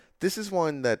answer, this is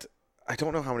one that I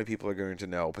don't know how many people are going to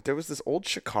know, but there was this old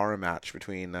Shikara match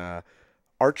between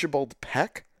Archibald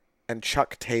Peck and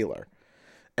Chuck Taylor.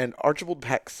 And Archibald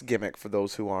Peck's gimmick, for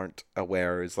those who aren't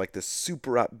aware, is like this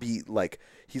super upbeat, like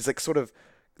he's like sort of,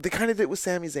 they kind of did it with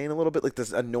Sami Zayn a little bit, like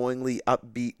this annoyingly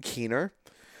upbeat Keener.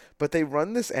 But they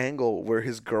run this angle where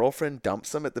his girlfriend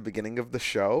dumps him at the beginning of the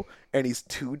show, and he's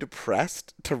too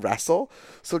depressed to wrestle.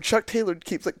 So Chuck Taylor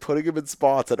keeps like putting him in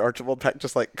spots, and Archibald Peck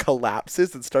just like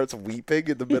collapses and starts weeping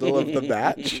in the middle of the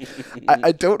match.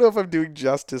 I don't know if I'm doing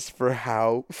justice for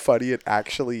how funny it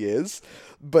actually is,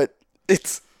 but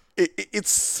it's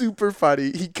super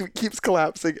funny. He keeps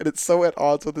collapsing, and it's so at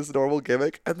odds with his normal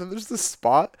gimmick. And then there's this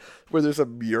spot where there's a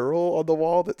mural on the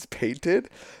wall that's painted.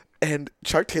 And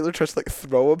Chuck Taylor tries to like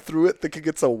throw him through it, thinking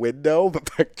it's a window, but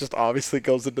Peck just obviously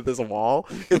goes into this wall.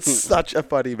 It's such a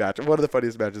funny match. One of the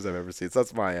funniest matches I've ever seen. So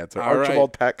that's my answer. All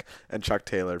Archibald Peck and Chuck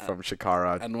Taylor from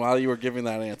Shikara. And while you were giving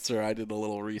that answer, I did a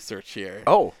little research here.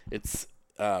 Oh. It's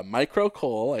Micro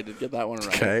Cole. I did get that one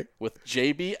right. Okay. With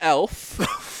JB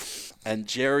Elf and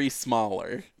Jerry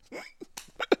Smaller.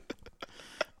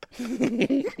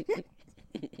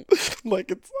 Like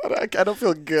it's not, I don't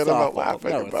feel good It's about awful.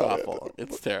 laughing No, it's about awful.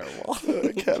 It's terrible.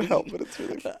 it. I can't help it. It's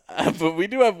really fun. But we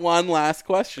do have one last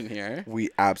question here. We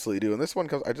absolutely do. And this one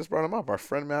comes, I just brought him up. Our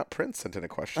friend Matt Prince sent in a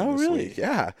question Oh, this really? week.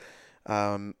 Yeah.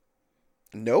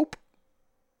 Nope.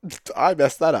 I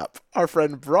messed that up. Our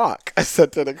friend Brock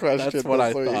sent in a question That's what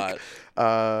I this week.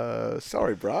 thought.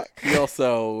 Sorry, Brock. He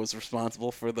also was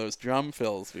responsible for those drum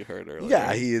fills we heard earlier.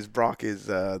 Yeah, Brock is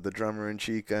the drummer in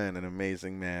Chica and an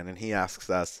amazing man. And he asks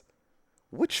us,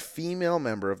 which female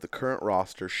member of the current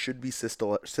roster should be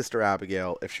Sister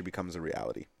Abigail if she becomes a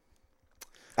reality?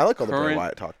 I like all the Bray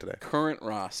Wyatt talk today. Current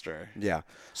roster. Yeah.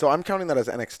 So I'm counting that as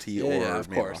NXT or Yeah, of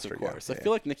main course, roster. of course. Yeah, I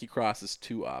feel like Nikki Cross is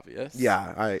too obvious.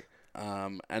 Yeah,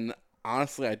 And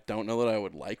honestly, I don't know that I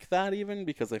would like that even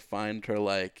because I find her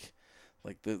like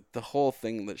the whole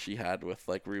thing that she had with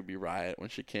like Ruby Riott when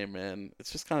she came in,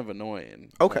 it's just kind of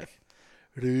annoying. Okay. Like,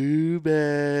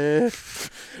 Ruby,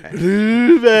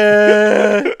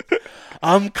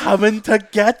 I'm coming to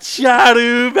get ya,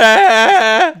 Ruby.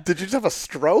 Did you just have a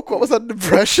stroke? What was that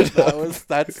impression of?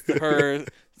 That's her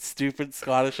stupid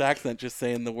Scottish accent just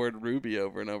saying the word Ruby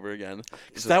over and over again.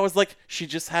 Because that was like, she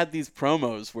just had these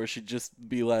promos where she'd just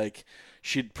be like,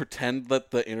 she'd pretend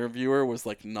that the interviewer was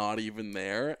like not even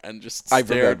there and just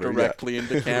stare directly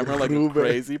into camera like a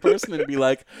crazy person and be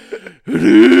like,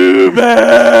 Ruby!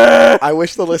 I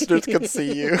wish the listeners could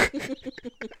see you.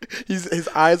 His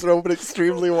eyes are open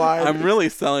extremely wide. I'm really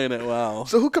selling it well.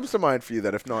 So who comes to mind for you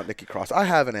then, if not Nikki Cross? I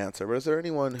have an answer, but is there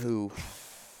anyone who...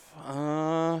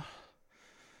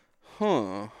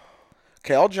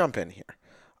 Okay, I'll jump in here.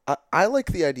 I like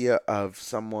the idea of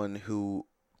someone who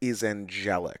is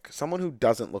angelic, someone who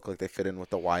doesn't look like they fit in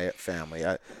with the Wyatt family,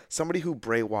 somebody who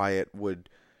Bray Wyatt would,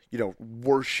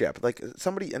 worship, like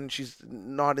somebody, and she's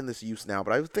not in this use now,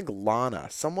 but I would think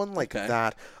Lana, someone like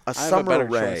that, I Summer have a better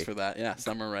Rae. choice for that. Yeah,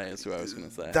 Summer Rae is who I was going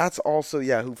to say. That's also,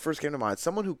 who first came to mind.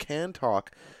 Someone who can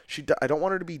talk. I don't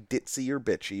want her to be ditzy or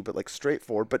bitchy, but like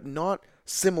straightforward, but not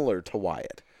similar to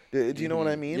Wyatt. Do you know what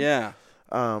I mean? Yeah.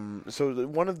 So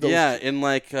one of those. Yeah, in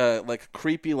like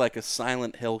creepy, like a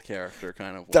Silent Hill character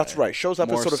kind of way. That's right. Shows up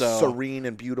as More sort of so- serene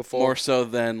and beautiful. More so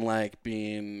than like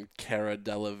being Cara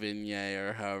Delevingne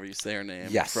or however you say her name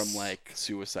Yes. from like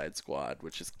Suicide Squad,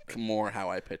 which is more how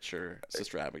I picture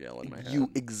Sister Abigail in my head. You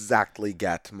exactly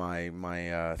get my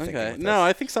thinking. Okay. With No, this.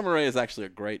 I think Summer Rae is actually a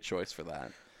great choice for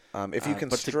that. If you can,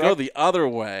 but to go the other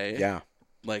way, yeah.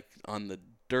 like on the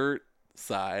dirt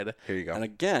side, Here you go. and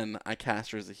again, I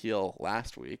cast her as a heel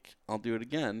last week. I'll do it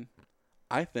again.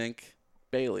 I think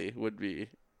Bailey would be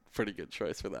a pretty good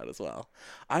choice for that as well.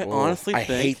 I honestly I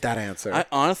think hate that answer. I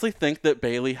honestly think that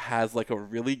Bailey has like a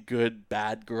really good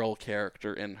bad girl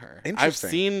character in her. I've Interesting.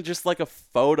 seen just like a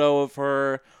photo of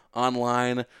her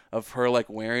online of her like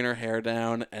wearing her hair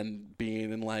down and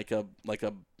being in like a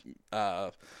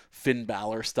Finn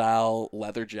Balor style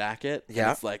leather jacket. And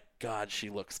Yeah. it's like, God, she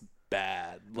looks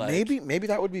bad. Like, maybe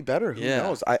that would be better. Who Yeah.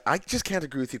 knows? I just can't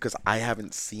agree with you because I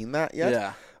haven't seen that yet.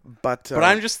 Yeah. But But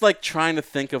I'm just like trying to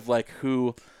think of like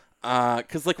who,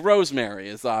 because like Rosemary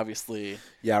is obviously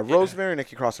Rosemary,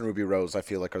 Nikki Cross, and Ruby Rose. I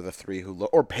feel like are the three who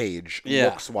or Paige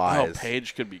looks wise. Oh,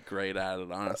 Paige could be great at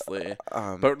it, honestly.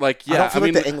 But like, I yeah, don't feel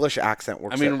mean, like the English accent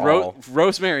works. I mean, at all.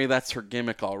 Rosemary, that's her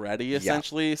gimmick already,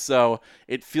 essentially. So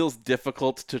it feels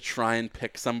difficult to try and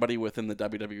pick somebody within the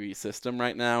WWE system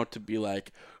right now to be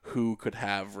like, who could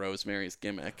have Rosemary's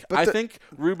gimmick? I think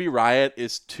Ruby Riott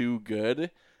is too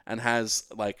good and has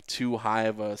like too high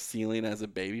of a ceiling as a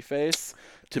babyface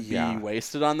to be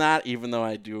wasted on that, even though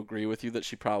I do agree with you that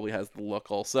she probably has the look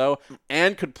also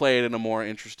and could play it in a more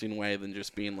interesting way than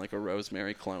just being like a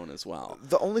Rosemary clone as well.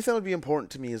 The only thing that would be important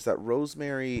to me is that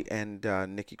Rosemary and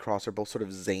Nikki Cross are both sort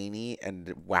of zany and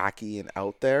wacky and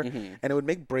out there, and it would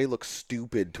make Bray look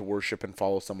stupid to worship and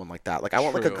follow someone like that. Like I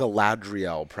want like a True.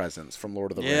 Galadriel presence from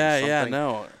Lord of the Rings. Yeah, something.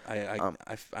 no,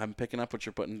 I'm picking up what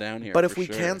you're putting down here. But if for we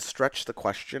sure. can stretch the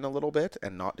question a little bit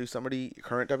and not do somebody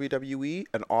current WWE,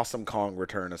 an Awesome Kong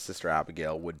return as Sister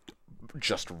Abigail would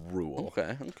just rule.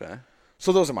 Okay.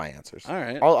 So those are my answers. All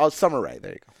right. I'll Summer Rae.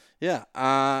 There you go. Yeah,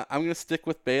 I'm gonna stick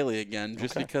with Bailey again,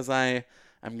 just because I'm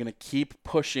gonna keep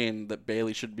pushing that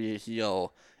Bailey should be a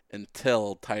heel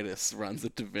until Titus runs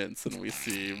it to Vince and we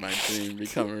see my dream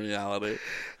become a reality.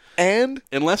 And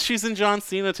Unless she's in John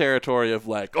Cena territory of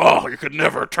like, oh, you could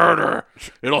never turn her.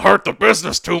 It'll hurt the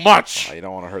business too much. you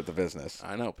don't want to hurt the business.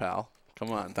 I know, pal. Come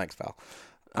on. Thanks, pal.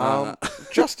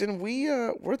 Justin,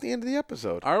 we're at the end of the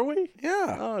episode. Are we?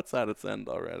 Yeah. Oh, it's at its end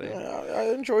already.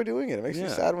 I enjoy doing it. It makes me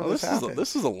sad when Well, this happens.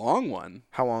 this is a long one.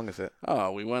 How long is it?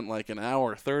 Oh, we went like an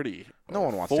hour 30. No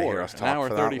one wants to hear us talk An hour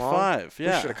for that 35. long.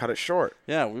 Yeah. We should have cut it short.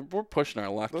 Yeah, we're pushing our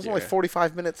luck. There's here. only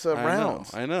 45 minutes of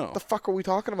rounds. I know. What the fuck are we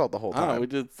talking about the whole Oh, time? we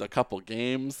did a couple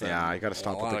games. Yeah, and you gotta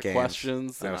stop a with lot the of games.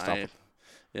 questions. You gotta and stop I, with-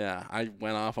 yeah, I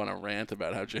went off on a rant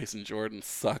about how Jason Jordan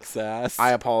sucks ass.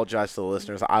 I apologize to the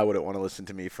listeners. I wouldn't want to listen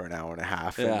to me for an hour and a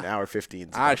half. Yeah. An hour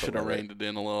 15. I should have reined it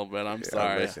in a little bit. I'm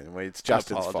sorry. Listen, it's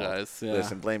Justin's apologize, fault. yeah.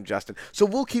 Listen, blame Justin. So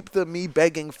we'll keep the me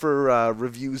begging for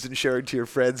reviews and sharing to your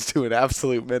friends to an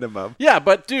absolute minimum. Yeah,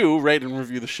 but do rate and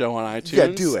review the show on iTunes. Yeah,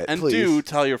 do it, And please. do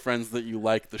tell your friends that you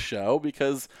like the show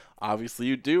because obviously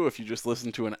you do if you just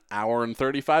listen to an hour and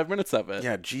 35 minutes of it.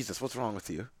 Yeah, Jesus, what's wrong with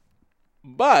you?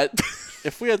 But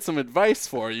if we had some advice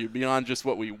for you beyond just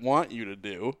what we want you to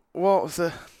do. Well,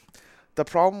 the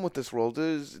problem with this world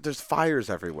is there's fires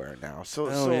everywhere now.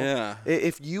 So yeah.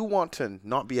 If you want to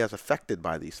not be as affected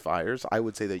by these fires, I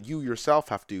would say that you yourself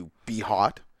have to be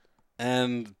hot.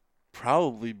 And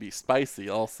probably be spicy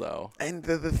also. And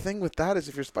the thing with that is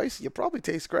if you're spicy, you probably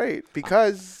taste great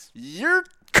because You're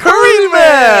Curry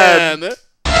Man!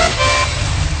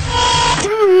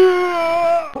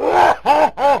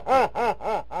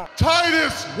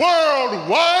 Titus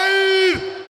Worldwide!